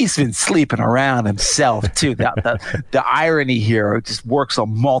woman, and he's been sleeping around himself too. The irony here just works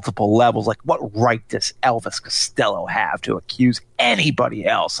on multiple levels. Like, what right does Elvis Costello have to accuse anybody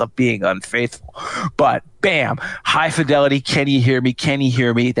else of being unfaithful? But bam, High Fidelity, Can You Hear Me, Can You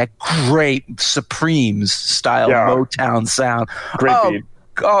Hear Me, that great Supremes style Motown sound. Great beat.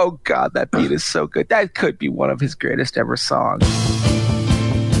 Oh God, that beat is so good. That could be one of his greatest ever songs.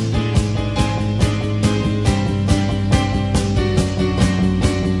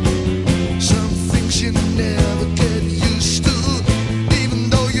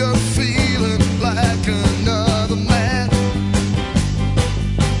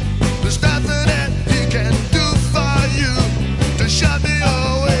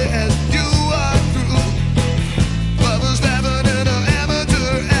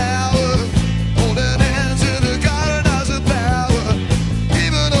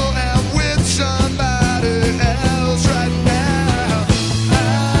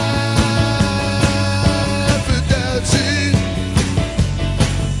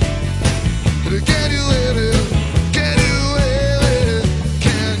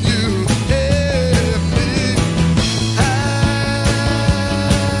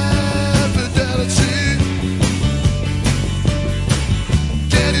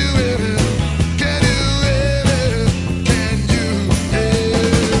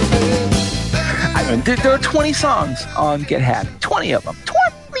 There are 20 songs on Get Happy. 20 of them.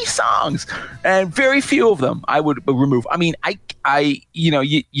 20 songs. And very few of them I would remove. I mean, I you know,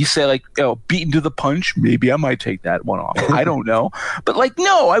 you say like, oh, Beaten to the Punch. Maybe I might take that one off. I don't know. But like,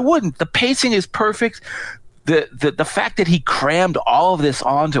 no, I wouldn't. The pacing is perfect. The fact that he crammed all of this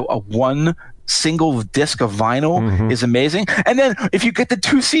onto a one single disc of vinyl is amazing. And then if you get the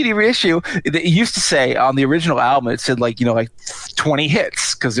 2 CD reissue, it used to say on the original album, it said like, you know, like 20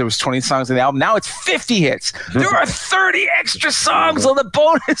 hits because there was 20 songs in the album. Now it's 50 hits. There are 30 extra songs on the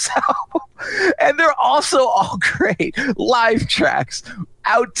bonus album. And they're also all great live tracks,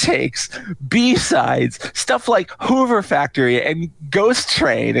 outtakes, B-sides, stuff like Hoover Factory and Ghost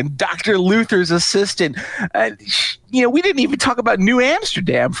Train and Dr. Luther's Assistant. And, you know, we didn't even talk about New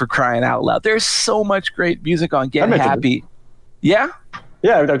Amsterdam, for crying out loud. There's so much great music on Get Happy. Yeah?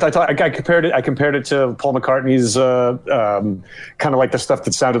 Yeah, I compared it to Paul McCartney's kind of like the stuff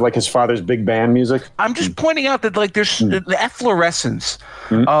that sounded like his father's big band music. I'm just pointing out that like there's the efflorescence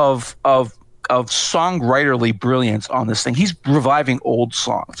of songwriterly brilliance on this thing. He's reviving old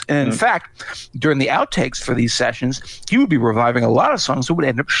songs. And in fact, during the outtakes for these sessions, he would be reviving a lot of songs that would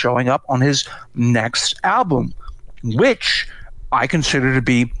end up showing up on his next album, which I consider to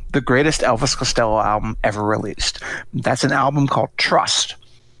be the greatest Elvis Costello album ever released. That's an album called Trust.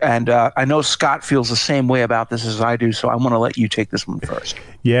 And I know Scott feels the same way about this as I do, so I want to let you take this one first.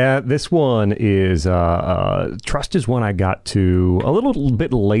 Yeah, this one is Trust is one I got to a little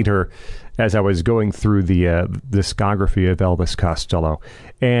bit later as I was going through the discography of Elvis Costello,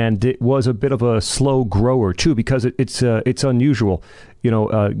 and it was a bit of a slow grower too because it's unusual. You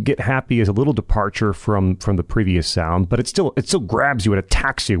know, Get Happy is a little departure from the previous sound, but it still grabs you and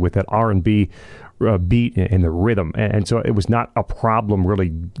attacks you with that R&B beat and the rhythm, and so it was not a problem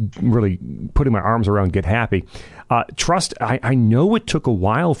really putting my arms around Get Happy. Trust, I know it took a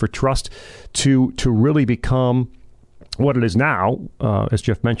while for Trust to really become what it is now. As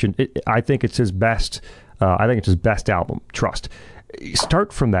Jeff mentioned, I think it's his best. I think it's his best album, Trust.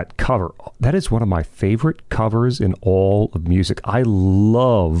 Start from that cover. That is one of my favorite covers in all of music. I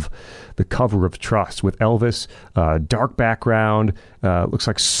love the cover of Trust with Elvis, dark background, looks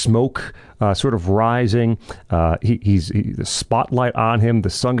like smoke sort of rising. He's the spotlight on him. The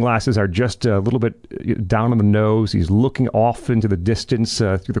sunglasses are just a little bit down on the nose. He's looking off into the distance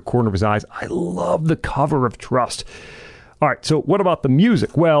through the corner of his eyes. I love the cover of Trust. All right, so what about the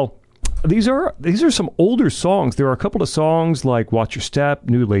music? Well, these are some older songs. There are a couple of songs like "Watch Your Step,"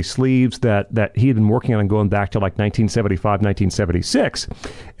 "New Lace Sleeves" that he had been working on going back to like 1975, 1976,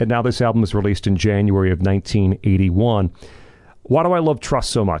 and now this album is released in January of 1981. Why do I love Trust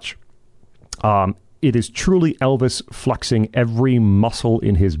so much? It is truly Elvis flexing every muscle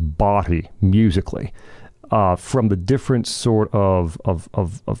in his body musically. From the different sort of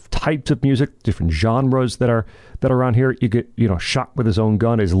types of music, different genres that are on here. You get, Shot with His Own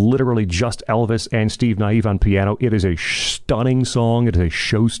Gun is literally just Elvis and Steve Naive on piano. It is a stunning song. It is a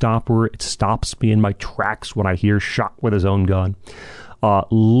showstopper. It stops me in my tracks when I hear Shot with His Own Gun.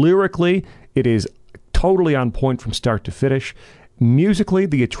 Lyrically, it is totally on point from start to finish. Musically,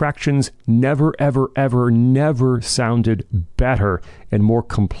 the Attractions never, ever, ever, never sounded better and more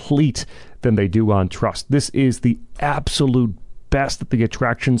complete than they do on Trust. This is the absolute best that the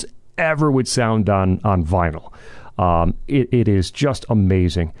Attractions ever would sound on vinyl. It is just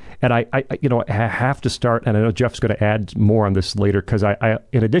amazing. And I have to start, and I know Jeff's going to add more on this later, because I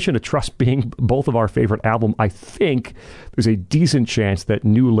in addition to Trust being both of our favorite album, I think there's a decent chance that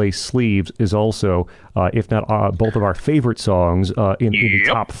New Lace Sleeves is also, if not both of our favorite songs, in the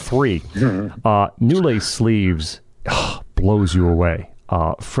top three. New Lace Sleeves blows you away.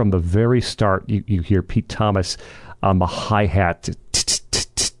 From the very start, you hear Pete Thomas on the hi-hat,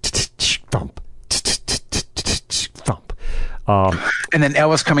 thump, thump. And then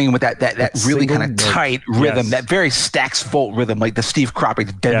Elvis coming in with that really kind of tight rhythm, that very Stax Volt rhythm, like the Steve Cropper.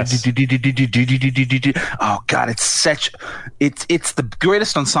 Oh God, it's the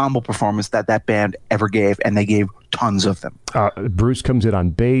greatest ensemble performance that band ever gave, and they gave tons of them. Bruce comes in on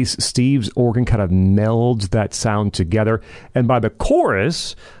bass. Steve's organ kind of melds that sound together, and by the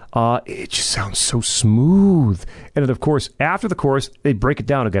chorus, it just sounds so smooth. And then, of course, after the chorus, they break it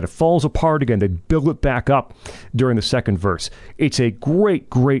down again. It falls apart again. They build it back up during the second verse. It's a great,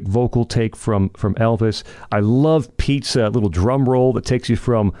 great vocal take from Elvis. I love Pete's little drum roll that takes you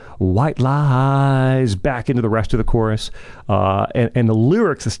from White Lies back into the rest of the chorus. And the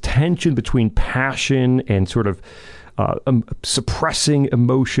lyrics, this tension between passion and sort of suppressing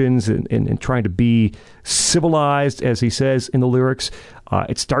emotions and trying to be civilized, as he says in the lyrics.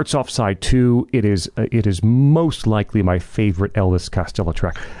 It starts off side 2. It is most likely my favorite Elvis Costello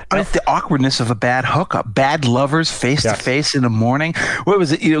track. It's the awkwardness of a bad hookup. Bad lovers face to face in the morning. What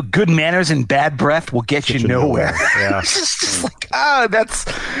was it? Good manners and bad breath will get you nowhere. Yeah. It's just like, I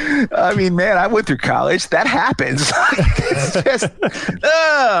went through college. That happens. It's just,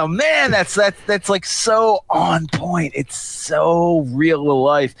 oh man, that's like so on point. It's so real to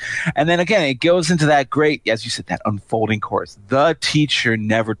life. And then again, it goes into that great, as you said, that unfolding chorus. The teacher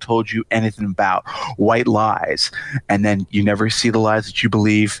never told you anything about white lies, and then you never see the lies that you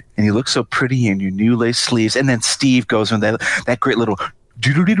believe, and you look so pretty in your new lace sleeves. And then Steve goes in that great little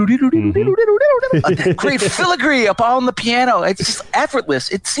great filigree up on the piano. It's just effortless.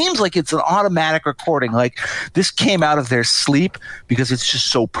 It seems like it's an automatic recording, like this came out of their sleep, because it's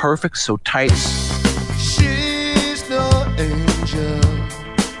just so perfect, so tight. She's no angel,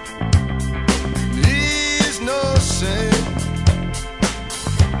 he's no saint.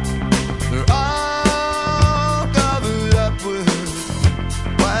 They're all covered up with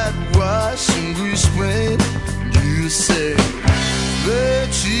whitewash and grease paint. You say the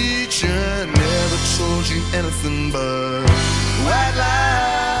teacher never told you anything but white lies,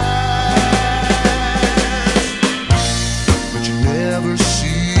 but you never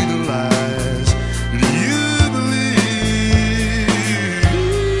see the lies that you believe.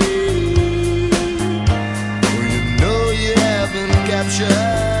 When you know you haven't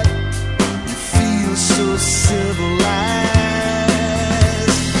captured, you feel so civilized.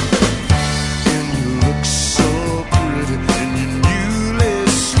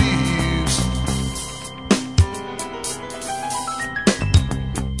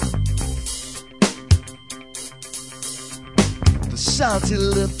 Salty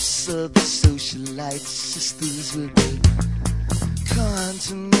lips of the socialite sisters with the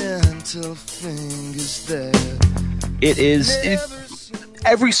continental fingers there.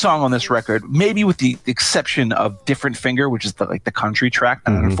 Every song on this record, maybe with the exception of Different Finger, which is the country track,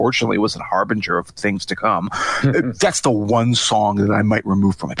 and unfortunately was a harbinger of things to come. That's the one song that I might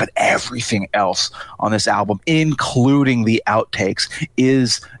remove from it. But everything else on this album, including the outtakes,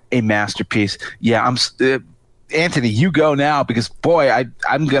 is a masterpiece. Yeah, Anthony, you go now, because boy,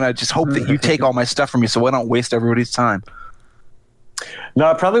 I'm gonna just hope that you take all my stuff from me, so I don't waste everybody's time. No,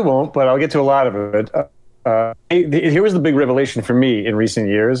 I probably won't, but I'll get to a lot of it. Here was the big revelation for me in recent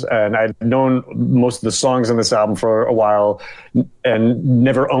years, and I'd known most of the songs on this album for a while. and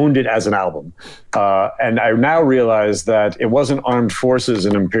never owned it as an album. And I now realize that it wasn't Armed Forces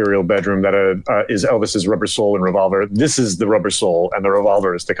and Imperial Bedroom that is Elvis's Rubber Soul and Revolver. This is the Rubber Soul, and the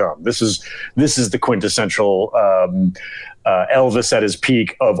Revolver is to come. This is the quintessential Elvis at his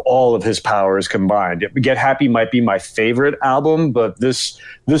peak of all of his powers combined. Get Happy might be my favorite album, but this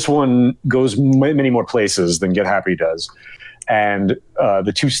one goes many more places than Get Happy does. And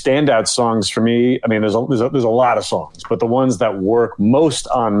the two standout songs for me, I mean, there's a lot of songs, but the ones that work most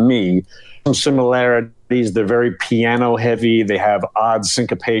on me, some similarities. They're very piano heavy. They have odd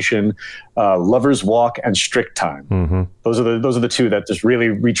syncopation. Lover's Walk and Strict Time. Mm-hmm. Those are the two that just really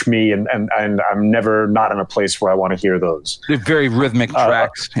reach me, and I'm never not in a place where I want to hear those. They're very rhythmic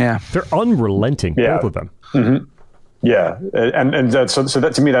tracks. Yeah, they're unrelenting. Both of them. Mm-hmm. Yeah, and so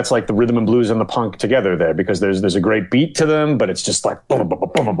that to me, that's like the rhythm and blues and the punk together there, because there's a great beat to them, but it's just like boom, boom,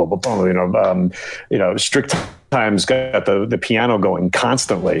 boom, boom, boom, boom, Strict Time's got the piano going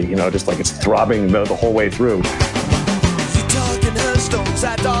constantly, just like it's throbbing the whole way through. You talking her stones,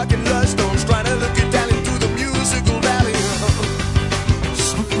 I talking her stones, trying to look it down into the musical valley.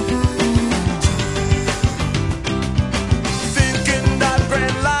 Thinking that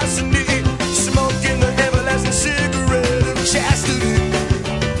grand larceny, smoking the everlasting cigarette of chastity.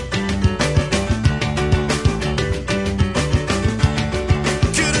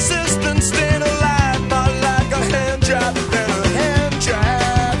 Could assistance stand alive, not like a hand job, then a hand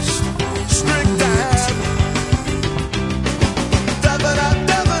job. Strict time. Da-ba-da,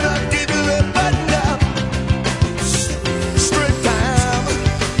 give you a button up. Strict time.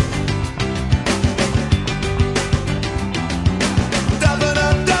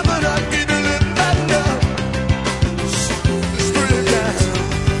 Da-ba-da, give you a button up. Strict time.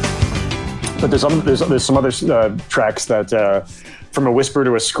 But there's some other tracks that From a Whisper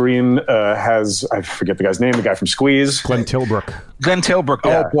to a Scream has, I forget the guy's name, the guy from Squeeze. Glenn Tilbrook.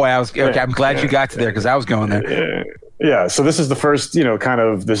 Yeah. Oh boy, I'm glad you got to there, because I was going there. Yeah, so this is the first,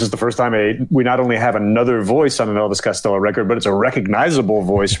 this is the first time we not only have another voice on an Elvis Costello record, but it's a recognizable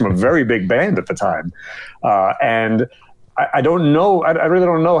voice from a very big band at the time. And I don't know, I really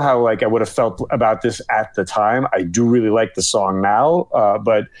don't know how I would have felt about this at the time. I do really like the song now,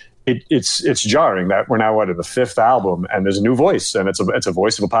 but it's jarring that we're now at the fifth album and there's a new voice, and it's a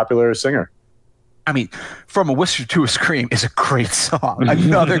voice of a popular singer. I mean, From a Whisper to a Scream is a great song.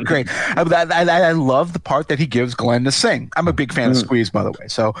 Another great. I love the part that he gives Glenn to sing. I'm a big fan of Squeeze, by the way.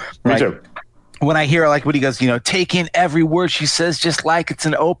 So Me too. When I hear when he goes, take in every word she says just like it's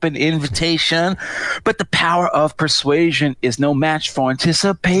an open invitation, but the power of persuasion is no match for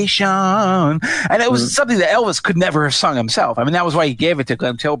anticipation. And it was something that Elvis could never have sung himself. I mean, that was why he gave it to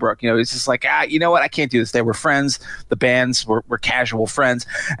Glenn Tilbrook. It's just like, you know what? I can't do this. They were friends. The bands were casual friends.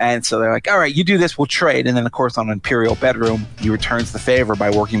 And so they're like, all right, you do this, we'll trade. And then, of course, on Imperial Bedroom, he returns the favor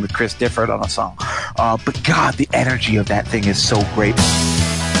by working with Chris Difford on a song. But God, the energy of that thing is so great.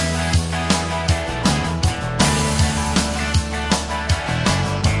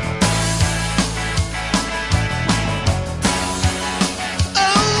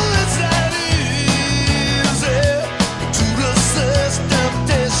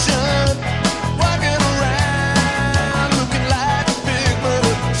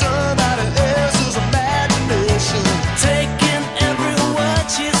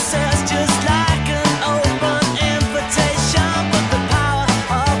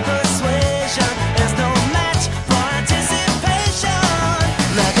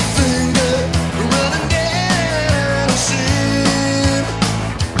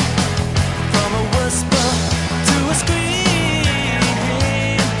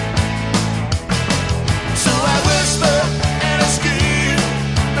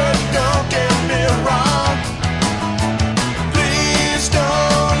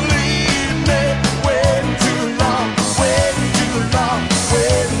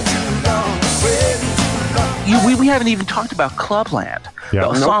 We haven't even talked about Clubland,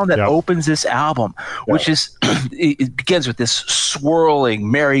 a song that opens this album, which is, it begins with this swirling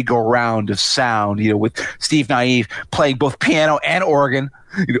merry-go-round of sound, with Steve Naive playing both piano and organ,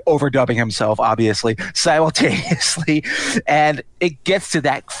 overdubbing himself, obviously, simultaneously. And it gets to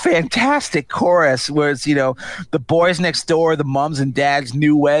that fantastic chorus where it's, the boys next door, the mums and dads,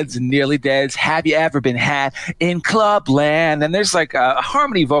 newlyweds and nearly deads, have you ever been had in Clubland? And there's a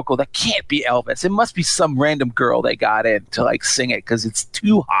harmony vocal that can't be Elvis. It must be some random girl they got in to sing it because it's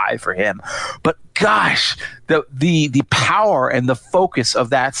too high for him. But gosh, the power and the focus of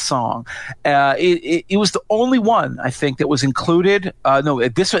that song. It was the only one, I think, that was included.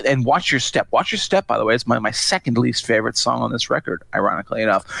 This one, and Watch Your Step. Watch Your Step, by the way, is my second least favorite song on this record, ironically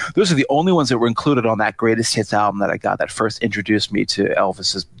enough. Those are the only ones that were included on that Greatest Hits album that I got that first introduced me to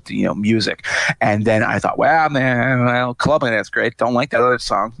Elvis's music. And then I thought, Clubbing, that's great. Don't like that other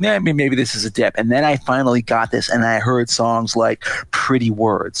song. Yeah, maybe this is a dip. And then I finally got this, and I heard songs like Pretty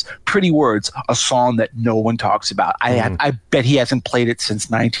Words, a song that no one talks about. I bet he hasn't played it since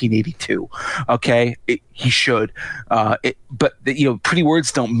 1982. Okay, he should. But Pretty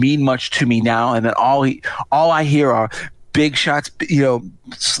Words don't mean much to me now. And then all I hear are big shots,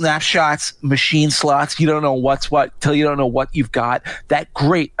 snapshots, machine slots. You don't know what's what till you don't know what you've got. That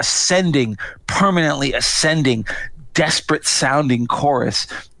great permanently ascending, desperate sounding chorus.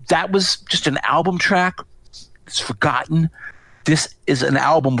 That was just an album track. It's forgotten. This is an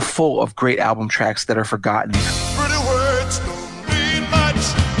album full of great album tracks that are forgotten. Pretty words don't mean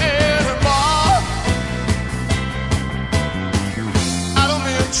much anymore. I don't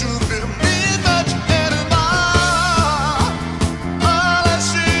mean to mean much anymore. All I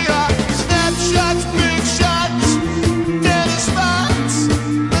see are snapshots, big shots, daily spots,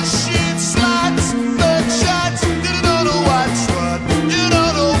 machine slots, big shots. You don't know what's what. You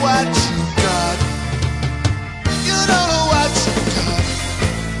don't know what you got. You don't know what you got.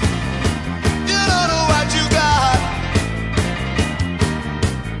 You don't know what you got.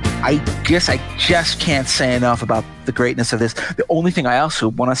 I guess I just can't say enough about the greatness of this. The only thing I also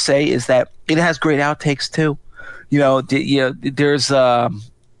want to say is that it has great outtakes too. There's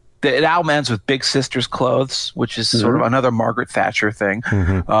the album ends with Big Sister's Clothes, which is sort of another Margaret Thatcher thing.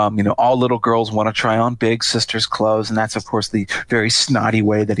 All little girls want to try on Big Sister's clothes, and that's of course the very snotty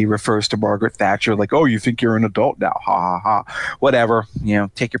way that he refers to Margaret Thatcher, like, "Oh, you think you're an adult now? Ha ha ha." Whatever,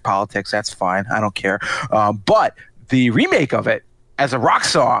 take your politics. That's fine. I don't care. But the remake of it as a rock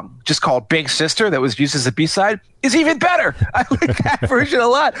song, just called Big Sister, that was used as a B-side, is even better. I like that version a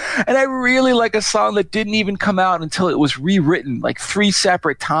lot. And I really like a song that didn't even come out until it was rewritten like 3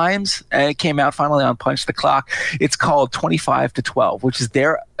 separate times. And it came out finally on Punch the Clock. It's called 25 to 12, which is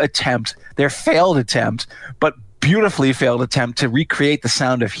their failed attempt, but beautifully failed attempt to recreate the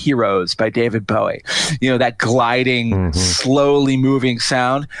sound of Heroes by David Bowie. That gliding, slowly moving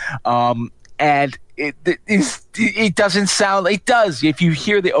sound. And it doesn't sound. It does. If you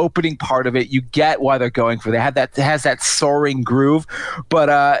hear the opening part of it, you get why they're going for. It has that soaring groove, but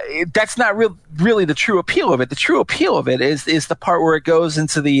that's not really the true appeal of it. The true appeal of it is the part where it goes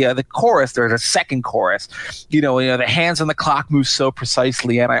into the chorus. There's a second chorus. The hands on the clock move so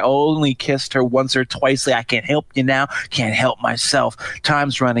precisely, and I only kissed her once or twice. I can't help you now. Can't help myself.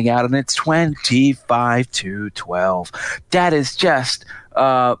 Time's running out, and it's 25 to 12. That is just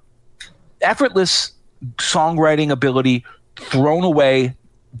effortless songwriting ability thrown away.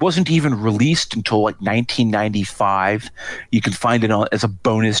 Wasn't even released until like 1995. You can find it as a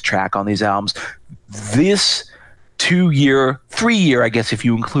bonus track on these albums. This 3-year, I guess if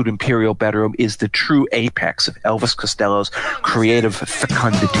you include Imperial Bedroom, is the true apex of Elvis Costello's creative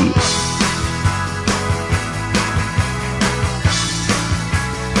fecundity.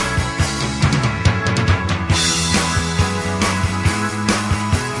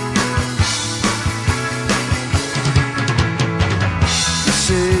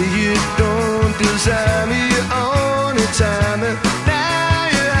 Desire me on a time, and now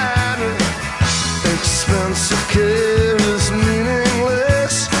you have me. Expensive care is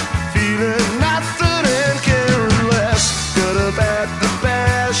meaningless, feeling nothing and caring less. Got a bad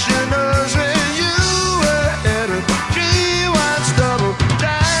passion when you were headed. She wants double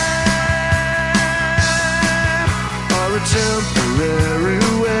time, or a temporary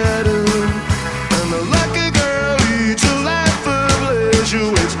wedding, and the lucky girl leads a life of leisure.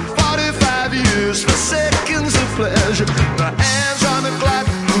 Waits 45 years for seconds of pleasure. My hands on the clock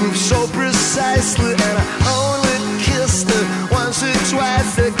move so precisely, and I only kissed her once or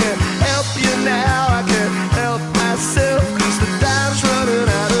twice. I can't help you now, I can't help myself, 'cause the time's running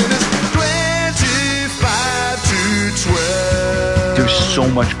out, and it's 25 to 12. There's so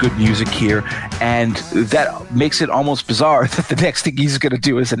much good music here, and that makes it almost bizarre that the next thing he's going to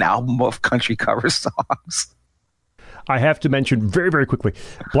do is an album of country cover songs. I have to mention very, very quickly,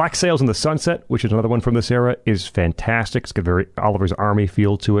 Black Sails in the Sunset, which is another one from this era, is fantastic. It's got a very Oliver's Army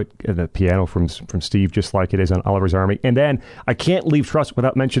feel to it, and the piano from Steve, just like it is on Oliver's Army. And then I can't leave Trust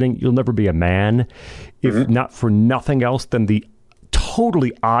without mentioning You'll Never Be a Man, if not for nothing else than the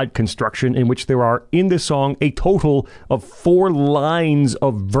totally odd construction in which there are, in this song, a total of 4 lines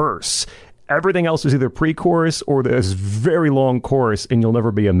of verse. Everything else is either pre-chorus or this very long chorus in You'll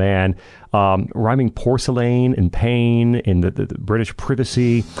Never Be a Man, rhyming porcelain and pain and the British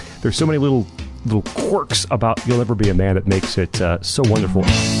privacy. There's so many little quirks about You'll Never Be a Man that makes it so wonderful.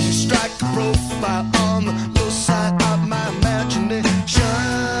 You strike a profile on the low side of my imagination.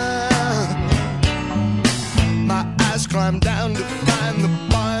 My eyes climb down to find the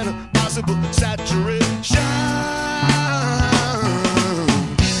point of possible saturation.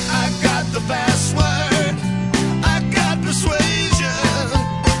 I got the password, I got persuasion,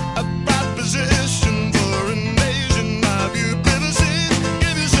 a proposition for invasion of your privacy.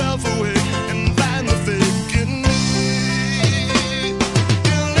 Give yourself away and find the fake in me.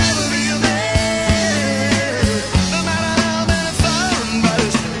 You'll never be a man, no matter how many foreign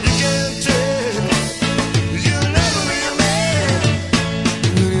bodies you can take. You'll never be a man.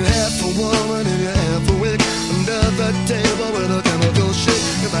 You're half a woman and you're half awake under the table with a chemical shake.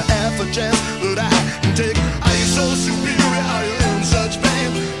 If I have a chance that I can take, are you so superior? Are you in such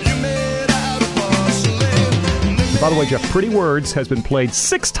pain? You made out of porcelain. By the way, Jeff, Pretty Words has been played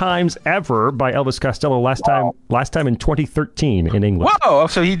 6 times ever by Elvis Costello. Last time in 2013 in England. Whoa!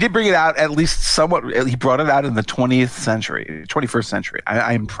 So he did bring it out at least somewhat. He brought it out in the 21st century.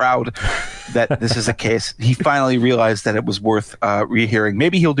 I am proud that this is the case. He finally realized that it was worth rehearing.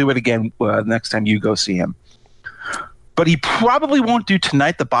 Maybe he'll do it again next time you go see him. But he probably won't do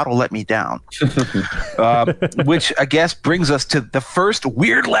Tonight the Bottle Let Me Down, which I guess brings us to the first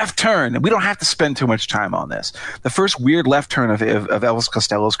weird left turn. And we don't have to spend too much time on this. The first weird left turn of Elvis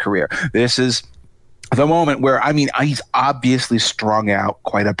Costello's career. This is the moment where, I mean, he's obviously strung out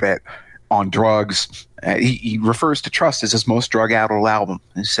quite a bit on drugs. He refers to Trust as his most drug-out album.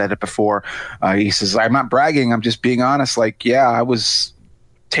 He said it before. He says, I'm not bragging. I'm just being honest. Like, yeah, I was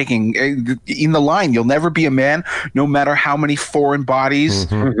taking in the line, you'll never be a man, no matter how many foreign bodies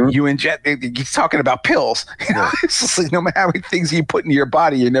you inject. He's talking about pills. It's just like, no matter how many things you put into your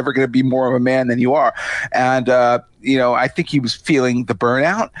body, you're never going to be more of a man than you are. And, I think he was feeling the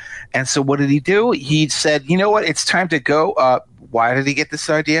burnout. And so what did he do? He said, you know what? It's time to go. Why did he get this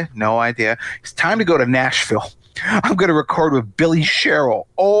idea? No idea. It's time to go to Nashville. I'm going to record with Billy Sherrill,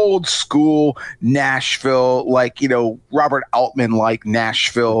 old school Nashville, Robert Altman,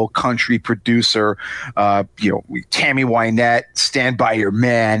 Nashville country producer, Tammy Wynette, Stand By Your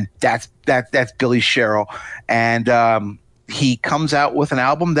Man. That's Billy Sherrill. And, he comes out with an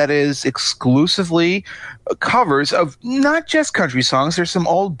album that is exclusively covers of not just country songs. There's some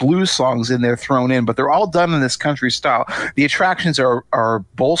old blues songs in there thrown in, but they're all done in this country style. The attractions are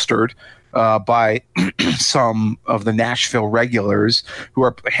bolstered by some of the Nashville regulars who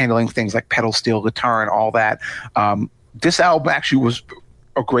are handling things like pedal steel guitar and all that. This album actually was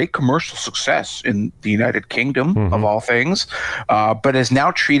a great commercial success in the United Kingdom, of all things, but is now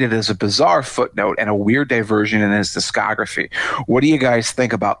treated as a bizarre footnote and a weird diversion in his discography. What do you guys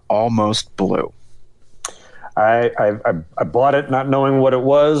think about Almost Blue? I bought it not knowing what it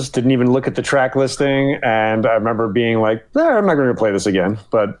was, didn't even look at the track listing, and I remember being like, I'm not going to play this again,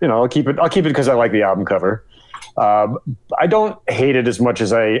 but I'll keep it because I like the album cover. I don't hate it as much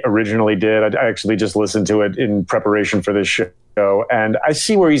as I originally did. I actually just listened to it in preparation for this show, and I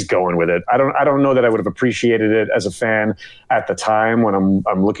see where he's going with it. I don't know that I would have appreciated it as a fan at the time when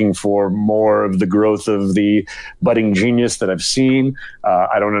I'm looking for more of the growth of the budding genius that I've seen.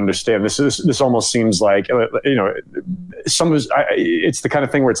 I don't understand. This almost seems like some of his. It's the kind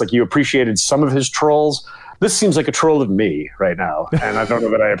of thing where it's like you appreciated some of his trolls. This seems like a troll of me right now, and I don't know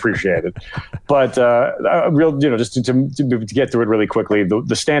that I appreciate it. But just to get through it really quickly, the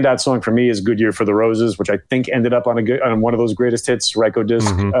standout song for me is "Good Year for the Roses," which I think ended up on one of those greatest hits Ryko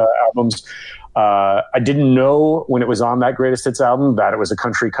Disc albums. I didn't know when it was on that greatest hits album that it was a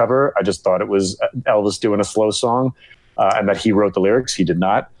country cover. I just thought it was Elvis doing a slow song, and that he wrote the lyrics. He did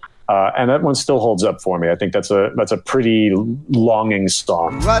not. And that one still holds up for me. I think that's a pretty longing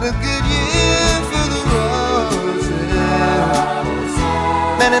song. What a good year for the roses.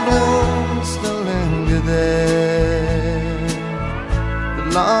 Many blooms still linger there. The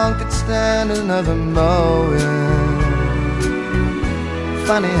lawn could stand another mowing.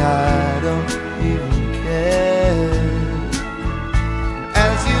 Funny, I don't even care.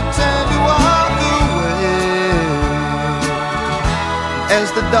 As you turn to walk away, as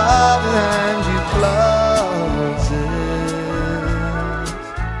the door behind you closes,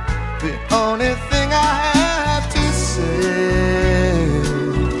 the only thing I have to say,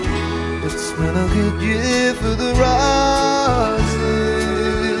 it's been a good year for the roses.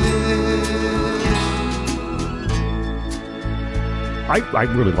 I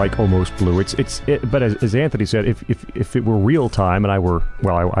really like Almost Blue. But as Anthony said, if it were real time and I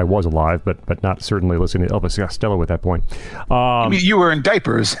was alive, but not certainly listening to Elvis Costello at that point. I mean, you were in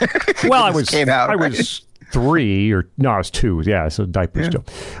diapers. Well, I was 3 or no, I was 2. Yeah, so diapers still.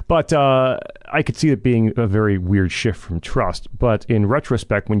 But I could see it being a very weird shift from Trust. But in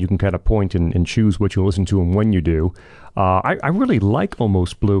retrospect, when you can kind of point and choose what you listen to and when you do, I really like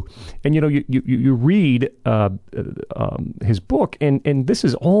Almost Blue. And you read his book, and this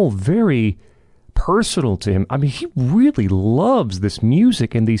is all very personal to him. I mean, he really loves this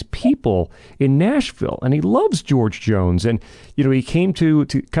music and these people in Nashville, and he loves George Jones. And he came to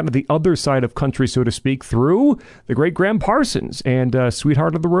kind of the other side of country, so to speak, through the great Graham Parsons and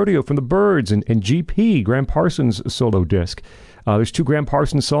Sweetheart of the Rodeo from the Byrds and GP, Graham Parsons' solo disc. There's 2 Graham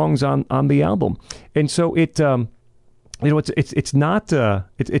Parsons songs on the album, and so it. It's not.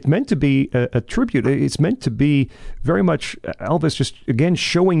 It's meant to be a tribute. It's meant to be very much Elvis, just again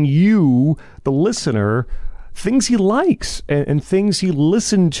showing you, the listener, things he likes and things he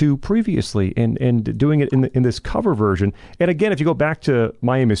listened to previously, and doing it in this cover version. And again, if you go back to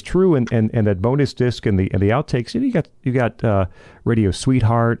My Aim Is True and that bonus disc and the outtakes, you got Radio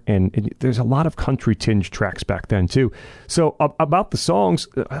Sweetheart, and there's a lot of country tinge tracks back then too. So about the songs,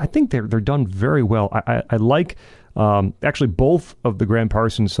 I think they're done very well. I like. Actually, both of the Graham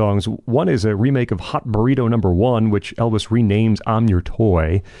Parsons songs. One is a remake of Hot Burrito No. 1, which Elvis renames I'm Your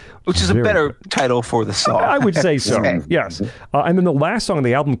Toy. Which is a better title for the song. I would say so, yes. And then the last song on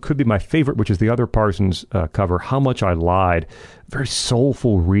the album could be my favorite, which is the other Parsons cover, How Much I Lied. Very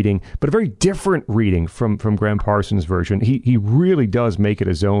soulful reading, but a very different reading from Graham Parsons' version. He really does make it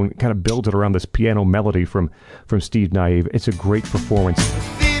his own, kind of builds it around this piano melody from Steve Naive. It's a great performance.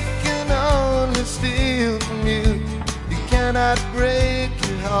 Cannot break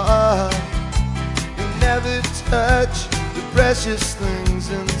your heart. You'll never touch the precious things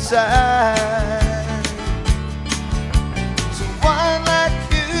inside. So why like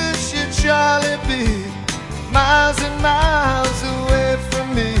you should surely be miles and miles away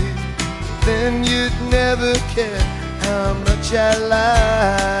from me. Then you'd never care how much I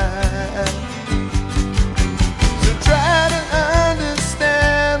lie. So try to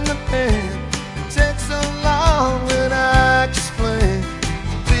understand the pain. It takes so long when I explain.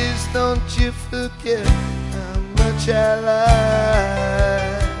 Please don't you forget how much I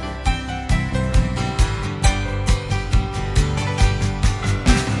lie.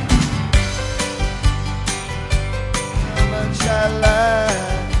 How much I lie.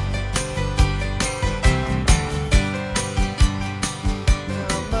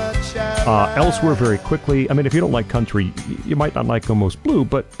 Elsewhere, very quickly. I mean, if you don't like country, you might not like Almost Blue,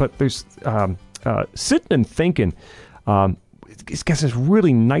 but there's Sitting and Thinking. It's got this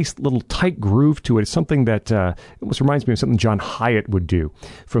really nice little tight groove to it. It's something that almost reminds me of something John Hyatt would do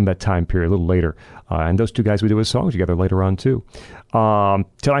from that time period, a little later. And those two guys would do his songs together later on, too.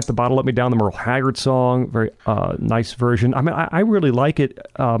 Tonight the Bottle Let Me Down, the Merle Haggard song, very nice version. I mean, I really like it.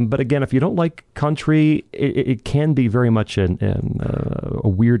 But again, if you don't like country, it can be very much a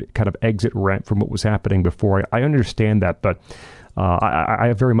weird kind of exit ramp from what was happening before. I understand that, but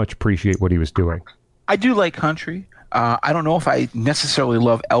I very much appreciate what he was doing. I do like country. I don't know if I necessarily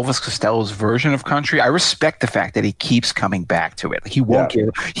love Elvis Costello's version of country. I respect the fact that he keeps coming back to it. He won't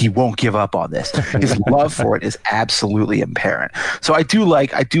give up on this. His love for it is absolutely apparent. So I do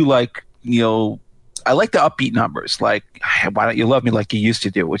like, I like the upbeat numbers, like Why Don't You Love Me Like You Used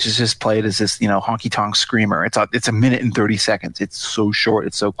to Do, which is just played as this, honky tonk screamer. It's a minute and 30 seconds. It's so short.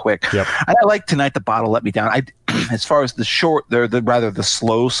 It's so quick. Yep. And I like Tonight the Bottle Let Me Down. As far as the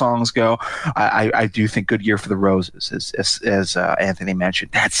slow songs go, I do think Good Year for the Roses, as Anthony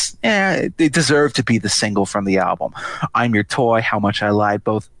mentioned. They deserve to be the single from the album. I'm Your Toy, How Much I Lied,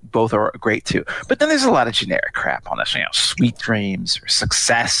 both are great too. But then there's a lot of generic crap on this, Sweet Dreams or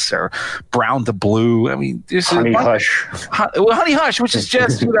Success or Brown to Blue. I mean, there's Honey Hush. Honey Hush, which is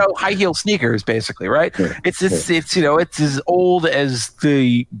just high heel sneakers, basically, right? Yeah. It's as old as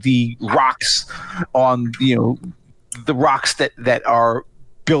the rocks on the rocks that are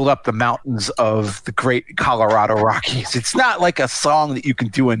build up the mountains of the great Colorado Rockies. It's not like a song that you can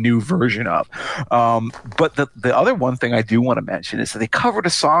do a new version of. But the other one thing I do want to mention is that they covered a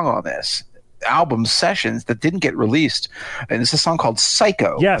song on this album Sessions that didn't get released, and it's a song called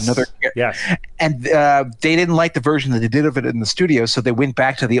Psycho. Yes. Yes. And they didn't like the version that they did of it in the studio, so they went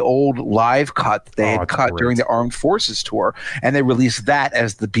back to the old live cut that they had cut during the Armed Forces tour, and they released that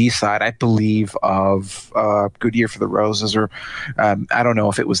as the B-side, I believe, of Good Year for the Roses, or I don't know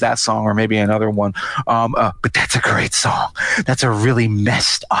if it was that song or maybe another one. But that's a great song. That's a really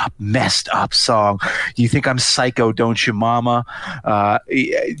messed up song. You think I'm psycho, don't you, mama?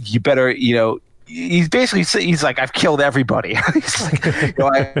 You better, he's like, I've killed everybody. He's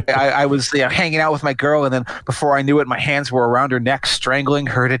like, I was hanging out with my girl, and then before I knew it, my hands were around her neck, strangling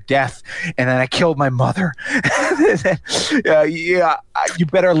her to death, and then I killed my mother. You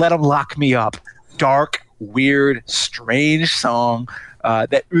better let him lock me up. Dark, weird, strange song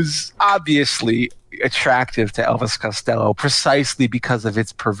that was obviously attractive to Elvis Costello precisely because of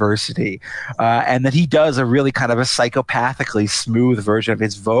its perversity, and that he does a really kind of a psychopathically smooth version of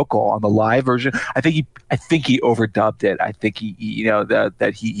his vocal on the live version. I think he overdubbed it. I think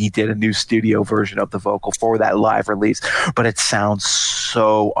he did a new studio version of the vocal for that live release, but it sounds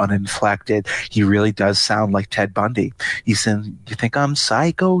so uninflected. He really does sound like Ted Bundy. He says, "You think I'm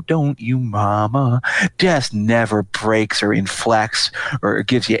psycho, don't you, mama?" Just never breaks or inflects or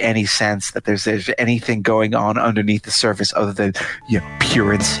gives you any sense that there's anything going on underneath the surface other than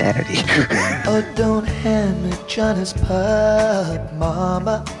pure insanity. Oh, don't hand me Johnny's pup,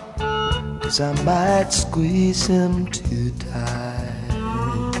 mama, 'cause I might squeeze him too tight.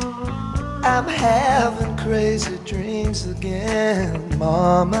 I'm having crazy dreams again,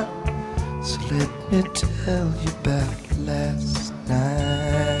 mama, so let me tell you about last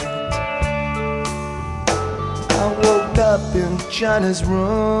night. I woke up in Johnny's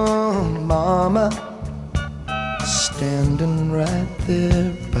room, mama, standing right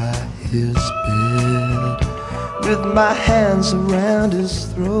there by his bed, with my hands around his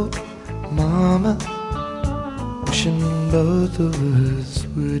throat, mama, wishing both of us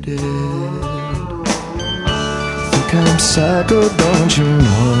were dead. Think I'm psycho, don't you,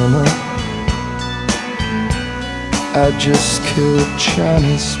 mama? I just killed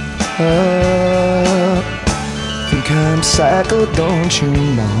Johnny's pup. Think I'm psycho, don't you,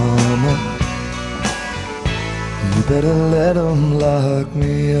 mama? You better let him lock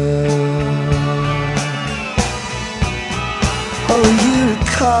me up.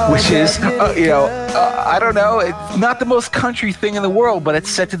 Which is, I don't know, it's not the most country thing in the world, but it's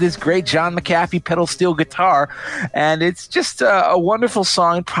set to this great John McAfee pedal steel guitar, and it's just a wonderful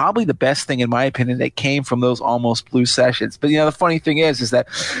song, probably the best thing, in my opinion, that came from those Almost Blue sessions. But, the funny thing is that,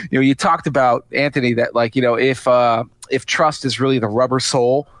 you talked about, Anthony, that, if Trust is really the rubber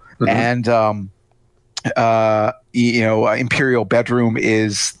sole, and Imperial Bedroom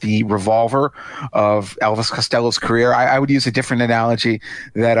is the revolver of Elvis Costello's career, I would use a different analogy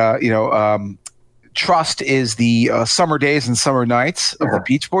that Trust is the summer days and summer nights of the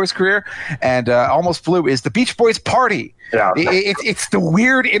Beach Boys career, and Almost Blue is the Beach Boys party. Yeah. It's the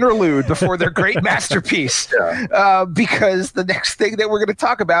weird interlude before their great masterpiece. Because the next thing that we're going to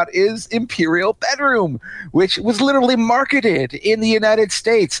talk about is Imperial Bedroom, which was literally marketed in the United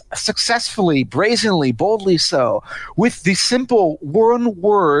States successfully, brazenly, boldly so, with the simple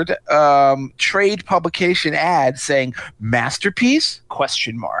one-word trade publication ad saying "masterpiece?" ?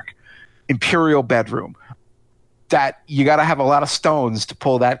 Imperial Bedroom. That you got to have a lot of stones to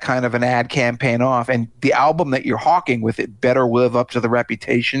pull that kind of an ad campaign off, and the album that you're hawking with it better live up to the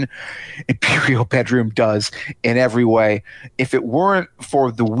reputation Imperial Bedroom does in every way. If it weren't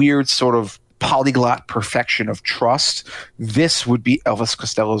for the weird sort of polyglot perfection of Trust, this would be Elvis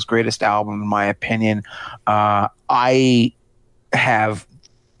Costello's greatest album, in my opinion. I have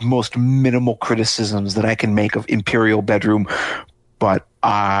most minimal criticisms that I can make of Imperial Bedroom, but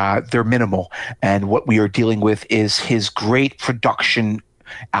they're minimal. And what we are dealing with is his great production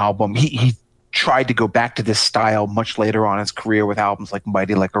album. He tried to go back to this style much later on in his career with albums like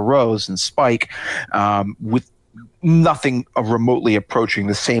Mighty Like a Rose and Spike, with nothing remotely approaching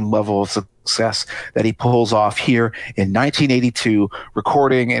the same level of success that he pulls off here in 1982,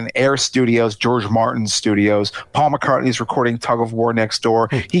 recording in Air Studios, George Martin's studios. Paul McCartney's recording Tug of War next door.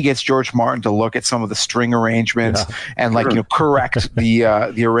 He gets George Martin to look at some of the string arrangements and correct the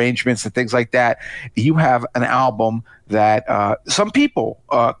arrangements and things like that. You have an album that some people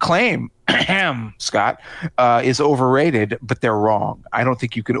claim, Scott, is overrated, but they're wrong. I don't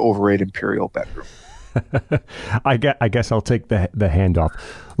think you can overrate Imperial Bedroom. I guess I'll take the handoff.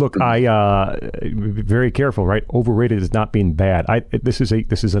 Look, I very careful, right? Overrated does not mean bad. This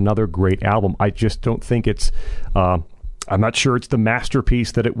is another great album. I just don't think it's. I'm not sure it's the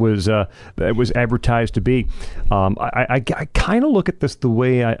masterpiece that it was advertised to be. I kind of look at this the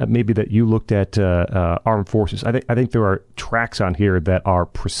way maybe that you looked at Armed Forces. I think there are tracks on here that are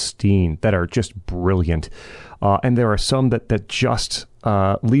pristine, that are just brilliant, and there are some that just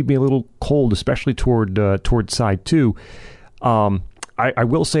leave me a little cold, especially toward side 2. I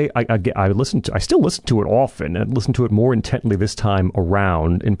will say I still listen to it often, and listen to it more intently this time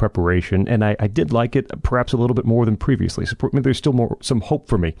around in preparation, and I did like it perhaps a little bit more than previously. So maybe there's still some hope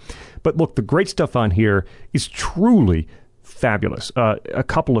for me. But look, the great stuff on here is truly fabulous. A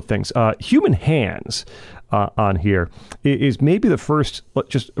couple of things. Human Hands on here is maybe the first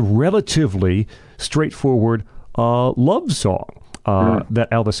just relatively straightforward love song that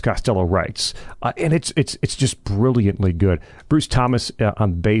Elvis Costello writes, and it's just brilliantly good. Bruce Thomas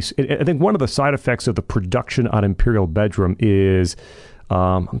on bass. I think one of the side effects of the production on Imperial Bedroom is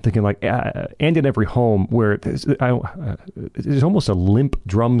I'm thinking like And in Every Home, where there's almost a limp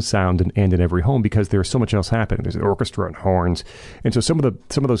drum sound in And in Every Home because there's so much else happening. There's an orchestra and horns, and so some of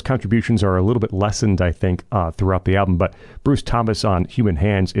those contributions are a little bit lessened, I think, throughout the album. But Bruce Thomas on Human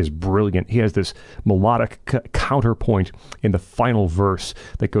Hands is brilliant. He has this melodic counterpoint in the final verse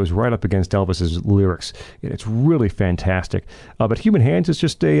that goes right up against Elvis's lyrics. It's really fantastic. But Human Hands is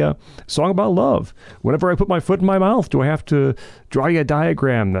just a song about love. Whenever I put my foot in my mouth, do I have to draw you a diagram?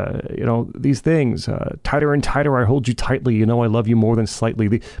 These things. Tighter and tighter, I hold you tightly. I love you more than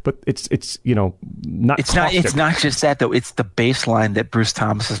slightly. But it's not. It's caustic. It's not just that though. It's the bass line that Bruce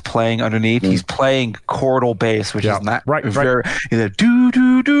Thomas is playing underneath. He's playing chordal bass, which is not very. Do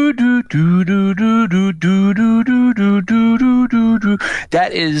do do do do do do do do do do do do do.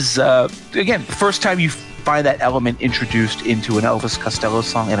 That is again the first time you find that element introduced into an Elvis Costello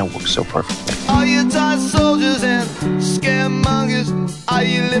song, and it works so perfectly. Are you tired soldiers and scaremongers? Are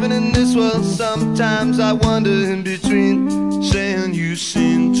you living in this world? Sometimes I wonder in between, saying you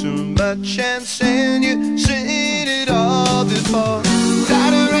seen too much and saying you seen it all before.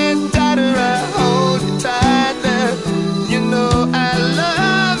 Tighter and tighter, I hold you tight there. I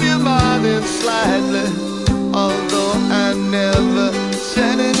love you more than slightly, although I never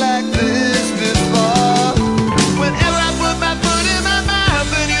said it like this before. Whenever I put my foot in my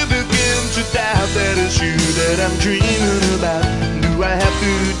mouth and you begin to doubt that it's you that I'm dreaming about, do I have to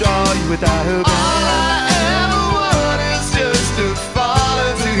adore you without her back? All I ever want is just to fall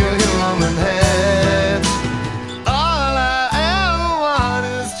into your human hands. All I ever want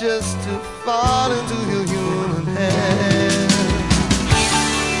is just to fall into your human hands.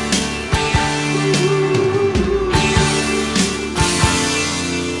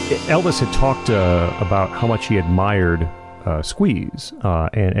 Elvis had talked about how much he admired Squeeze,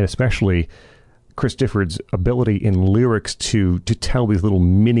 and especially Chris Difford's ability in lyrics to tell these little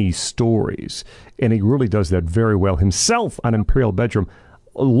mini stories. And he really does that very well himself on Imperial Bedroom.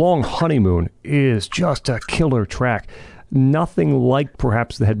 Long Honeymoon is just a killer track. Nothing like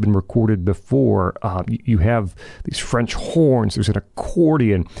perhaps that had been recorded before. You have these French horns, there's an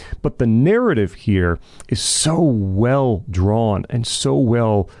accordion, but the narrative here is so well drawn and so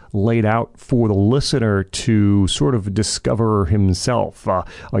well laid out for the listener to sort of discover himself.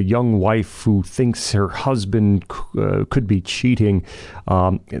 A young wife who thinks her husband could be cheating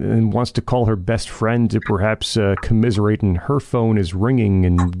and wants to call her best friend to perhaps commiserate, and her phone is ringing,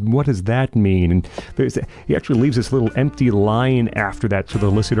 and what does that mean? And he actually leaves this little empty line after that so the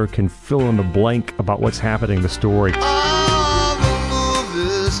listener can fill in the blank about what's happening in the story. All the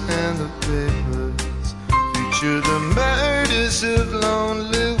movies and the papers feature the murders of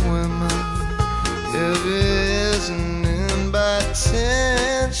lonely women. Every isn't by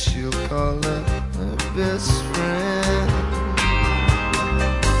 10, she'll call up her best friend.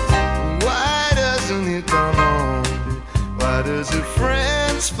 Why doesn't he come home? Why does her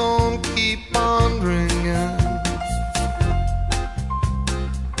friend's phone keep on ringing?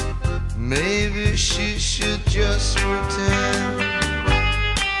 Maybe she should just pretend.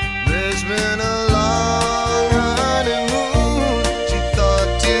 There's been a long honeymoon. She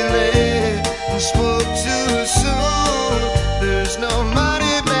thought too late and spoke too soon. There's no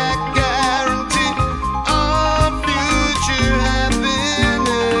money back guarantee on future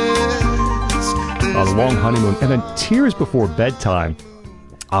happiness. The Long Honeymoon, and then Tears Before Bedtime.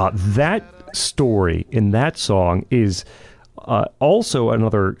 That story in that song is also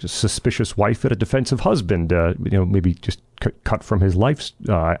another suspicious wife and a defensive husband, maybe just cut from his life,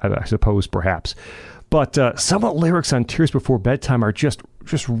 I suppose, perhaps. But some of the lyrics on Tears Before Bedtime are just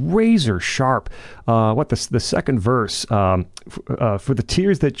razor sharp. The second verse, for the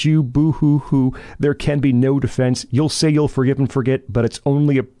tears that you boo-hoo-hoo, there can be no defense. You'll say you'll forgive and forget, but it's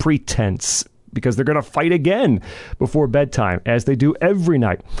only a pretense. because they're going to fight again before bedtime, as they do every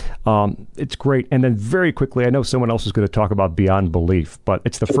night. It's great. And then very quickly, I know someone else is going to talk about Beyond Belief, but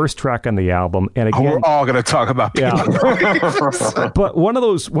it's the first track on the album. And again, we're all going to talk about Beyond Belief. But one of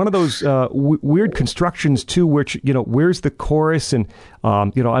those weird constructions too, which, where's the chorus? And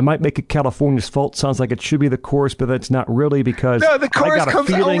I might make it California's Fault. Sounds like it should be the chorus, but that's not really, because no, the chorus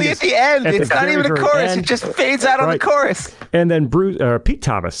comes only at the end. It's not even a chorus. It just fades out on the chorus. And then Pete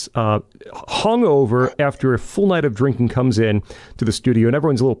Thomas, hungover after a full night of drinking, comes in to the studio, and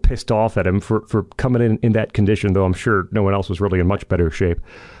everyone's a little pissed off at him for coming in that condition, though I'm sure no one else was really in much better shape.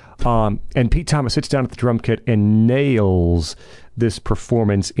 And Pete Thomas sits down at the drum kit and nails this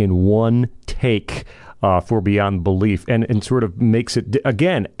performance in one take for Beyond Belief, and sort of makes it,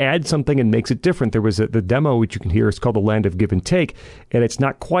 again, adds something and makes it different. There was the demo, which you can hear, it's called The Land of Give and Take, and it's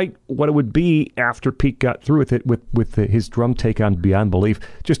not quite what it would be after Pete got through with it, with his drum take on Beyond Belief.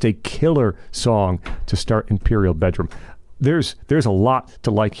 Just a killer song to start Imperial Bedroom. There's a lot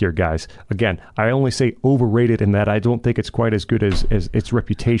to like here, guys. Again, I only say overrated in that I don't think it's quite as good as its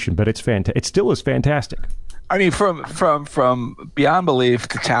reputation, but it's it still is fantastic. I mean, from Beyond Belief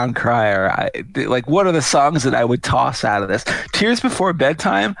to Town Crier, what are the songs that I would toss out of this? Tears Before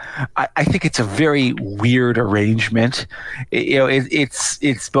Bedtime, I think it's a very weird arrangement.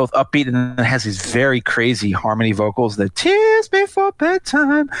 It's both upbeat and it has these very crazy harmony vocals. The Tears Before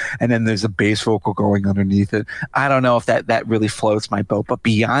Bedtime, and then there's a bass vocal going underneath it. I don't know if that really floats my boat, but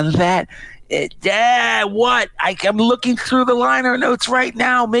beyond that, I'm looking through the liner notes right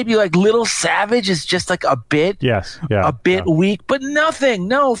now. Maybe like Little Savage is just like a bit, weak, but nothing.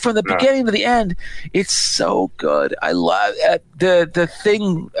 No, from the beginning to the end, it's so good. I love the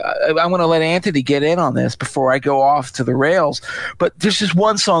thing. I want to let Anthony get in on this before I go off to the rails. But there's just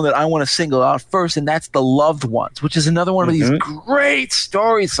one song that I want to single out first, and that's The Loved Ones, which is another one of these great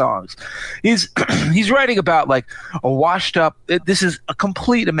story songs. He's writing about like a washed up. This is a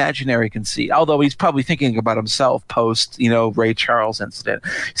complete imaginary conceit. Although he's probably thinking about himself post, Ray Charles incident.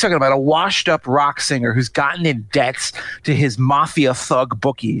 He's talking about a washed up rock singer who's gotten in debts to his mafia thug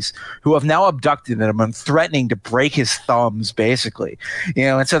bookies, who have now abducted him and threatening to break his thumbs, basically.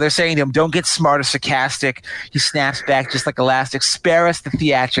 And so they're saying to him, don't get smart or sarcastic. He snaps back just like elastic. Spare us the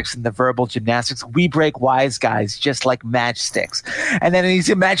theatrics and the verbal gymnastics. We break wise guys just like matchsticks. And then he's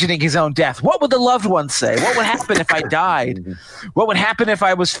imagining his own death. What would the loved ones say? What would happen if I died? What would happen if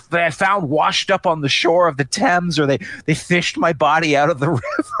I was found washed up on the shore of the Thames, or they fished my body out of the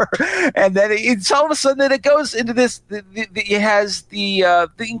river? And then it's all of a sudden that it goes into this. It has the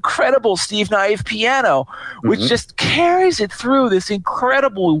incredible Steve Naive piano, which just carries it through this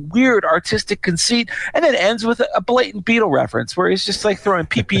incredible, weird artistic conceit, and then ends with a blatant Beatle reference where he's just like throwing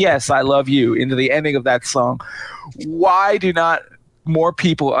PPS, I love you, into the ending of that song. Why do not more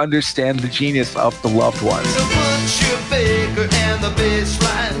people understand the genius of The Loved Ones? So put your baker and the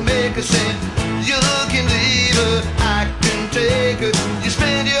baseline maker saying, you can leave her, I can take her. You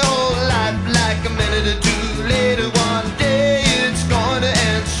spend your whole life like a minute or two later. One day it's going to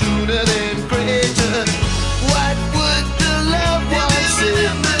end sooner than greater. What would the loved one say?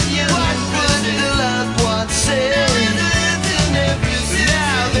 What would the loved one say?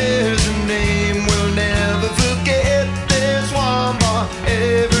 Now there's a name we'll never forget. There's one more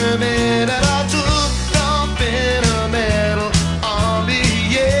every minute I took, dumping a medal on me,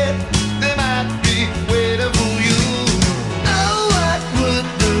 yeah. They might be waiting for you. Oh, what would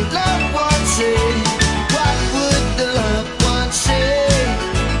the loved one say? What would the loved one say?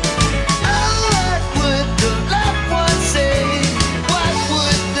 Oh, what would the loved one say? What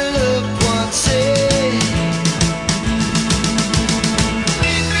would the loved one say?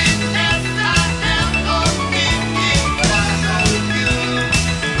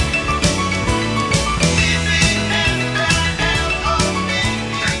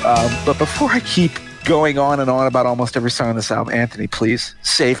 But before I keep going on and on about almost every song on this album, Anthony, please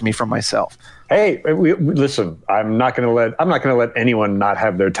save me from myself. Hey, listen. I'm not going to let anyone not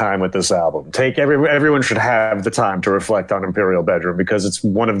have their time with this album. Everyone should have the time to reflect on Imperial Bedroom, because it's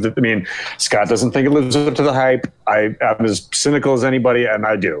one of the. I mean, Scott doesn't think it lives up to the hype. I'm as cynical as anybody, and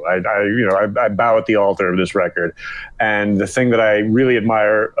I do. I bow at the altar of this record. And the thing that I really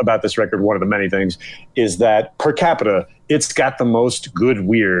admire about this record, one of the many things, is that per capita, it's got the most good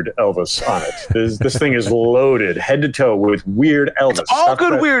weird Elvis on it. This thing is loaded head to toe with weird Elvis. It's all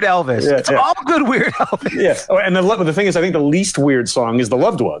good weird Elvis. Yeah, it's all good weird Elvis. Yeah. Oh, and the thing is, I think the least weird song is The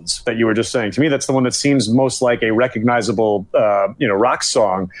Loved Ones that you were just saying. To me, that's the one that seems most like a recognizable, rock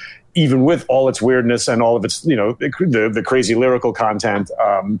song. even with all its weirdness and all of its, the crazy lyrical content,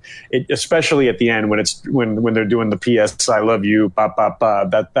 especially at the end when they're doing the P.S. I love you, ba ba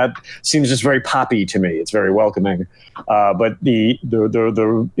ba, that seems just very poppy to me. It's very welcoming. But the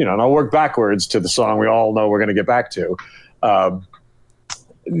and I'll work backwards to the song we all know we're going to get back to.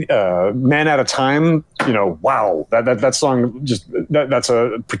 Man at a Time, wow, that song that's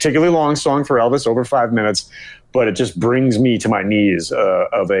a particularly long song for Elvis, over 5 minutes, but it just brings me to my knees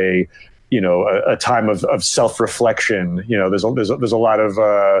of a time of self-reflection. There's a lot of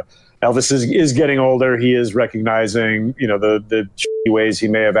Elvis is getting older. He is recognizing the ways he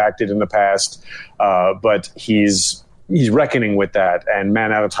may have acted in the past, but he's reckoning with that, and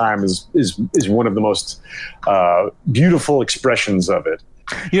Man at a Time is one of the most beautiful expressions of it.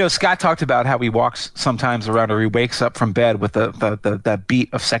 Scott talked about how he walks sometimes around, or he wakes up from bed with the beat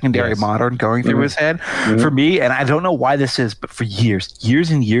of secondary modern going through his head. Mm-hmm. For me, and I don't know why this is, but for years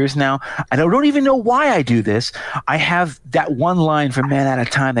and years now, I don't even know why I do this. I have that one line from Man at a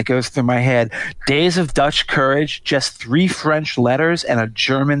Time that goes through my head: days of Dutch courage, just 3 French letters, and a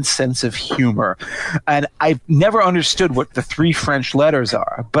German sense of humor. And I've never understood what the 3 French letters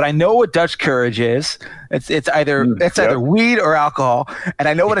are, but I know what Dutch courage is. It's either weed or alcohol. And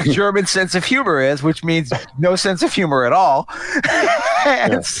I know what a German sense of humor is, which means no sense of humor at all.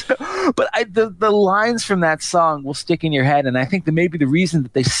 But the lines from that song will stick in your head. And I think that maybe the reason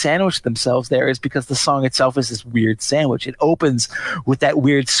that they sandwiched themselves there is because the song itself is this weird sandwich. It opens with that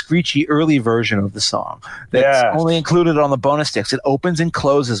weird screechy early version of the song that's only included on the bonus discs. It opens and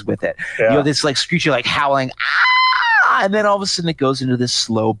closes with it. Yeah. This like screechy, like howling, and then all of a sudden it goes into this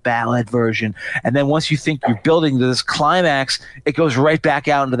slow ballad version. And then once you think you're building to this climax, it goes right back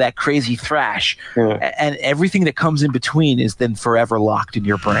out into that crazy thrash. Yeah. And everything that comes in between is then forever locked in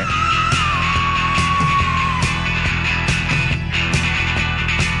your brain.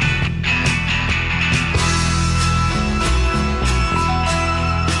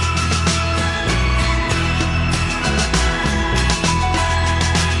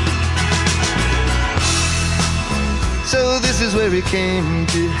 This is where he came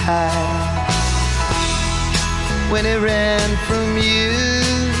to hide when he ran from you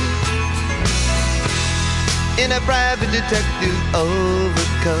in a private detective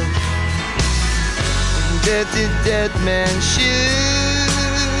overcoat, dirty dead man shoes,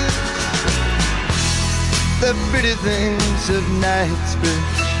 the pretty things of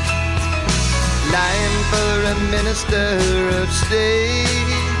Knightsbridge, lying for a minister of state.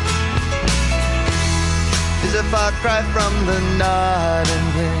 Is a far cry from the Northern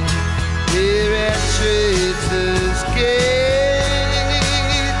Wind here at Traitors' Gate.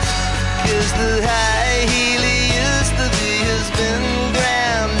 'Cause the high heel he used to be has been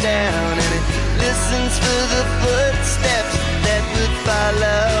ground down, and he listens for the footsteps that would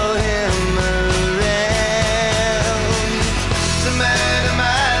follow him around. To murder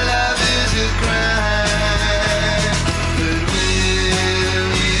my love is a crime, but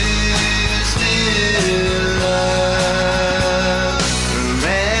will you still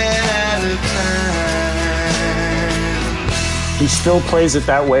he still plays it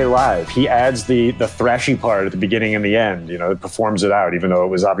that way live. He adds the thrashy part at the beginning and the end. It performs it out, even though it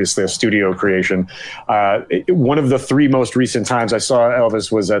was obviously a studio creation. One of the 3 most recent times I saw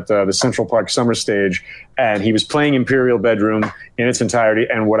Elvis was at the Central Park Summer Stage, and he was playing Imperial Bedroom in its entirety.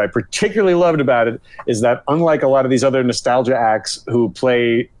 And what I particularly loved about it is that, unlike a lot of these other nostalgia acts who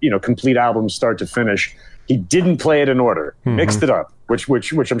play, complete albums start to finish, he didn't play it in order, mixed it up, which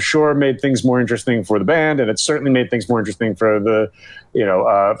I'm sure made things more interesting for the band, and it certainly made things more interesting for the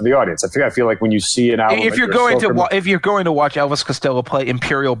audience. I feel like when you see an album, if you're going to watch Elvis Costello play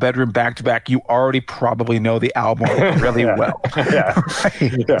Imperial Bedroom back to back, you already probably know the album really well. Yeah.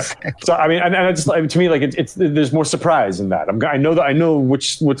 Right. Yeah. So I mean, and to me, like it's there's more surprise in that. I know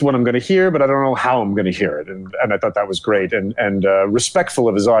which one I'm going to hear, but I don't know how I'm going to hear it, and I thought that was great and respectful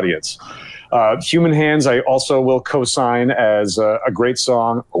of his audience. Human Hands, I also will co-sign as a great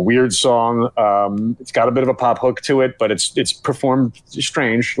song, a weird song. It's got a bit of a pop hook to it, but it's performed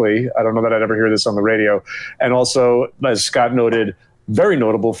strangely. I don't know that I'd ever hear this on the radio. And also, as Scott noted, very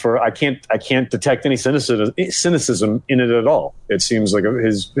notable for I can't detect any cynicism in it at all. It seems like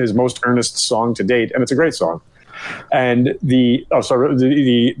his most earnest song to date, and it's a great song. And the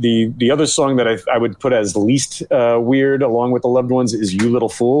other song that I would put as least weird, along with The Loved Ones, is "You Little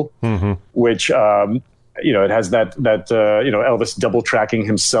Fool," which it has that Elvis double tracking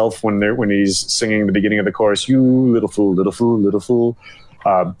himself when he's singing the beginning of the chorus, "You little fool, little fool, little fool."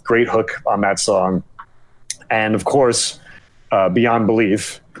 Great hook on that song, and of course, "Beyond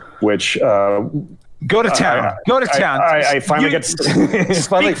Belief," which Go to town. Go to town. I finally get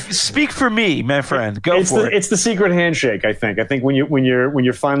to speak for me, my friend. Go for it. It's the secret handshake. I think when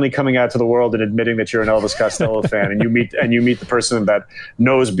you're finally coming out to the world and admitting that you're an Elvis Costello fan, and you meet the person that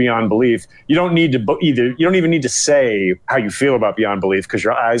knows Beyond Belief. You don't even need to say how you feel about Beyond Belief, because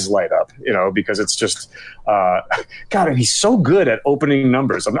your eyes light up. Because it's just God, and he's so good at opening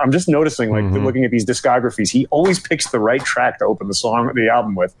numbers. I'm just noticing, looking at these discographies, he always picks the right track to open the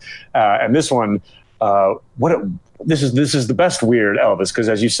album with, and this one. This is the best Weird Elvis, because,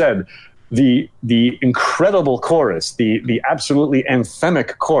 as you said, the incredible chorus, the absolutely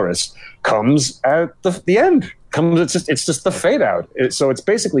anthemic chorus, comes at the end. It's just the fade out. So it's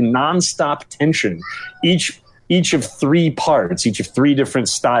basically nonstop tension. Each of three parts, each of three different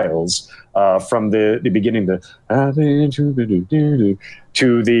styles, from the beginning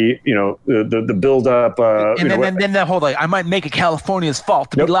to the build up, and then the whole I might make it California's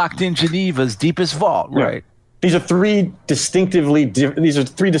fault to be locked in Geneva's deepest vault, right? Yeah. These are three distinctive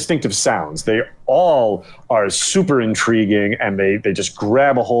sounds. They all are super intriguing, and they just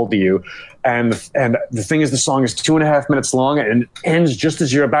grab a hold of you. And the thing is, the song is 2.5 minutes long and it ends just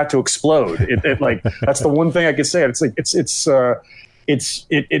as you're about to explode. That's the one thing I could say.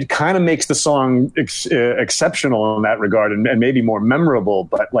 It kind of makes the song exceptional in that regard, and maybe more memorable.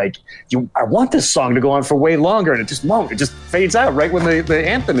 But I want this song to go on for way longer, and it just won't. It just fades out right when the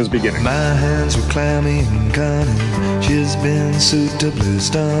anthem is beginning. My hands were clammy and cunning. She's been suitably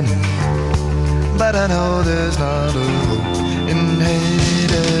stunning, but I know there's not a hope in Hades.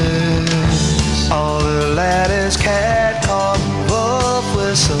 All the laddies cat called wolf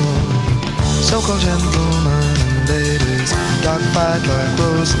whistle, so-called gentlemen and ladies. Dark fight like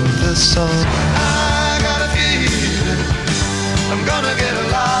rose and thistle. I got a feeling I'm gonna get a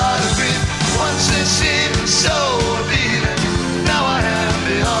lot of grief. Once it seemed so appealing, now I am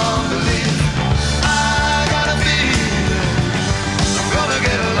beyond belief. I got a feeling I'm gonna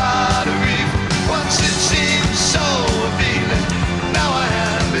get a lot of grief. Once it seemed so appealing, now I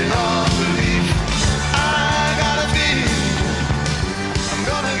am beyond belief. I got a feeling I'm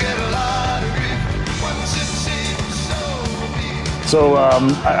gonna get a lot of grief. Once it seemed so. So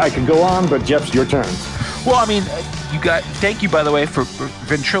I could go on, but Jeff, your turn. Well, I mean, thank you, by the way, for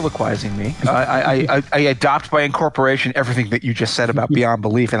ventriloquizing me. I adopt by incorporation everything that you just said about Beyond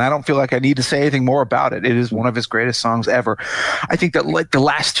Belief, and I don't feel like I need to say anything more about it. It is one of his greatest songs ever. I think that the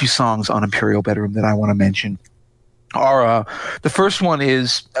last two songs on Imperial Bedroom that I want to mention are the first one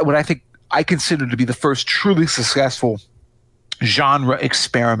is what I consider to be the first truly successful genre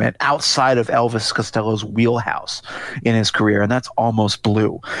experiment outside of Elvis Costello's wheelhouse in his career, and that's Almost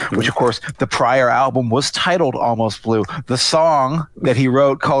Blue, which, of course, the prior album was titled Almost Blue. The song that he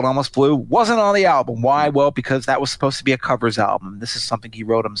wrote called Almost Blue wasn't on the album. Why? Well, because that was supposed to be a covers album. This is something he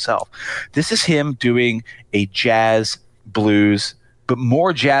wrote himself. This is him doing a jazz blues, but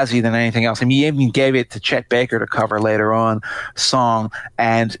more jazzy than anything else. I mean, he even gave it to Chet Baker to cover later on song,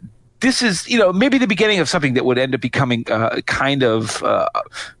 and this is, maybe the beginning of something that would end up becoming kind of, I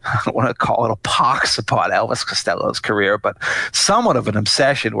don't want to call it a pox upon Elvis Costello's career, but somewhat of an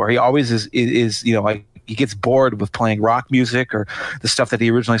obsession where he always is he gets bored with playing rock music or the stuff that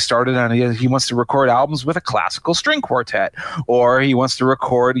he originally started on. He wants to record albums with a classical string quartet, or he wants to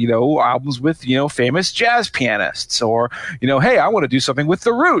record, albums with, famous jazz pianists, or, hey, I want to do something with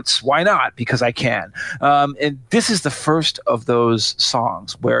the Roots. Why not? Because I can. And this is the first of those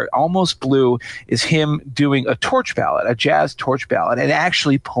songs where Almost Blue is him doing a torch ballad, a jazz torch ballad, and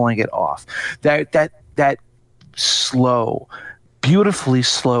actually pulling it off. That slow, beautifully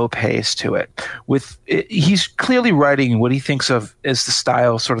slow pace to it. He's clearly writing what he thinks of as the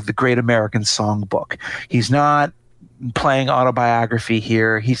style, sort of the Great American Songbook. He's not playing autobiography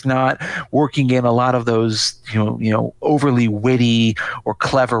here. He's not working in a lot of those, overly witty or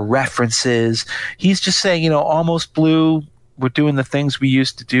clever references. He's just saying, Almost Blue, we're doing the things we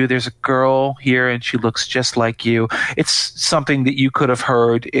used to do. There's a girl here and she looks just like you. It's something that you could have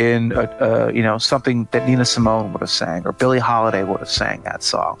heard in, something that Nina Simone would have sang, or Billie Holiday would have sang that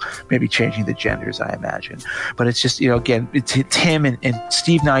song, maybe changing the genders, I imagine. But it's just, again, it's him and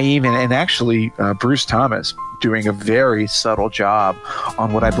Steve Naive and actually Bruce Thomas doing a very subtle job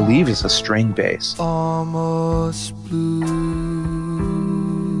on what I believe is a string bass. Almost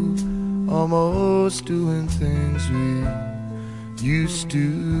blue, almost doing things we used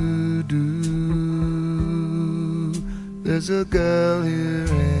to do. There's a girl here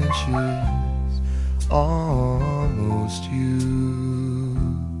and she's almost you.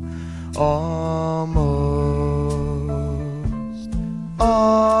 Almost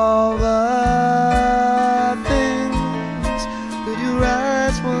all the things that your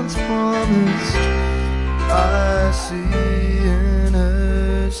eyes once promised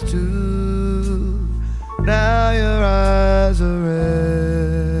used to. Now your eyes are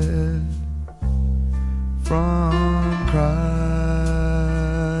red from crying.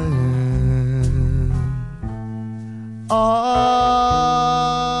 Almost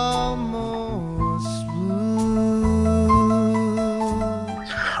blue.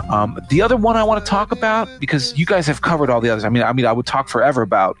 The other one I want to talk about, because you guys have covered all the others. I mean, I would talk forever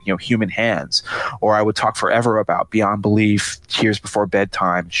about, Human Hands, or I would talk forever about Beyond Belief, Tears Before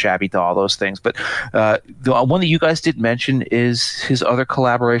Bedtime, Shabby Doll, those things. But the one that you guys did mention is his other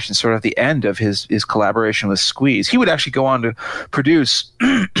collaboration, sort of the end of his collaboration with Squeeze. He would actually go on to produce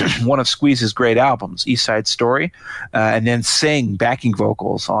one of Squeeze's great albums, East Side Story, and then sing backing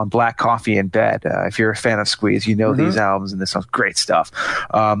vocals on Black Coffee in Bed. If you're a fan of Squeeze, you know these albums, and this sounds great stuff.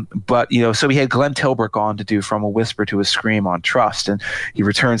 But so we had Glenn Tilbrook on to do From a Whisper to a Scream on Trust, and he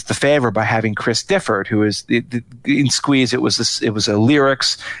returns the favor by having Chris Difford, who is in Squeeze. It was a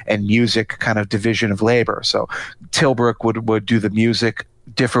lyrics and music kind of division of labor. So Tilbrook would do the music.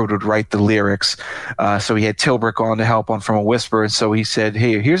 Difford would write the lyrics. So he had Tilbrook on to help on From a Whisper. And so he said,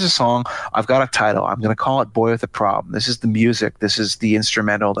 hey, here's a song. I've got a title. I'm going to call it Boy with a Problem. This is the music. This is the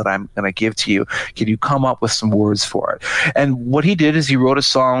instrumental that I'm going to give to you. Can you come up with some words for it? And what he did is he wrote a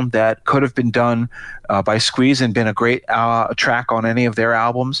song that could have been done by Squeeze and been a great track on any of their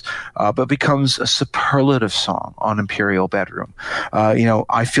albums, but becomes a superlative song on Imperial Bedroom.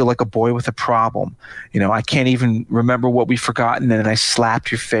 I feel like a boy with a problem. I can't even remember what we've forgotten, and then I slapped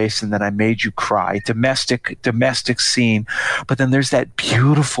your face, and then I made you cry. Domestic scene. But then there's that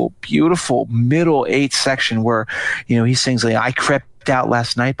beautiful, beautiful middle 8 section where, he sings like, I crept out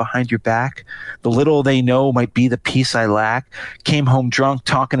last night behind your back. The little they know might be the peace I lack. Came home drunk,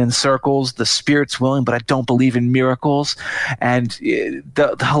 talking in circles. The spirit's willing, but I don't believe in miracles. And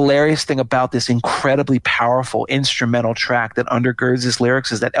the hilarious thing about this incredibly powerful instrumental track that undergirds his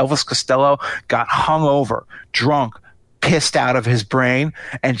lyrics is that Elvis Costello got hungover, drunk, pissed out of his brain,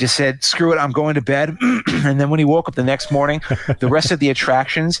 and just said, screw it, I'm going to bed. And then when he woke up the next morning, the rest of the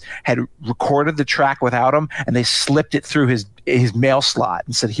attractions had recorded the track without him, and they slipped it through his mail slot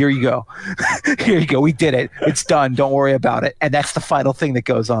and said, here you go. Here you go. We did it. It's done. Don't worry about it. And that's the final thing that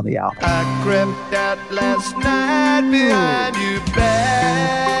goes on the album. I crept out last night behind your back.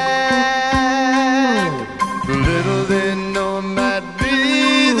 Little they know might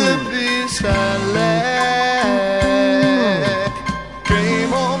be the peace I lack. Came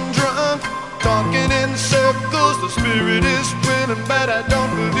home drunk, talking in circles. The spirit is winning, but I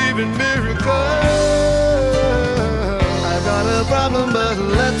don't believe in miracles. Got a problem, but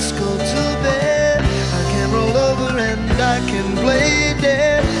let's go to bed. I can roll over and I can play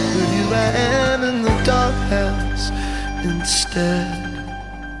dead. With you I am in the doghouse instead.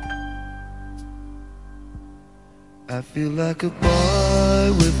 I feel like a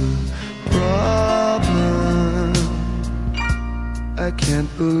boy with a problem. I can't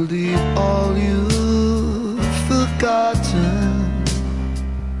believe all you've forgotten.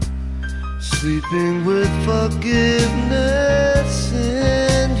 Sleeping with forgiveness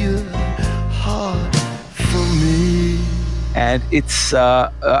in your heart for me. And it's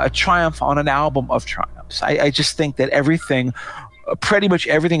a triumph on an album of triumphs. I just think that pretty much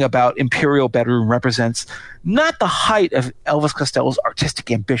everything about Imperial Bedroom represents not the height of Elvis Costello's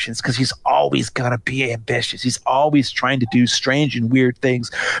artistic ambitions, because he's always going to be ambitious. He's always trying to do strange and weird things.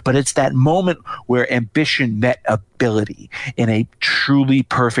 But it's that moment where ambition met ability in a truly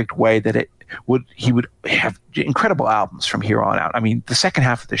perfect way that he would have incredible albums from here on out. I mean, the second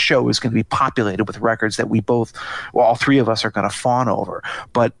half of the show is going to be populated with records that all three of us are going to fawn over.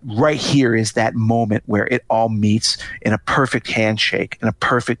 But right here is that moment where it all meets in a perfect handshake, in a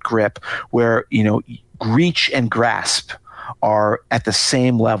perfect grip, where, reach and grasp are at the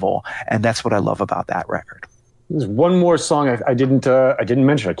same level. And that's what I love about that record. There's one more song I didn't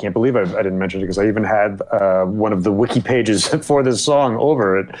mention. I can't believe I didn't mention it, because I even had one of the wiki pages for this song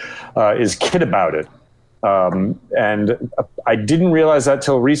over it. Is Kid About It. And I didn't realize that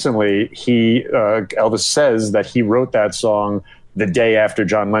till recently. Elvis says that he wrote that song the day after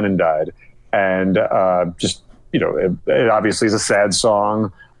John Lennon died. And it obviously is a sad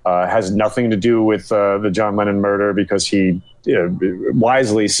song. Has nothing to do with the John Lennon murder, because he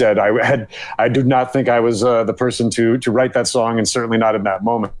wisely said, I do not think I was the person to write that song, and certainly not in that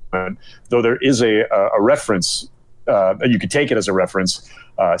moment. Though there is a reference, you could take it as a reference,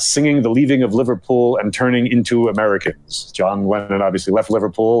 singing The Leaving of Liverpool and Turning into Americans. John Lennon obviously left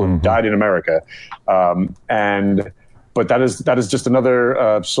Liverpool and died in America. And but that is just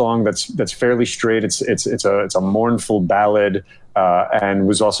another song that's fairly straight. It's a mournful ballad, and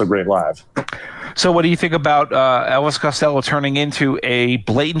was also great live. So what do you think about Elvis Costello turning into a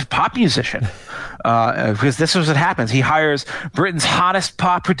blatant pop musician? Because this is what happens. He hires Britain's hottest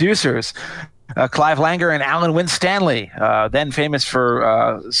pop producers, Clive Langer and Alan Winstanley, then famous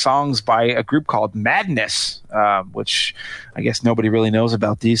for songs by a group called Madness, which I guess nobody really knows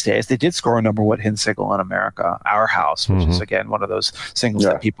about these days. They did score a number one hit single in America, Our House, which is, again, one of those singles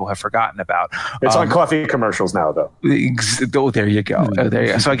that people have forgotten about. It's on coffee commercials now, though. Oh, there you go. There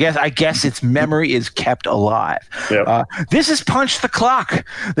you go. So I guess its memory is kept alive. Yep. This is Punch the Clock.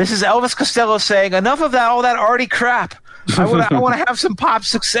 This is Elvis Costello saying, enough of that, all that arty crap. I want to have some pop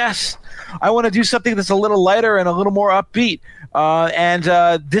success. I want to do something that's a little lighter and a little more upbeat. And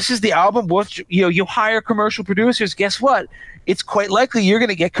this is the album. Which, you hire commercial producers. Guess what? It's quite likely you're going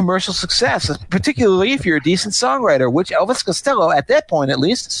to get commercial success, particularly if you're a decent songwriter, which Elvis Costello, at that point at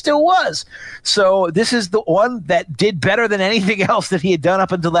least, still was. So this is the one that did better than anything else that he had done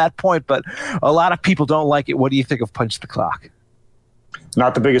up until that point. But a lot of people don't like it. What do you think of Punch the Clock?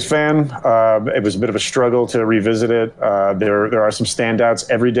 Not the biggest fan. It was a bit of a struggle to revisit it. There are some standouts.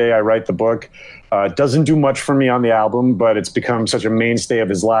 Every Day I Write the Book. It doesn't do much for me on the album, but it's become such a mainstay of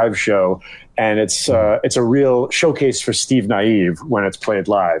his live show. And it's a real showcase for Steve Naive when it's played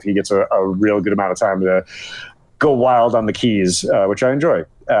live. He gets a real good amount of time to go wild on the keys, which I enjoy.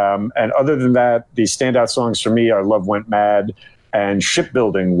 And other than that, the standout songs for me are Love Went Mad and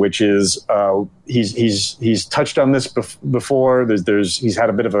Shipbuilding, which is he's touched on this before. He's had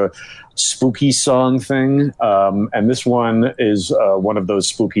a bit of a spooky song thing, and this one is one of those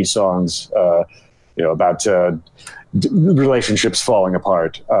spooky songs, about relationships falling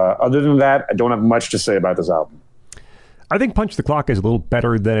apart. Other than that, I don't have much to say about this album. I think Punch the Clock is a little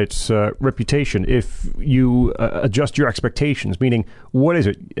better than its reputation if you adjust your expectations. Meaning, what is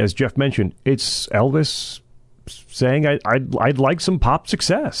it? As Jeff mentioned, it's Elvis saying I'd like some pop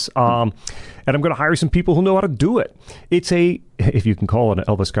success, and I'm going to hire some people who know how to do it. It's if you can call it an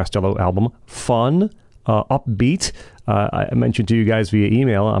Elvis Costello album, fun, upbeat. I mentioned to you guys via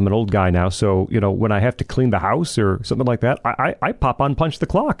email, I'm an old guy now, so when I have to clean the house or something like that, I pop on Punch the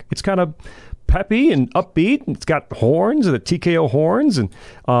Clock. It's kind of peppy and upbeat, and it's got horns, and the TKO horns, and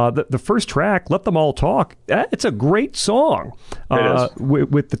the first track, Let Them All Talk. It's a great song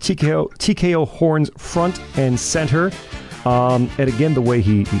with the TKO horns front and center. And again, the way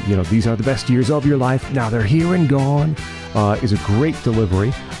he these are the best years of your life. Now they're here and gone. Is a great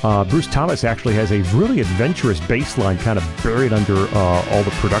delivery. Bruce Thomas actually has a really adventurous bass line kind of buried under all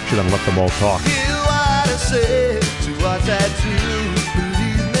the production on Let Them All Talk. You ought to say to what I do.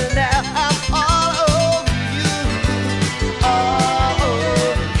 Believe me now, I'm all over you. All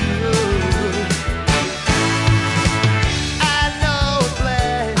over you. I know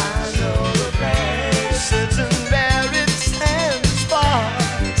the place. Certain buried sand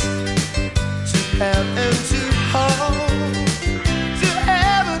spots to have and to hold.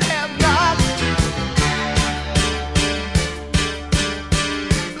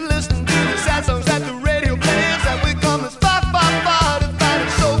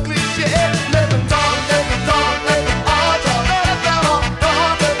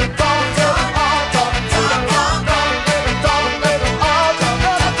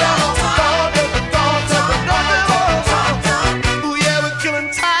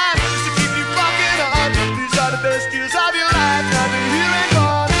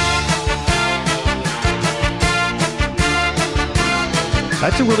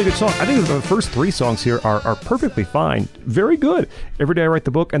 That's a really good song. I think the first three songs here are perfectly fine. Very good. Every Day I Write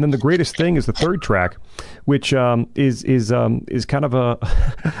the Book. And then the greatest thing is the third track, which is kind of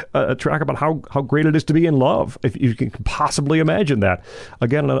a track about how great it is to be in love, if you can possibly imagine that.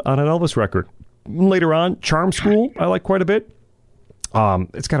 Again, on an Elvis record. Later on, Charm School, I like quite a bit.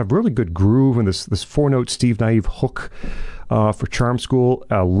 It's got a really good groove and this four-note Steve Naive hook. For Charm School.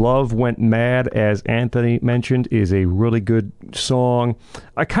 Love Went Mad, as Anthony mentioned, is a really good song.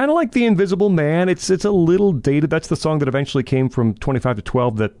 I kind of like The Invisible Man. It's a little dated. That's the song that eventually came from 25 to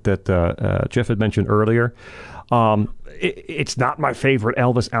 12 that Jeff had mentioned earlier. It's not my favorite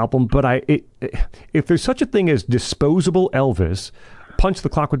Elvis album, but if there's such a thing as disposable Elvis, Punch the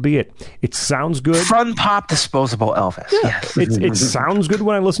Clock would be it. It sounds good. Fun pop disposable Elvis. Yeah. Yes. It sounds good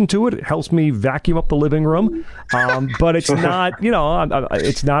when I listen to it. It helps me vacuum up the living room. But it's not,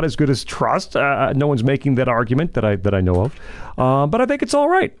 it's not as good as Trust. No one's making that argument that I know of. But I think it's all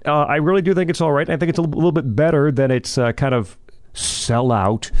right. I really do think it's all right. I think it's a little bit better than its kind of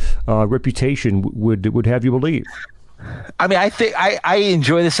sellout reputation would have you believe. I mean, I think I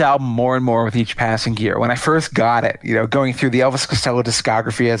enjoy this album more and more with each passing year. When I first got it, going through the Elvis Costello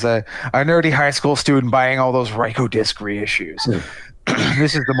discography as a nerdy high school student, buying all those Ryko disc reissues.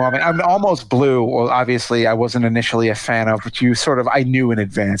 This is the moment. I'm almost blue. Well, obviously, I wasn't initially a fan of, but I knew in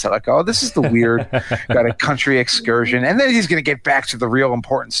advance. I'm like, oh, this is the weird got a country excursion. And then he's going to get back to the real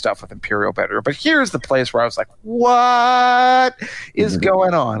important stuff with Imperial Bedroom. But here's the place where I was like, what is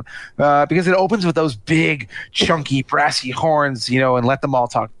going on? Because it opens with those big, chunky, brassy horns, and let them all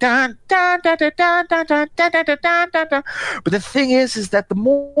talk. Dun, dun, dun, dun, dun, dun, dun, dun, dun, dun, dun, dun. But the thing is that the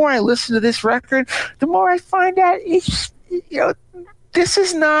more I listen to this record, the more I find out it's, this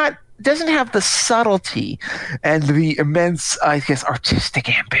is doesn't have the subtlety and the immense, I guess, artistic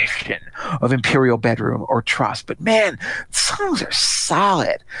ambition of Imperial Bedroom or Trust. But man, songs are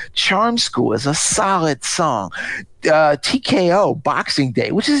solid. Charm School is a solid song. TKO Boxing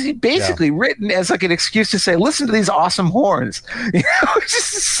Day, which is basically written as like an excuse to say, listen to these awesome horns. It's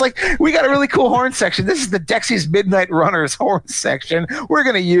just like, we got a really cool horn section. This is the Dexys Midnight Runners horn section. We're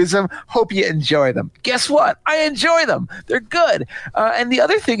going to use them. Hope you enjoy them. Guess what? I enjoy them. They're good. And the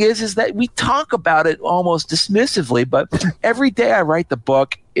other thing is that we talk about it almost dismissively, but Every Day I Write the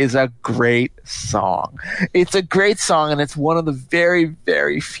Book is a great song. It's a great song, and it's one of the very,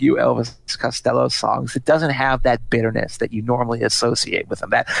 very few Elvis Costello songs that doesn't have that bitterness that you normally associate with him.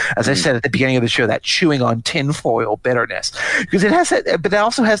 That, as I said at the beginning of the show, that chewing on tinfoil bitterness. Because it has that, but it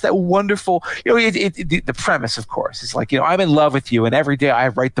also has that wonderful, the premise, of course, is like, I'm in love with you, and every day I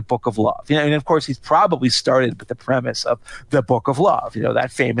write the book of love. And of course, he's probably started with the premise of the book of love,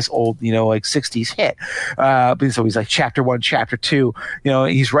 that famous old, like 60s hit. So he's like chapter 1, chapter 2,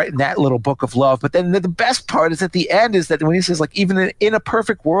 he's writing that little book of love. But then the best part is at the end is that when he says, like, even in a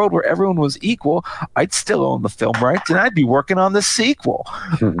perfect world where everyone was equal, I'd still own the film rights and I'd be working on the sequel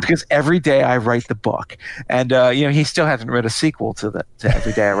because every day I write the book. And he still hasn't read a sequel to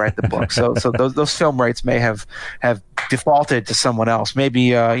Every Day I Write the Book. So those film rights may have defaulted to someone else. Maybe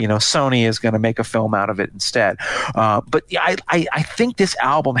Sony is going to make a film out of it instead. But I think this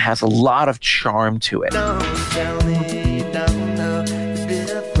album has a lot of charm to it. Don't tell me you don't know the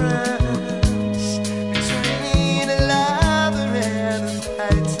difference between a lover and a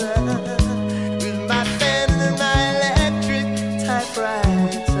fighter. With my pen and my electric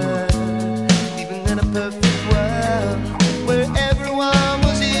typewriter. Even in a perfect world where everyone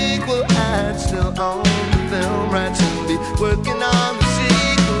was equal, I'd still own the film rights and be working on the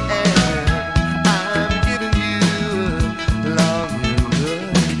sequel. And I'm giving you a long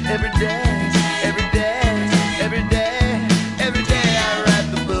look every day.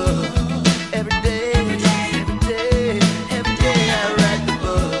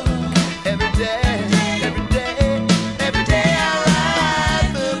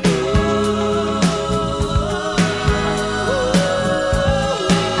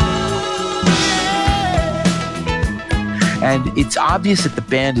 And it's obvious that the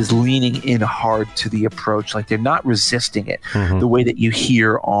band is leaning in hard to the approach. Like, they're not resisting it the way that you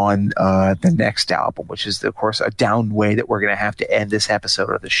hear on the next album, which is, of course, a down way that we're going to have to end this episode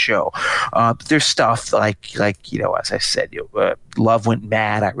of the show. But there's stuff like as I said, Love Went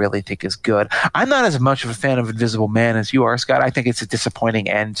Mad, I really think is good. I'm not as much of a fan of Invisible Man as you are, Scott. I think it's a disappointing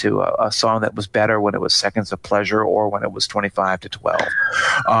end to a song that was better when it was Seconds of Pleasure or when it was 25 to 12.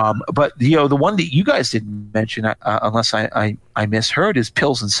 But the one that you guys didn't mention, unless I misheard, is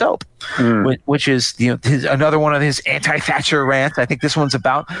Pills and Soap, which is another one of his anti-Thatcher rants. I think this one's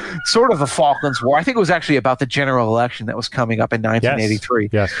about sort of the Falklands War. I think it was actually about the general election that was coming up in 1983.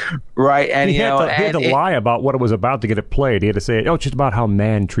 Yes. Right. And he had to lie about what it was about to get it played. He had to say, it's just about how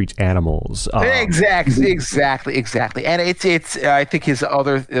man treats animals. Exactly. And it's I think his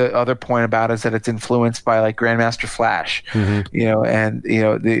other point about it is that it's influenced by like Grandmaster Flash, and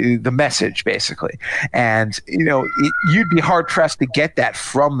the message basically. And you'd be hard pressed to get that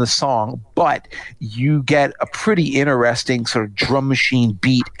from the song, but you get a pretty interesting sort of drum machine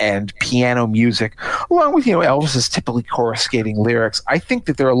beat and piano music, along with Elvis's typically coruscating lyrics. I think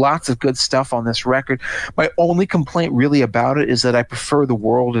that there are lots of good stuff on this record. My only complaint really about it is that I prefer The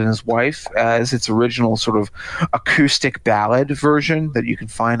World and His Wife as its original sort of acoustic ballad version that you can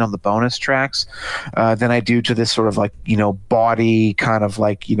find on the bonus tracks than I do to this sort of like bawdy kind of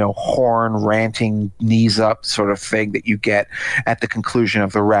like horn ranting knees up sort of thing that you get at the conclusion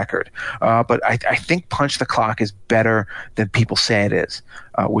of the record. But I think Punch the Clock is better than people say it is,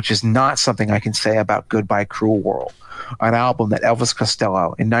 which is not something I can say about Goodbye Cruel World, an album that Elvis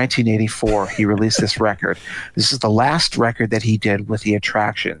Costello, in 1984, he released this record. This is the last record that he did with the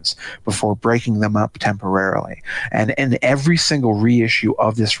Attractions before breaking them up temporarily. And in every single reissue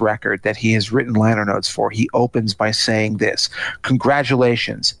of this record that he has written liner notes for, he opens by saying this: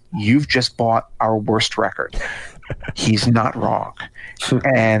 "Congratulations, you've just bought our worst record." He's not wrong.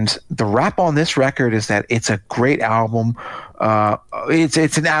 And the rap on this record is that it's a great album.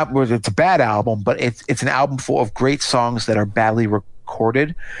 It's an album. It's a bad album, but it's an album full of great songs that are badly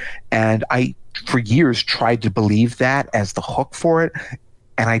recorded. And I, for years, tried to believe that as the hook for it,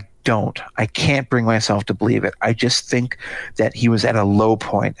 and I don't. I can't bring myself to believe it. I just think that he was at a low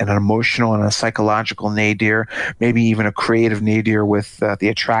point, an emotional and a psychological nadir, maybe even a creative nadir with the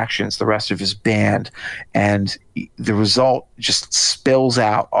Attractions, the rest of his band, and the result just spills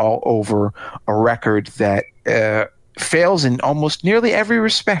out all over a record that fails in almost nearly every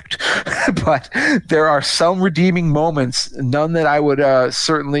respect. But there are some redeeming moments, none that I would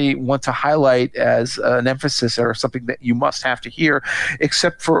certainly want to highlight as an emphasis or something that you must have to hear,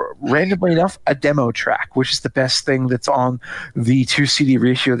 except for, randomly enough, a demo track, which is the best thing that's on the 2 CD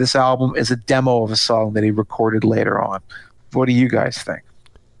ratio of this album, is a demo of a song that he recorded later on. What do you guys think?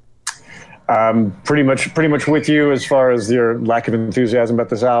 Pretty much with you as far as your lack of enthusiasm about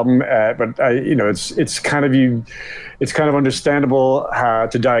this album, but it's kind of understandable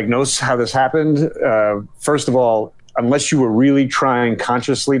to diagnose how this happened. First of all, unless you were really trying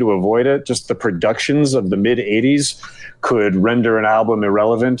consciously to avoid it, just the productions of the mid '80s could render an album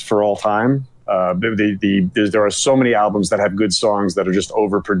irrelevant for all time. There are so many albums that have good songs that are just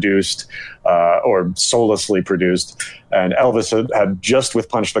overproduced or soullessly produced. And Elvis had just with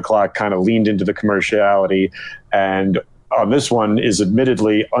Punch the Clock kind of leaned into the commerciality, and on this one is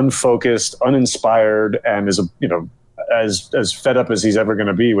admittedly unfocused, uninspired, and is as fed up as he's ever going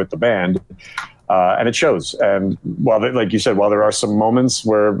to be with the band. And it shows. And like you said, while there are some moments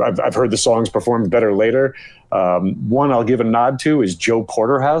where I've heard the songs performed better later, one I'll give a nod to is Joe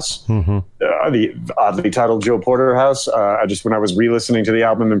Porterhouse, the oddly titled Joe Porterhouse. When I was re-listening to the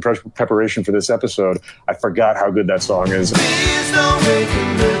album in preparation for this episode, I forgot how good that song is. Please don't wake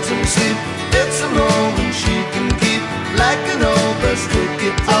and let him sleep. It's a moment she can keep, like an old bus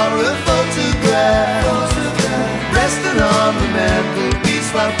ticket or a photograph. Resting on the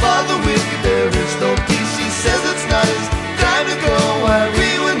mantelpiece while for the wicked there is no peace. She says it's not his time to go while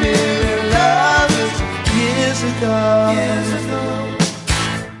we were nearly lovers years ago.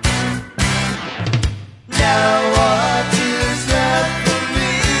 Now what is left for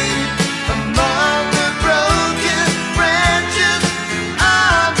me among the broken branches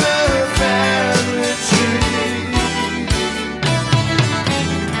of the family tree?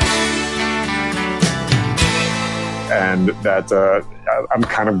 And that I'm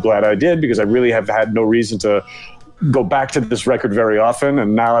kind of glad I did, because I really have had no reason to go back to this record very often,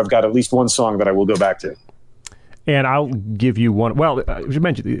 and now I've got at least one song that I will go back to. And I'll give you one. Well, as you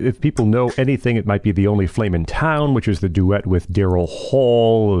mentioned, if people know anything, it might be The Only Flame in Town, which is the duet with Daryl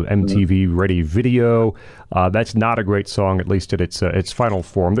Hall, MTV Ready Video. That's not a great song, at least at its final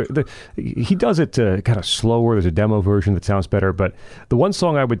form. He does it kind of slower. There's a demo version that sounds better. But the one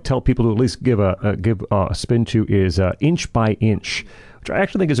song I would tell people to at least give a spin to is Inch by Inch, which I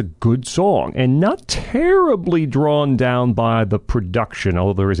actually think is a good song and not terribly drawn down by the production,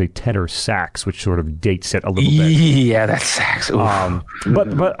 although there is a tenor sax, which sort of dates it a little bit. Yeah, that sax.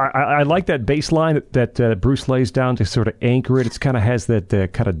 But I like that bass line that Bruce lays down to sort of anchor it. It kind of has that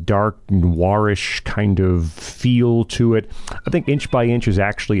kind of dark, noirish kind of feel to it. I think Inch by Inch is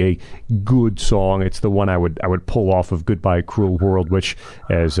actually a good song. It's the one I would pull off of Goodbye Cruel World, which,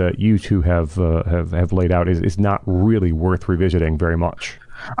 as you two have laid out, is not really worth revisiting very much.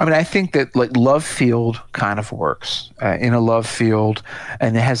 I mean, I think that like Love Field kind of works in a Love Field,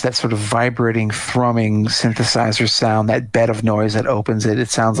 and it has that sort of vibrating, thrumming synthesizer sound, that bed of noise that opens it. It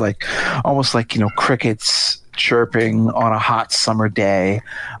sounds like almost like, crickets chirping on a hot summer day.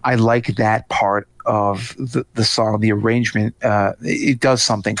 I like that part of the song, the arrangement. It does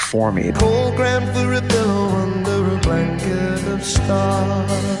something for me. Cold ground for a pillow under a blanket of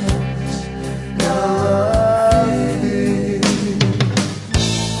stars.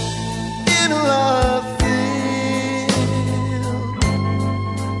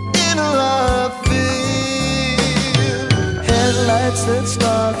 That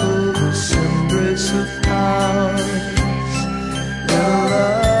startle the embrace of powers.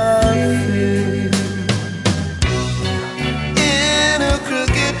 In a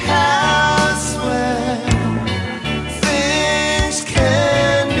crooked house where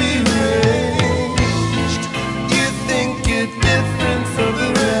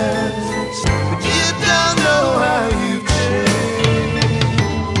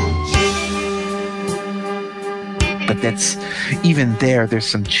even there's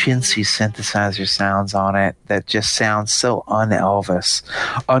some chintzy synthesizer sounds on it that just sound so un-Elvis,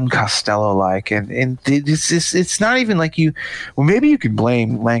 un-Costello-like, and it's not even like you. Well, maybe you could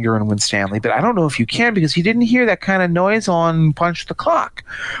blame Langer and Winstanley, but I don't know if you can, because you didn't hear that kind of noise on Punch the Clock,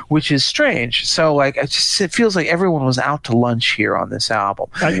 which is strange. So like it feels like everyone was out to lunch here on this album.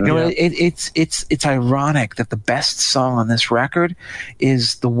 It's ironic that the best song on this record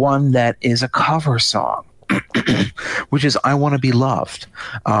is the one that is a cover song, which is I Want to Be Loved.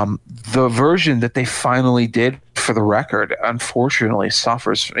 The version that they finally did for the record, unfortunately,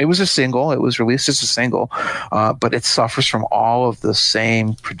 suffers. It was a single. It was released as a single, but it suffers from all of the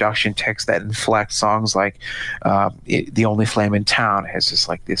same production ticks that inflect songs like The Only Flame in Town has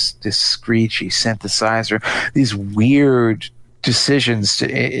this screechy synthesizer, these weird decisions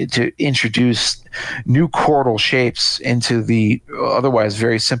to introduce new chordal shapes into the otherwise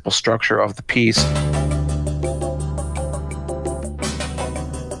very simple structure of the piece.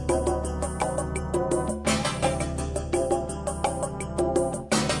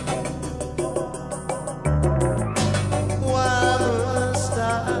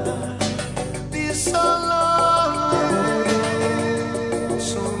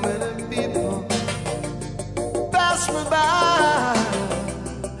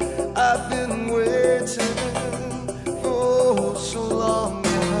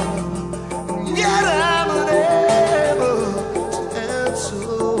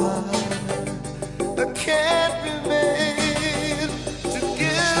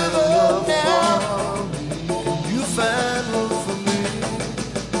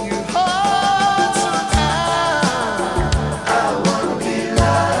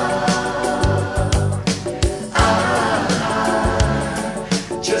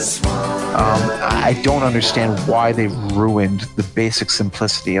 I don't understand why they ruined the basic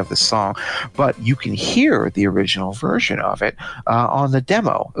simplicity of the song, but you can hear the original version of it on the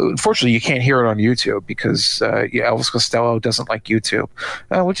demo. Unfortunately, you can't hear it on YouTube because Elvis Costello doesn't like YouTube,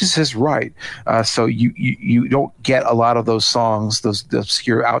 which is his right. So you don't get a lot of those songs, those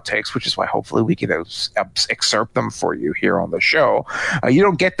obscure outtakes, which is why hopefully we can excerpt them for you here on the show. You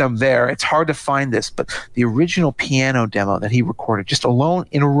don't get them there. It's hard to find this, but the original piano demo that he recorded just alone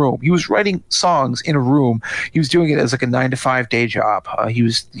in a room, he was writing songs in a room. He was doing it as like a 9-to-5 day job.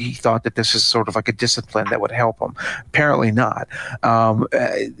 He thought that this is sort of like a discipline that would help him. Apparently not.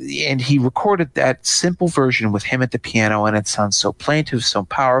 And he recorded that simple version with him at the piano, and it sounds so plaintive, so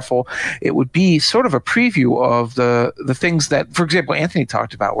powerful. It would be sort of a preview of the things that, for example, Anthony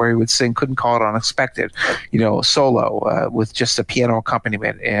talked about, where he would sing "Couldn't Call It Unexpected," solo with just a piano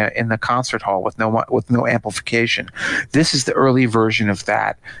accompaniment in the concert hall with no amplification. This is the early version of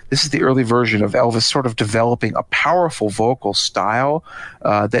that. This is the early version of Elvis sort of developing a powerful vocal style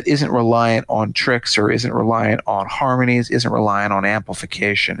that isn't reliant on tricks or isn't reliant on harmonies, isn't reliant on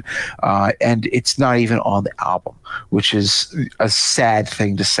amplification. And it's not even on the album, which is a sad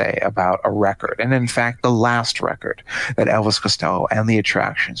thing to say about a record. And in fact, the last record that Elvis Costello and the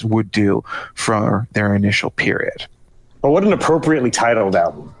Attractions would do for their initial period. Well, what an appropriately titled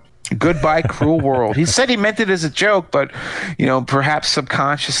album. Goodbye, Cruel World. He said he meant it as a joke, but perhaps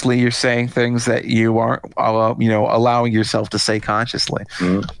subconsciously you're saying things that you aren't, allowing yourself to say consciously.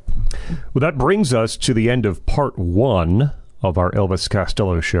 Well, that brings us to the end of part 1 of our Elvis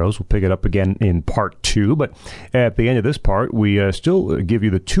Costello shows. We'll pick it up again in part 2, but at the end of this part, we still give you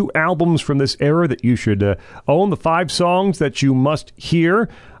the 2 albums from this era that you should own, the 5 songs that you must hear.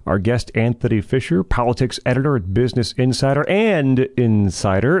 Our guest, Anthony Fisher, politics editor at Business Insider and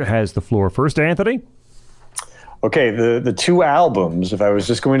Insider, has the floor first. Anthony? Okay, the 2 albums, if I was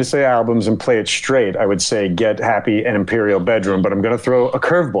just going to say albums and play it straight, I would say Get Happy and Imperial Bedroom, but I'm going to throw a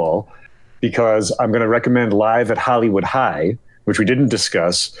curveball because I'm going to recommend Live at Hollywood High, which we didn't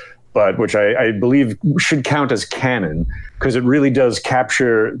discuss, but which I believe should count as canon, because it really does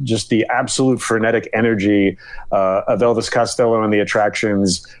capture just the absolute frenetic energy of Elvis Costello and the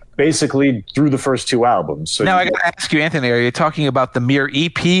Attractions, basically through the first 2 albums. So now I got to ask you, Anthony, are you talking about the mere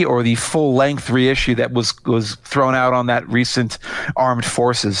EP or the full-length reissue that was thrown out on that recent Armed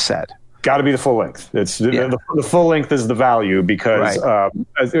Forces set? Got to be the full length. It's the full length is the value because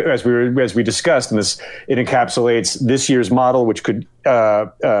as we discussed, and it encapsulates this year's model, which could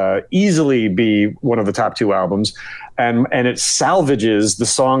easily be one of the top 2 albums, and it salvages the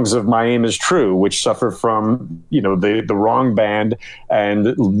songs of My Aim Is True, which suffer from the wrong band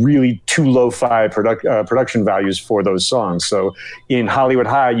and really too lo-fi production values for those songs. So in Hollywood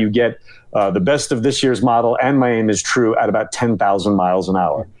High, you get the best of this year's model and My Aim Is True at about 10,000 miles an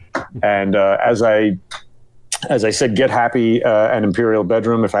hour. And as I As I said, Get Happy and Imperial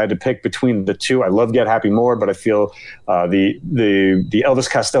Bedroom. If I had to pick between the two, I love Get Happy more, but I feel the Elvis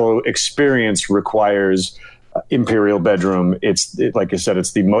Costello experience requires Imperial Bedroom. Like I said,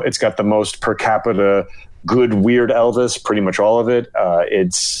 it's got the most per capita good weird Elvis, pretty much all of it.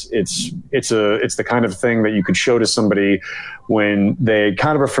 It's the kind of thing that you could show to somebody when they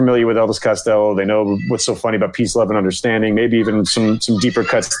kind of are familiar with Elvis Costello. They know what's so funny about Peace, Love, and Understanding, maybe even some deeper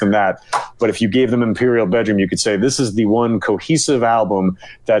cuts than that. But if you gave them Imperial Bedroom, you could say this is the one cohesive album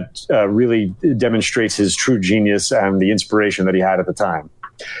that really demonstrates his true genius and the inspiration that he had at the time.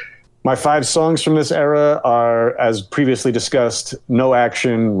 My 5 songs from this era are, as previously discussed, No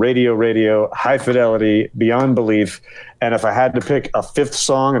Action, Radio Radio, High Fidelity, Beyond Belief. And if I had to pick a 5th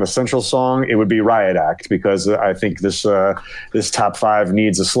song, an essential song, it would be Riot Act, because I think this top 5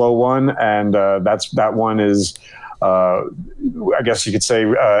 needs a slow one. And that one is, I guess you could say,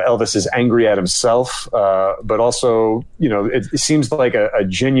 Elvis is angry at himself, but also, it seems like a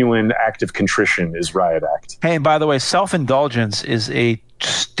genuine act of contrition is Riot Act. Hey, and by the way, self-indulgence is a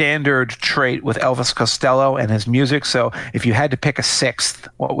standard trait with Elvis Costello and his music. So if you had to pick a 6th,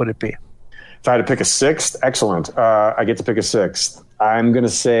 what would it be? If I had to pick a 6th, excellent. I get to pick a 6th. I'm going to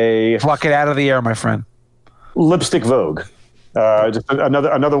say... Pluck it out of the air, my friend. Lipstick Vogue. Just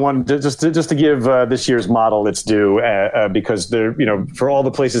another one, just to give this year's model its due, because for all the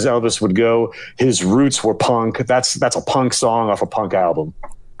places Elvis would go, his roots were punk. That's a punk song off a punk album.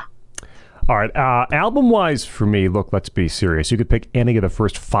 All right, album-wise for me, look, let's be serious. You could pick any of the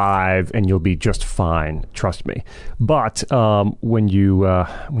first 5 and you'll be just fine, trust me. But when you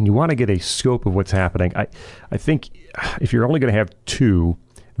want to get a scope of what's happening, I think if you're only going to have 2,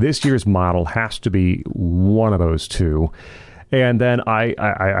 this year's model has to be one of those 2. And then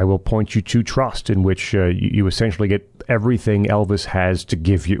I will point you to Trust, in which you essentially get everything Elvis has to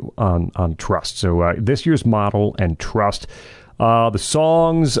give you on Trust. So this year's model and Trust. The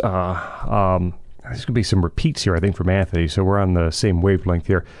songs, there's going to be some repeats here, I think, from Anthony, so we're on the same wavelength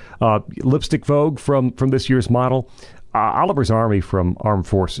here. Lipstick Vogue from this year's model. Oliver's Army from Armed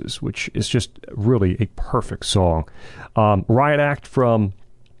Forces, which is just really a perfect song. Riot Act from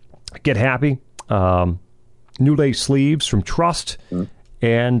Get Happy. New Lace Sleeves from Trust.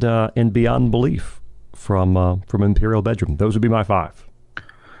 And Beyond Belief from Imperial Bedroom. Those would be my 5.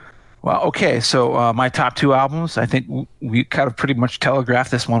 Well, okay, so my top 2 albums, I think we kind of pretty much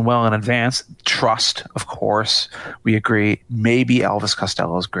telegraphed this one well in advance. Trust, of course, we agree, maybe Elvis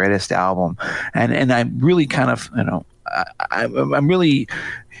Costello's greatest album. And I'm really kind of, I'm really,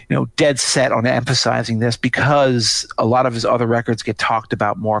 dead set on emphasizing this because a lot of his other records get talked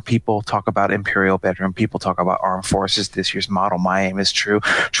about more. People talk about Imperial Bedroom. People talk about Armed Forces, this year's model, My Aim is True.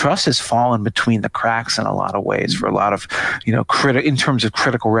 Trust has fallen between the cracks in a lot of ways for a lot of, in terms of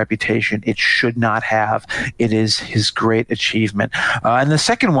critical reputation. It should not have. It is his great achievement. And the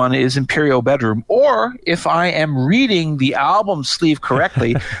second one is Imperial Bedroom, or if I am reading the album sleeve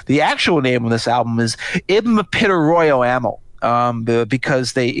correctly, the actual name of this album is Ibn Royo Amel.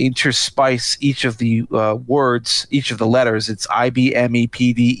 Because they interspice each of the words, each of the letters. It's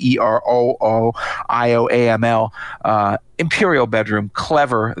IBMEPDEROOIOAML. Imperial Bedroom,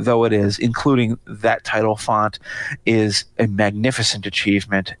 clever though it is, including that title font, is a magnificent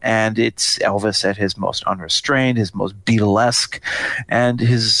achievement. And it's Elvis at his most unrestrained, his most Beatlesque, and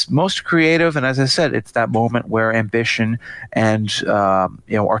his most creative. And as I said, it's that moment where ambition and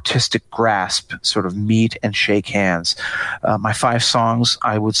artistic grasp sort of meet and shake hands. My 5 songs,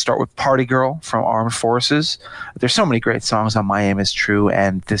 I would start with Party Girl from Armed Forces. There's so many great songs on My Aim is True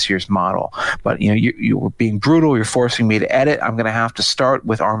and this year's model. But you were being brutal. You're forcing me to edit. I'm going to have to start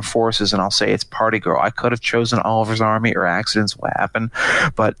with Armed Forces, and I'll say it's Party Girl. I could have chosen Oliver's Army or Accidents Will Happen,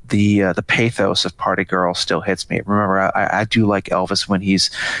 but the pathos of Party Girl still hits me. Remember, I do like Elvis when he's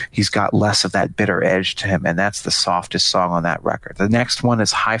got less of that bitter edge to him, and that's the softest song on that record. The next one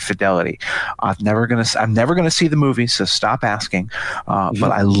is High Fidelity. I'm never gonna see the movie, so stop asking.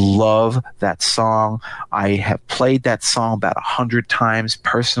 But I love that song. I have played that song about 100 times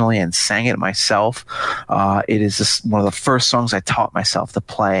personally and sang it myself. It is one of the first songs I taught myself to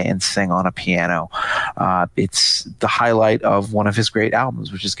play and sing on a piano. It's the highlight of one of his great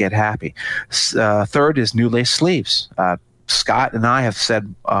albums, which is Get Happy. Third is New Lace Sleeves. Scott and I have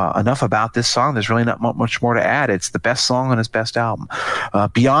said enough about this song. There's really not much more to add. It's the best song on his best album.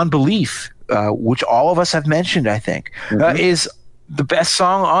 Beyond Belief, which all of us have mentioned, I think, is the best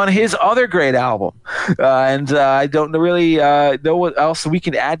song on his other great album. And I don't really know what else we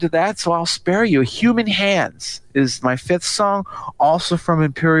can add to that, so I'll spare you. Human Hands is my 5th song, also from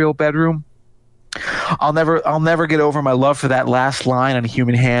Imperial Bedroom. I'll never get over my love for that last line on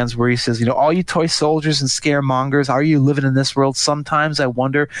Human Hands, where he says, all you toy soldiers and scaremongers, are you living in this world? Sometimes I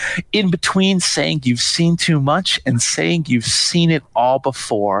wonder, in between saying you've seen too much and saying you've seen it all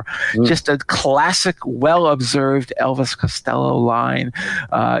before. Just a classic, well-observed Elvis Costello line,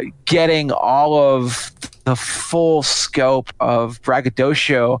 getting all of the full scope of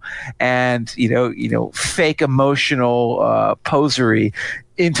braggadocio and fake emotional posery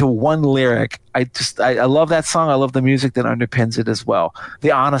into one lyric. I love that song. I love the music that underpins it as well,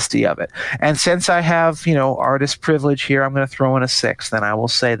 the honesty of it. And since I have artist privilege here, I'm going to throw in a 6th, and I will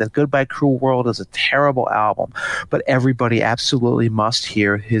say that Goodbye Cruel World is a terrible album, but everybody absolutely must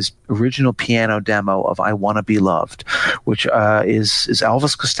hear his original piano demo of I Wanna Be Loved, which is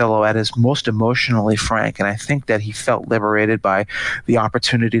Elvis Costello at his most emotionally frank. And I think that he felt liberated by the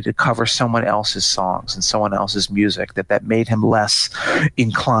opportunity to cover someone else's songs and someone else's music, that made him less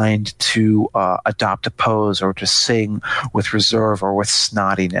inclined to adopt a pose or to sing with reserve or with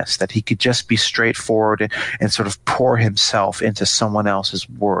snottiness, that he could just be straightforward and sort of pour himself into someone else's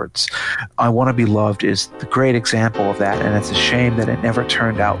words. I Wanna Be Loved is the great example of that, and it's a shame that it never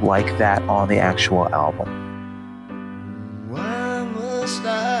turned out like that on the actual album. Why must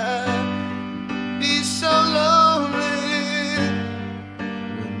I be so lonely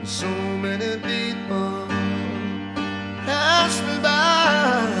when so many people pass me by?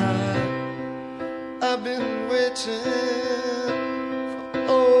 I've been waiting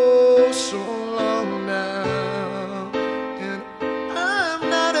for so long now, and I'm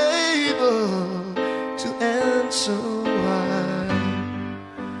not able to answer why.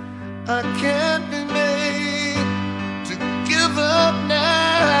 I can't be made to give up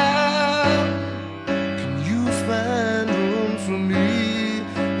now. Can you find room for me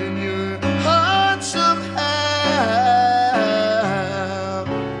in your heart somehow?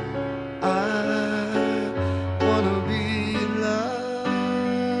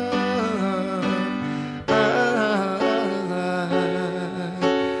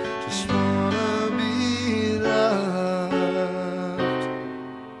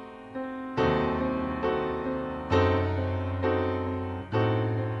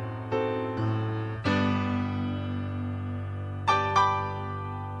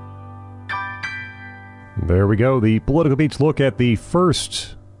 There we go. The Political Beats look at the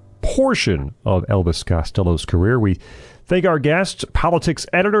first portion of Elvis Costello's career. We thank our guest, politics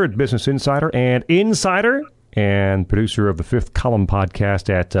editor at Business Insider and Insider, and producer of the Fifth Column podcast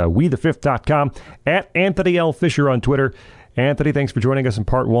at WeTheFifth.com, at Anthony L. Fisher on Twitter. Anthony, thanks for joining us in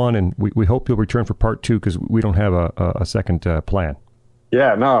part 1, and we hope you'll return for part 2 because we don't have a second plan.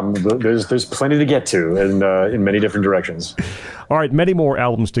 Yeah, no, there's plenty to get to in many different directions. All right, many more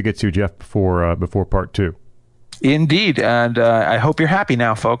albums to get to, Jeff, before part 2. Indeed, and I hope you're happy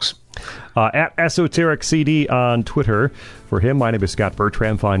now, folks. At Esoteric CD on Twitter. For him, my name is Scott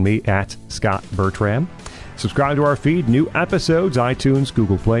Bertram. Find me at Scott Bertram. Subscribe to our feed. New episodes, iTunes,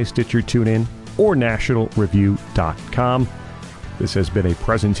 Google Play, Stitcher, TuneIn, or nationalreview.com. This has been a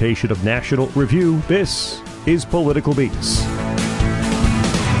presentation of National Review. This is Political Beats.